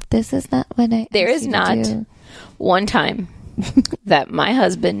 this is not what I. There is not one time that my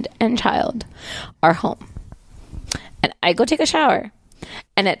husband and child are home. And I go take a shower.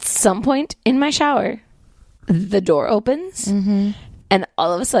 And at some point in my shower, the door opens. Mm-hmm. And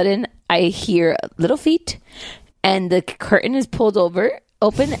all of a sudden, I hear little feet. And the curtain is pulled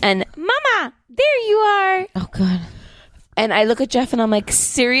open. And, Mama, there you are. Oh, God. And I look at Jeff and I'm like,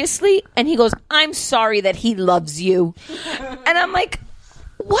 seriously? And he goes, I'm sorry that he loves you. And I'm like,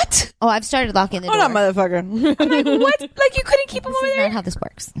 what? Oh, I've started locking the door. Hold on, motherfucker. I'm like, what? Like, you couldn't keep him over there? That's not how this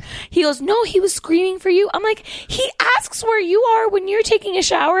works. He goes, no, he was screaming for you. I'm like, he asks where you are when you're taking a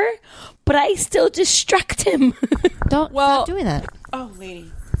shower, but I still distract him. Stop doing that. Oh,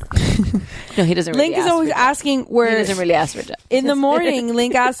 lady. No, he doesn't really Link is always asking where... He doesn't really ask for Jeff. In the morning,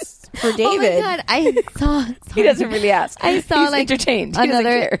 Link asks for David. Oh my God, I saw... He doesn't really ask. I saw He's like entertained. He doesn't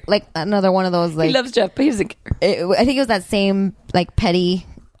care. Like another one of those like... He loves Jeff, but he doesn't care. I think it was that same like petty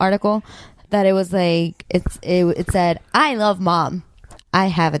article that it was like it said, I love mom, I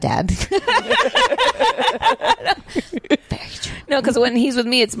have a dad. Very true. No, because when he's with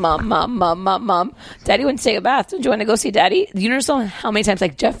me, it's mom. Daddy went to take a bath. Don't you want to go see daddy? You know how many times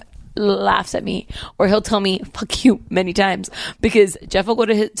like Jeff laughs at me, or he'll tell me fuck you many times, because Jeff will go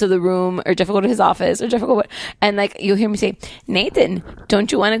to the room, or Jeff will go to his office, or Jeff will go, and like you'll hear me say, Nathan,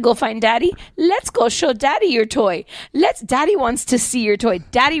 don't you want to go find daddy? Let's go show daddy your toy. Daddy wants to see your toy.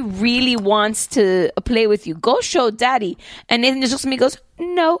 Daddy really wants to play with you. Go show daddy. And Nathan just looks at me and goes,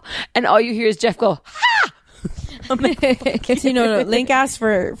 no. And all you hear is Jeff go, ha! Link asks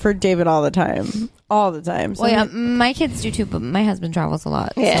for David all the time. So well, yeah, my kids do too, but my husband travels a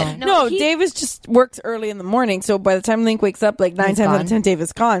lot. Yeah. So. David just works early in the morning, so by the time Link wakes up, like 9 times out of 10,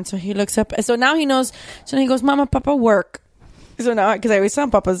 David's gone. So he looks up. So now he knows. So he goes, Mama, Papa, work. So now, because I always tell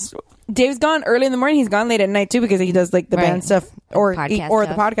Dave's gone early in the morning. He's gone late at night too, because he does like the band stuff or the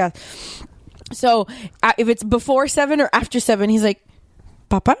podcast. So if it's before 7 or after 7, he's like,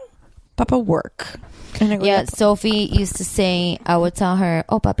 Papa, work. And I go, yeah, Sophie used to say, I would tell her,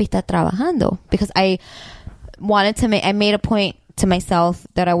 oh, papi está trabajando, because I wanted to I made a point to myself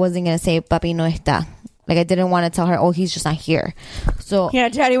that I wasn't going to say papi no está. Like, I didn't want to tell her, oh, he's just not here. So yeah,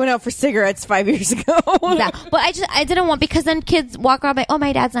 Daddy went out for cigarettes 5 years ago. Exactly. But I didn't want, because then kids walk around like, oh,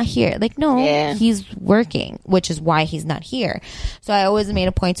 my dad's not here. Like, no, he's working, which is why he's not here. So I always made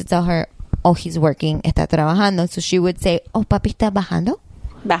a point to tell her, oh, he's working, está trabajando. So she would say, oh, papi está bajando.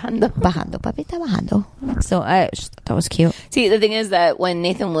 Bajando, papi está bajando. So I just thought that was cute. See, the thing is that when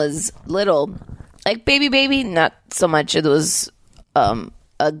Nathan was little, like baby, not so much. It was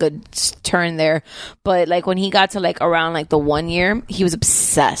a good turn there, but like when he got to like around like the 1 year, he was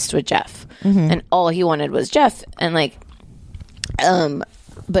obsessed with Jeff, and all he wanted was Jeff, and like,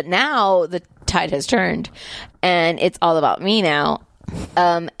 but now the tide has turned, and it's all about me now.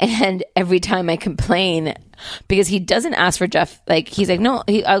 And every time I complain, because he doesn't ask for Jeff, like he's like, no,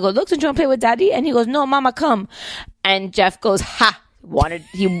 I go, look, don't you want to play with daddy? And he goes, no, Mama, come. And Jeff goes, ha,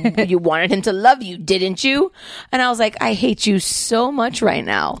 you wanted him to love you, didn't you? And I was like, I hate you so much right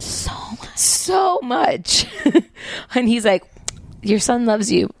now, so much. And he's like, your son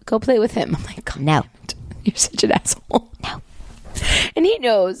loves you, go play with him. I'm like, no, you're such an asshole. No. And he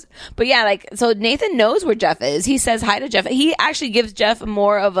knows. But yeah, like, so Nathan knows where Jeff is. He says hi to Jeff. He actually gives Jeff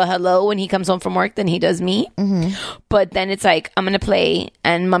more of a hello when he comes home from work than he does me. But then it's like, I'm going to play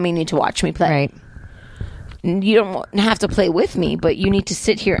and mommy need to watch me play. Right. You don't have to play with me, but you need to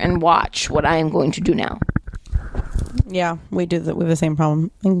sit here and watch what I am going to do now. Yeah, we do that. We have the same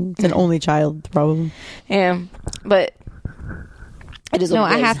problem. It's an only child problem. Yeah, but it is. No,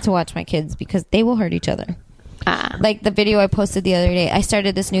 I have to watch my kids because they will hurt each other. Like the video I posted the other day, I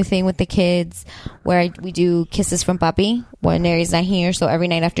started this new thing with the kids where we do kisses from Papi when Mary's not here. So every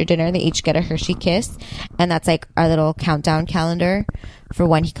night after dinner, they each get a Hershey kiss. And that's like our little countdown calendar for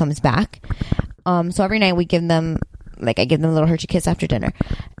when he comes back. So every night we give them, like I give them a little Hershey kiss after dinner.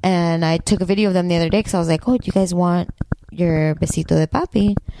 And I took a video of them the other day because I was like, oh, do you guys want your besito de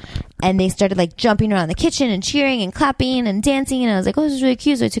papi? And they started like jumping around the kitchen and cheering and clapping and dancing, and I was like, oh, this is really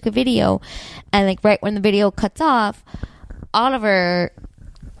cute. So I took a video, and like right when the video cuts off, Oliver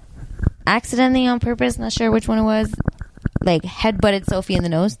accidentally, on purpose, not sure which one it was, like headbutted Sophie in the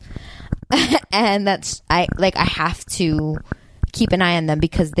nose. And that's I have to keep an eye on them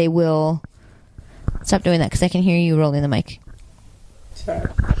because they will stop doing that, because I can hear you rolling the mic.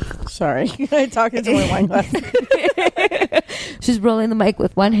 Sorry. I talked into my wine glass. She's rolling the mic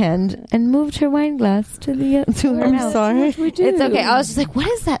with one hand and moved her wine glass to her mouth. Sorry. It's okay. I was just like, what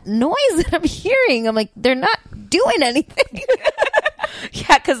is that noise that I'm hearing? I'm like, they're not doing anything.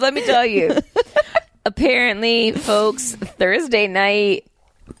 Yeah, because let me tell you, apparently, folks, Thursday night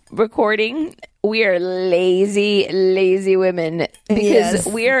recording, we are lazy women because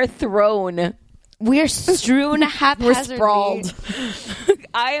we are thrown. We are strewn haphazardly. We're sprawled.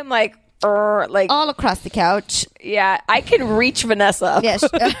 I am like all across the couch. Yeah, I can reach Vanessa. Yeah,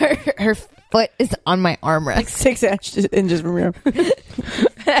 her foot is on my armrest. Like 6 inches from here.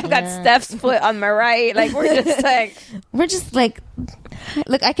 I've got Steph's foot on my right. Like we're just like,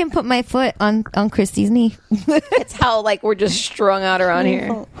 look, I can put my foot on Christy's knee. It's how like we're just strung out around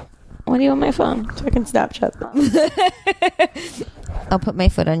here. What do you want my phone? So I can Snapchat. I'll put my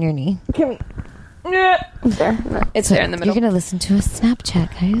foot on your knee. Can we? It's there in the middle. You're gonna listen to a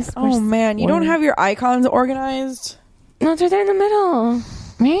Snapchat, guys. Oh man, you don't have your icons organized? No, they're there in the middle.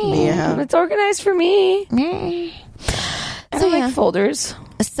 Yeah, it's organized for me. I don't like folders.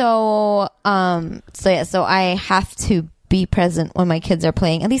 So I have to be present when my kids are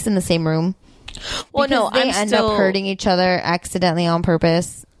playing, at least in the same room. Well, no, they end up hurting each other accidentally on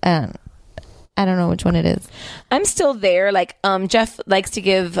purpose. I don't know which one it is. I'm still there. Like, Jeff likes to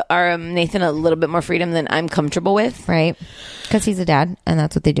give our Nathan a little bit more freedom than I'm comfortable with. Right. Because he's a dad, and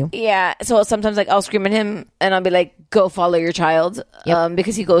that's what they do. Yeah. So sometimes, like, I'll scream at him, and I'll be like, go follow your child. Yep.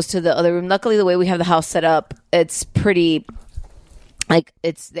 Because he goes to the other room. Luckily, the way we have the house set up, it's pretty... Like,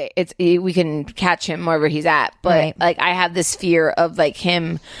 we can catch him wherever he's at. But, like, I have this fear of, like,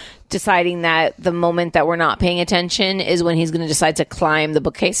 him... deciding that the moment that we're not paying attention is when he's going to decide to climb the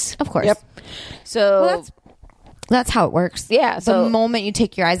bookcase. Of course. Yep. So that's how it works. Yeah. So the moment you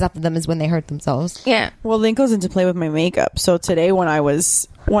take your eyes off of them is when they hurt themselves. Yeah. Well, Link goes into play with my makeup. So today when I was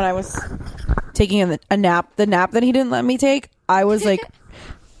taking a nap, the nap that he didn't let me take, I was like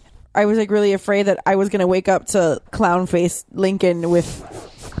really afraid that I was going to wake up to clown face Lincoln with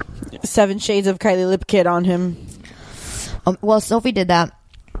 7 shades of Kylie Lip Kit on him. Well, Sophie did that.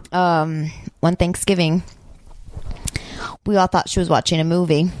 One Thanksgiving, we all thought she was watching a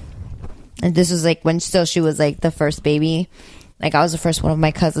movie, and this was like when she was like the first baby. Like, I was the first one of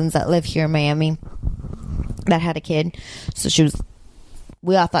my cousins that live here in Miami that had a kid, so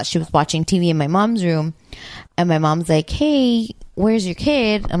we all thought she was watching TV in my mom's room, and my mom's like, hey, where's your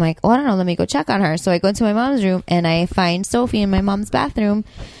kid? I'm like, oh, I don't know, let me go check on her. So I go into my mom's room and I find Sophie in my mom's bathroom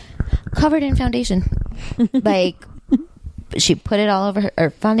covered in foundation. Like, she put it all over her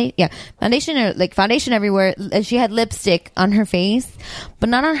foundation everywhere. She had lipstick on her face, but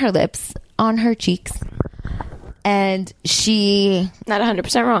not on her lips, on her cheeks. And she not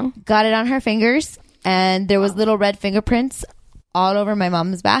 100% wrong. Got it on her fingers, and there was little red fingerprints all over my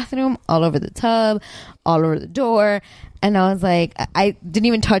mom's bathroom, all over the tub, all over the door. And I was like, I didn't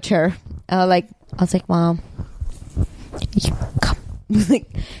even touch her. I was like, Mom,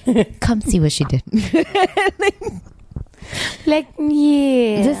 come see what she did. Like,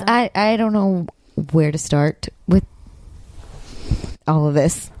 yeah. I don't know where to start with all of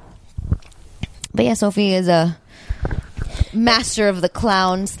this. But yeah, Sophie is a master of the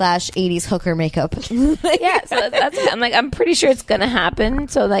clown / 80s hooker makeup. Yeah, so that's it. I'm like, I'm pretty sure it's gonna happen.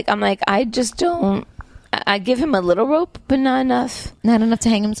 So like, I'm like, I just don't. I give him a little rope, but not enough. Not enough to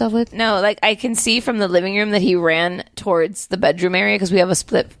hang himself with? No, like, I can see from the living room that he ran towards the bedroom area because we have a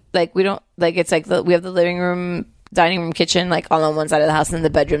split. Like, we don't, like, it's like we have the living room, dining room, kitchen, like, all on one side of the house, and then the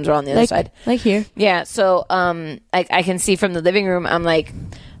bedrooms are on the other side. Like here. Yeah, so, I can see from the living room, I'm like,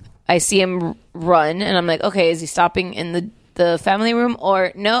 I see him run, and I'm like, okay, is he stopping in the family room,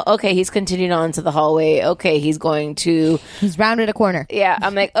 or no? Okay, he's continuing on to the hallway. Okay, he's rounded a corner. Yeah,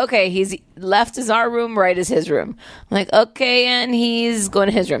 I'm like, okay, he's left is our room, right is his room. I'm like, okay, and he's going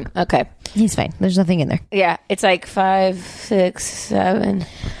to his room. Okay, he's fine. There's nothing in there. Yeah, it's like 5, 6, 7.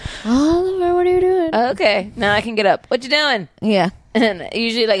 Oliver, what are you doing? Okay, now I can get up. What you doing? Yeah. And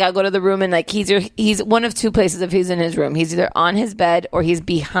usually, like, I'll go to the room and, like, he's one of two places if he's in his room. He's either on his bed or he's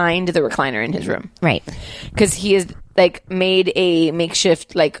behind the recliner in his room. Right. Because he has, like, made a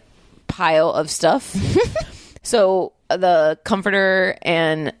makeshift, like, pile of stuff. So the comforter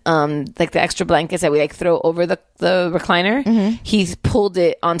and, like, the extra blankets that we, like, throw over the recliner, he's pulled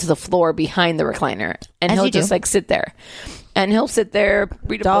it onto the floor behind the recliner. And he'll just, like, sit there. And he'll sit there,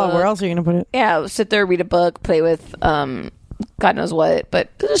 read a book. Where else are you going to put it? Yeah, sit there, read a book, play with, God knows what, but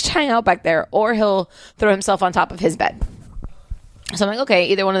he'll just hang out back there, or he'll throw himself on top of his bed. So I'm like, okay,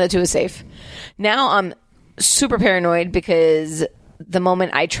 either one of the two is safe. Now I'm super paranoid because the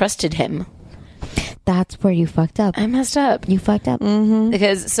moment I trusted him, that's where you fucked up. I messed up. You fucked up.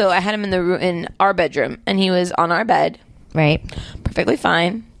 Because so I had him in our bedroom, and he was on our bed, right, perfectly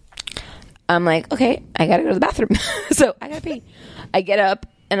fine. I'm like, okay, I gotta go to the bathroom, so I gotta pee. I get up,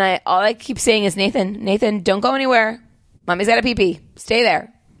 and all I keep saying is, Nathan, don't go anywhere. Mommy's got a pee-pee. Stay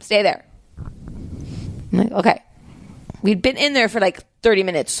there. I'm like, okay. We'd been in there for like 30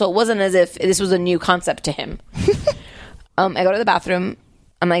 minutes, so it wasn't as if this was a new concept to him. I go to the bathroom.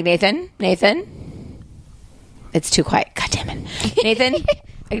 I'm like, Nathan. It's too quiet. God damn it. Nathan,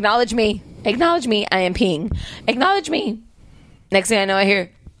 acknowledge me. I am peeing. Acknowledge me. Next thing I know, I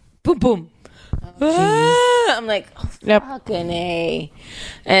hear, boom, boom. I'm like, fucking A.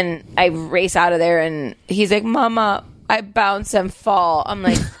 And I race out of there, and he's like, Mama, I bounce and fall. I'm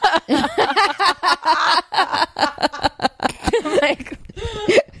like,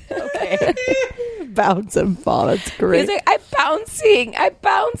 okay. Bounce and fall. That's great. He's like, I'm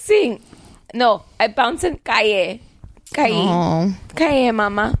bouncing. No, I bounce and cae. Cae,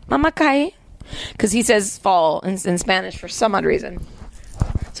 mama. Mama cae. Because he says fall in Spanish for some odd reason.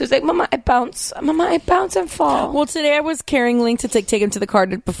 So he's like, Mama, I bounce and fall. Well, today I was carrying Link to take him to the car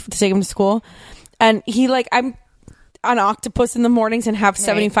to take him to school. And he, like, I'm an octopus in the mornings and have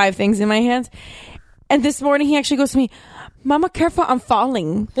 75 things in my hands. And this morning he actually goes to me, Mama, careful, I'm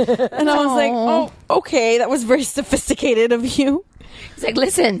falling. And I was like, oh, okay, that was very sophisticated of you. He's like,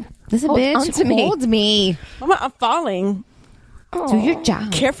 listen, bitch, hold me. Mama, I'm falling. Do your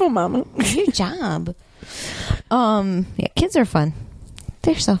job. Careful, Mama. Do your job. Yeah, kids are fun.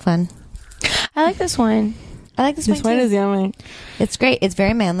 They're so fun. I like this one. This wine is yummy. It's great. It's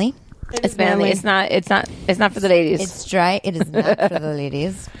very manly. It's manly. It's not for the ladies. It's dry. It is not for the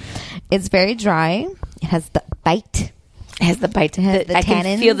ladies. It's very dry. It has the bite. I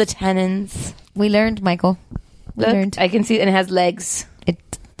can feel the tannins. We learned, Michael. Look, I can see it, and it has legs.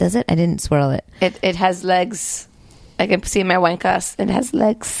 Does it? I didn't swirl it. It has legs. I can see in my wine glass. It has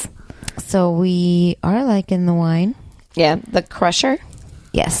legs. So we are liking the wine. Yeah, the crusher.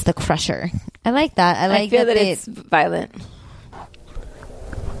 Yes, the crusher. I like that. I feel that it's violent.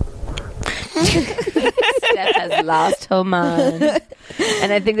 Steph has lost her mind,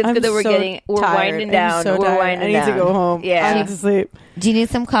 and I think it's good that we're winding down. So we're winding down. I need to go home. Yeah, I need to sleep. Do you need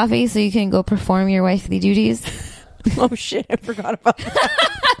some coffee so you can go perform your wifely duties? Oh shit! I forgot about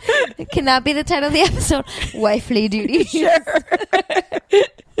that. Can that be the title of the episode? Wifely duties. Sure.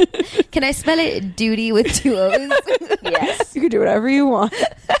 Can I spell it duty with 2 O's? Yes. You can do whatever you want.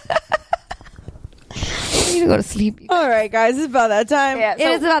 I need to go to sleep. All right, guys. It's about that time. Yeah, it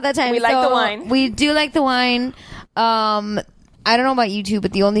is about that time. We like the wine. We do like the wine. I don't know about you two,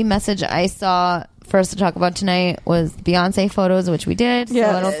 but the only message I saw for us to talk about tonight was Beyonce photos, which we did. So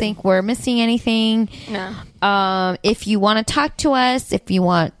I don't think we're missing anything. No. If you want to talk to us, if you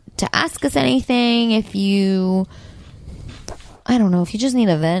want to ask us anything, if you just need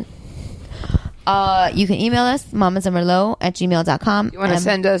a vent, you can email us, mamasandmerlot@gmail.com. You want to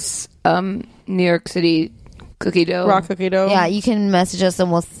send us New York City cookie dough? Raw cookie dough. Yeah, you can message us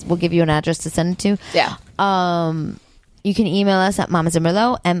and we'll give you an address to send it to. Yeah. You can email us at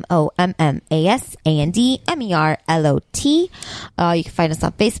mamasandmerlot, MOMMASANDMERLOT. You can find us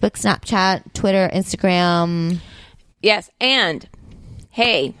on Facebook, Snapchat, Twitter, Instagram. Yes, and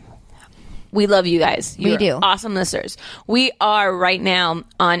hey, we love you guys. You're we do. Awesome listeners. We are right now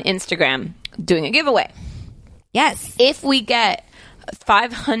on Instagram doing a giveaway. Yes. If we get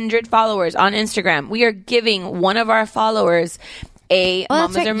 500 followers on Instagram, we are giving one of our followers a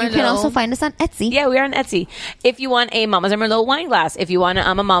Mamas or Merlot. You can also find us on Etsy. Yeah, we are on Etsy. If you want a Mamas or Merlot wine glass, if you want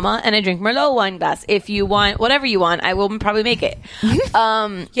I'm a mama and I drink Merlot wine glass, if you want whatever you want, I will probably make it.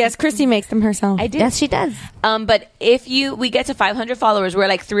 Yes, Christy makes them herself. I do. Yes, she does. But if we get to 500 followers, we're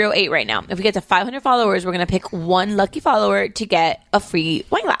like 308 right now. If we get to 500 followers, we're going to pick one lucky follower to get a free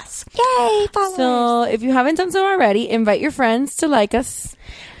wine glass. Yay, followers. So if you haven't done so already, invite your friends to like us.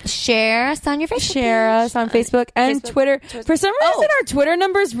 Share us on your Facebook Share us on Facebook and Twitter. For some reason, reason our Twitter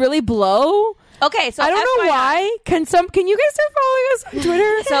numbers really blow. Okay, so I don't know why. Can you guys start following us on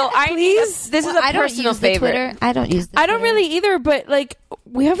Twitter? So please. This is a personal favorite. Twitter. I don't use. I don't really either, but like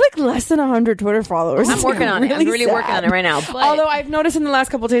we have like less than 100 Twitter followers. I'm working on it. I'm really working on it right now. But although I've noticed in the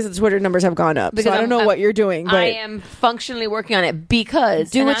last couple of days that the Twitter numbers have gone up, so I don't know what you're doing. But I am functionally working on it because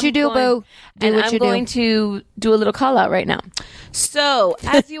do what you do, boo. I'm going to do a little call out right now. So,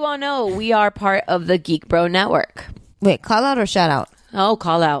 as you all know, we are part of the Geek Bro Network. Wait, call out or shout out? Oh,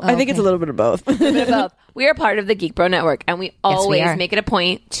 call out. I think it's a little bit of both. A little bit of both. We are part of the Geek Bro Network, and we always make it a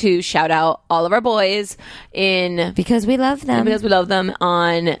point to shout out all of our boys because we love them. Because we love them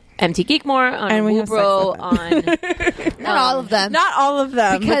on MT Geekmore, on Woo Bro, on not all of them. Not all of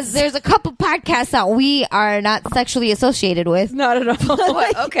them. Because there's a couple podcasts that we are not sexually associated with. Not at all.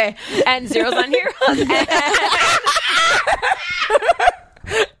 What? Okay. And Zero's on here.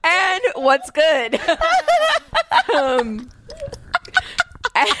 And what's good?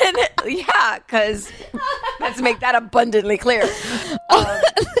 And yeah, because let's make that abundantly clear. And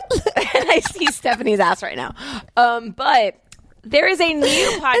I see Stephanie's ass right now. But there is a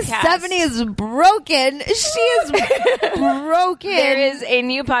new podcast. Stephanie is broken. She is broken. There is a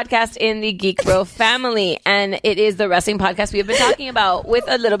new podcast in the Geek Bro family, and it is the wrestling podcast we have been talking about with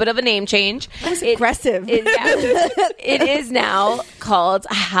a little bit of a name change. It's aggressive. It is now called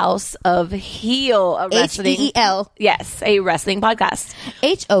House of Heel. A wrestling, H-E-E-L. Yes, a wrestling podcast.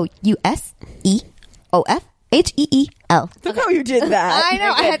 H-O-U-S-E-O-F. H-E-E-L. Look how you did that. I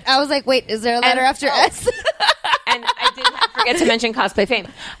know. I was like, wait, is there a letter after S? And I did not forget to mention Cosplay Fame.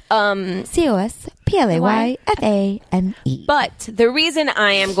 C-O-S-P-L-A-Y-F-A-M-E. But the reason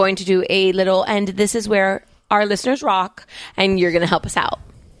I am going to do a little, and this is where our listeners rock, and you're going to help us out.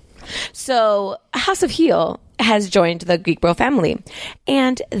 So House of Heel has joined the Geek Bro family,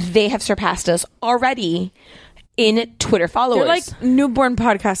 and they have surpassed us already in Twitter followers. They're like newborn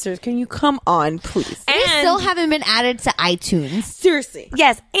podcasters. Can you come on, please? And we still haven't been added to iTunes. Seriously.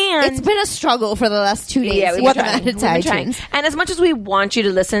 Yes, and it's been a struggle for the last 2 days. Yeah, we've been added to iTunes. And as much as we want you to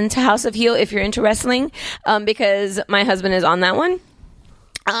listen to House of Heel if you're into wrestling, because my husband is on that one.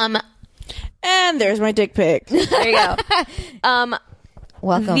 And there's my dick pic. There you go.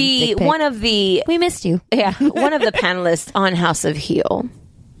 Welcome. We missed you. Yeah, one of the panelists on House of Heel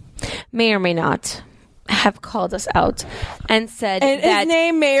may or may not have called us out and said and that his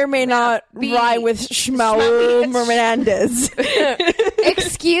name may or may not rhyme with Shmamul Mermandez.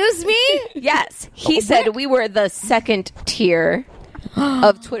 Excuse me? Yes, he said we were the second tier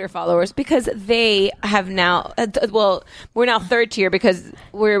of Twitter followers because they have now. We're now third tier because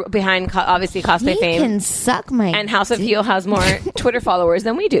we're behind obviously Cosplay Fame. Can suck my and House of Heel has more Twitter followers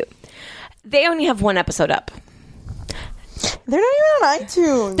than we do. They only have one episode up. They're not even on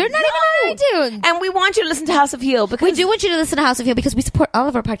iTunes. They're not even on iTunes. And we want you to listen to House of Heel because we do want you to listen to House of Heel because we support all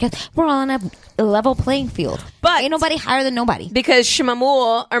of our podcasts. We're all on a level playing field. But ain't nobody higher than nobody. Because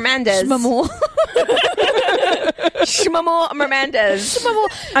Shmamul Mermandez. Shmamul Mermandez.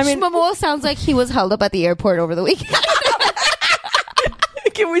 Shmamul sounds like he was held up at the airport over the weekend.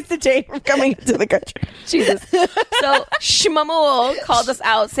 Can we detain from coming into the country? Jesus. So Shmamul called us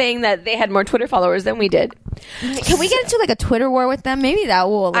out saying that they had more Twitter followers than we did. Can we get into like a Twitter war with them? Maybe that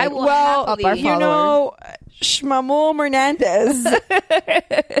will. Like, up our followers. You know, Shmamul Mermandez.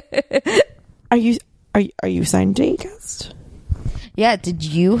 Are you signed to Acast? Yeah. Did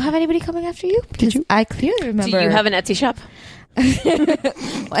you have anybody coming after you? Because I clearly remember. Do you have an Etsy shop?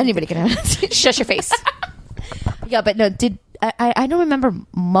 Anybody can have an Etsy shop. Shut your face. Yeah, but no. I don't remember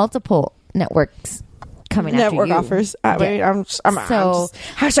multiple networks coming after you. Network offers. Wait, I'm just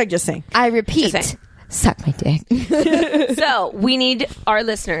hashtag just saying. I repeat, suck my dick. So we need our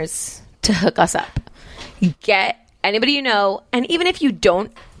listeners to hook us up. Get anybody you know, and even if you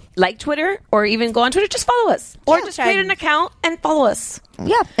don't like Twitter or even go on Twitter, just follow us. Or just create an account and follow us.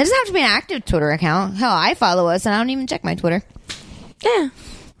 Yeah, it doesn't have to be an active Twitter account. Hell, I follow us and I don't even check my Twitter. Yeah.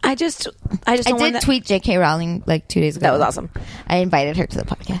 I did tweet J.K. Rowling like 2 days ago. That was awesome. I invited her to the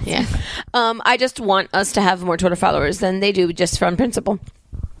podcast. Yeah. I just want us to have more Twitter followers than they do just from principle.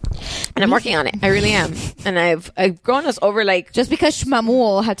 And I'm working on it. I really am. And I've grown us over like... Just because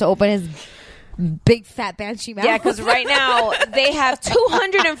Shmamul had to open his big fat banshee mouth. Yeah, because right now they have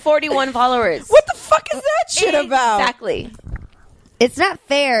 241 followers. What the fuck is that shit about? Exactly. It's not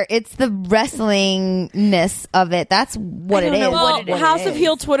fair. It's the wrestlingness of it. That's what it is. Well, House of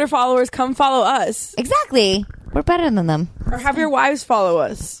Heel Twitter followers, come follow us. Exactly. We're better than them. Or have your wives follow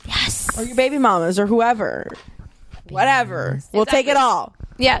us. Yes. Or your baby mamas or whoever. Whatever. We'll take it all.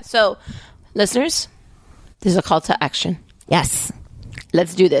 Yeah. So, listeners, this is a call to action. Yes.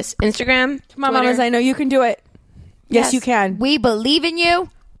 Let's do this. Instagram, Come on, Twitter. mamas. I know you can do it. Yes, you can. We believe in you.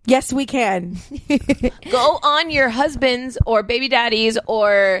 Yes, we can. Go on your husband's or baby daddy's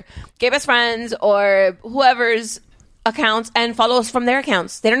or gay best friends or whoever's accounts and follow us from their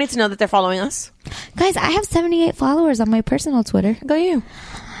accounts. They don't need to know that they're following us. Guys, I have 78 followers on my personal Twitter. Go you.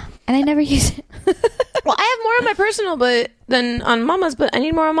 And I never use it. Well, I have more on my personal than on Mama's, but I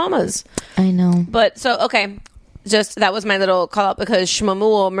need more on Mama's. I know. But so, okay. Just, that was my little call out because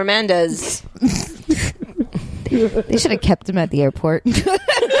Shmamul Mermandez. They should have kept him at the airport.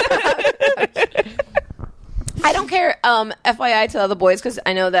 I don't care. FYI to the other boys, because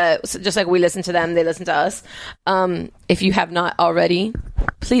I know that just like we listen to them, they listen to us. If you have not already,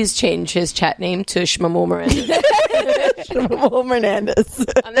 please change his chat name to Shmamul Mermandez. Shmamul Mermandez.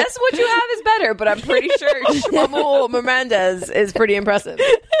 Unless what you have is better, but I'm pretty sure Shmamul Mermandez is pretty impressive.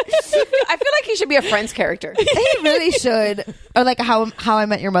 I feel like he should be a Friends character. He really should. Or like How I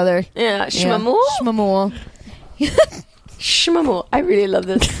Met Your Mother. Yeah, Shmamul? Shmamul. Shmamul. I really love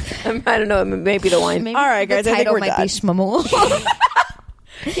this. I don't know. It may be the wine. Maybe all right, guys. The I think title we're might done. be Shmamul.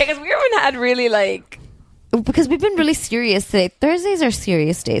 Yeah, because we haven't had really like... Because we've been really serious today. Thursdays are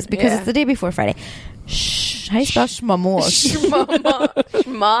serious days because it's the day before Friday. How do you spell Shmamul?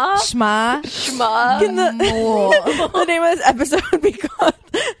 Shma. Can the name of this episode would be called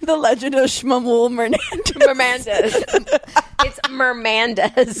The Legend of Shmamul Mermandez. It's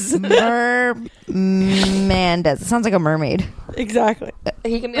Mermandez. Mermandez. It sounds like a mermaid. Exactly.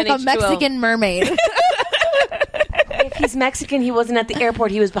 He can be like an a Mexican mermaid. If he's Mexican, he wasn't at the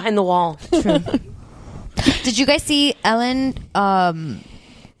airport. He was behind the wall. True. Did you guys see Ellen?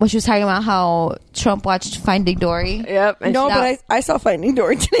 When she was talking about how Trump watched Finding Dory. Yep. No, but I saw Finding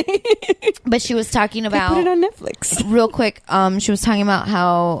Dory today. But she was talking about... They put it on Netflix. Real quick, she was talking about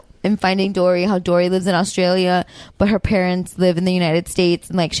how in Finding Dory, how Dory lives in Australia, but her parents live in the United States,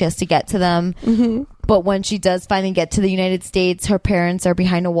 and like she has to get to them. Mm-hmm. But when she does finally get to the United States, her parents are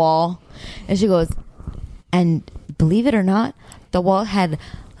behind a wall. And she goes, and believe it or not, the wall had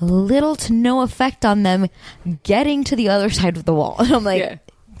little to no effect on them getting to the other side of the wall. And I'm like... Yeah.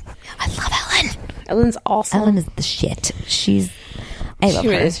 I love Ellen. Ellen's awesome. Ellen is the shit. I love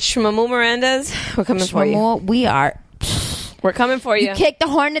her. Shmamul Mermandez. We're coming for you. We are. We're coming for you. You kick the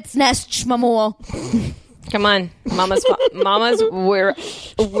hornet's nest, Shmamul. Come on, mamas. We're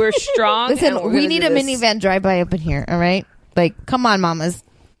strong. Listen, we need a minivan drive-by up in here. All right, like, come on, mamas.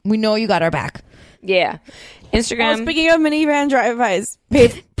 We know you got our back. Yeah. Instagram. Well, speaking of minivan drive-bys,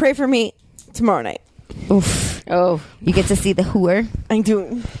 pray for me tomorrow night. Oof. Oh, you get to see the whore. I'm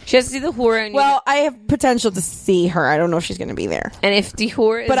doing. She has to see the whore. And well, I have potential to see her. I don't know if she's going to be there. And if the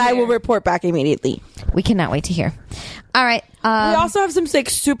whore is but I will report back immediately. We cannot wait to hear. All right. We also have some like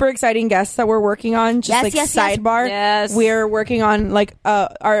super exciting guests that we're working on. Just sidebar. Yes. We're working on like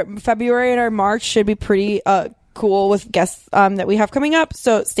our February and our March should be pretty cool with guests that we have coming up.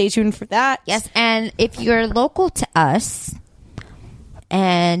 So stay tuned for that. Yes, and if you're local to us.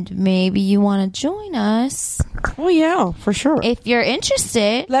 And maybe you want to join us. Oh, yeah, for sure. If you're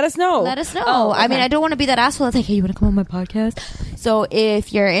interested, let us know. Oh, okay. I mean, I don't want to be that asshole that's like, hey, you want to come on my podcast? So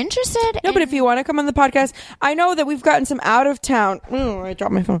if you're interested. No, but if you want to come on the podcast, I know that we've gotten some out of town. Oh, I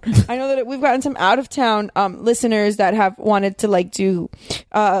dropped my phone. I know that we've gotten some out of town listeners that have wanted to like do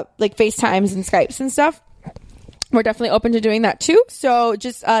like FaceTimes and Skypes and stuff. We're definitely open to doing that too. So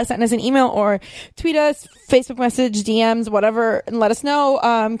just send us an email or tweet us, Facebook message, DMs, whatever, and let us know.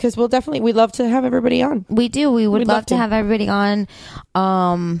 Because we'd love to have everybody on. We do. We'd love to have everybody on.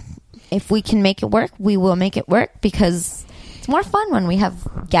 If we can make it work, we will make it work because it's more fun when we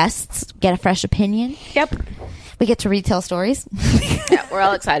have guests, get a fresh opinion. Yep. We get to retell stories. Yeah, we're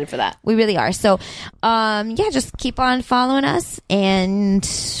all excited for that. We really are. So, just keep on following us. And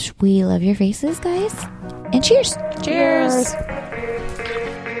we love your faces, guys. And cheers. Cheers.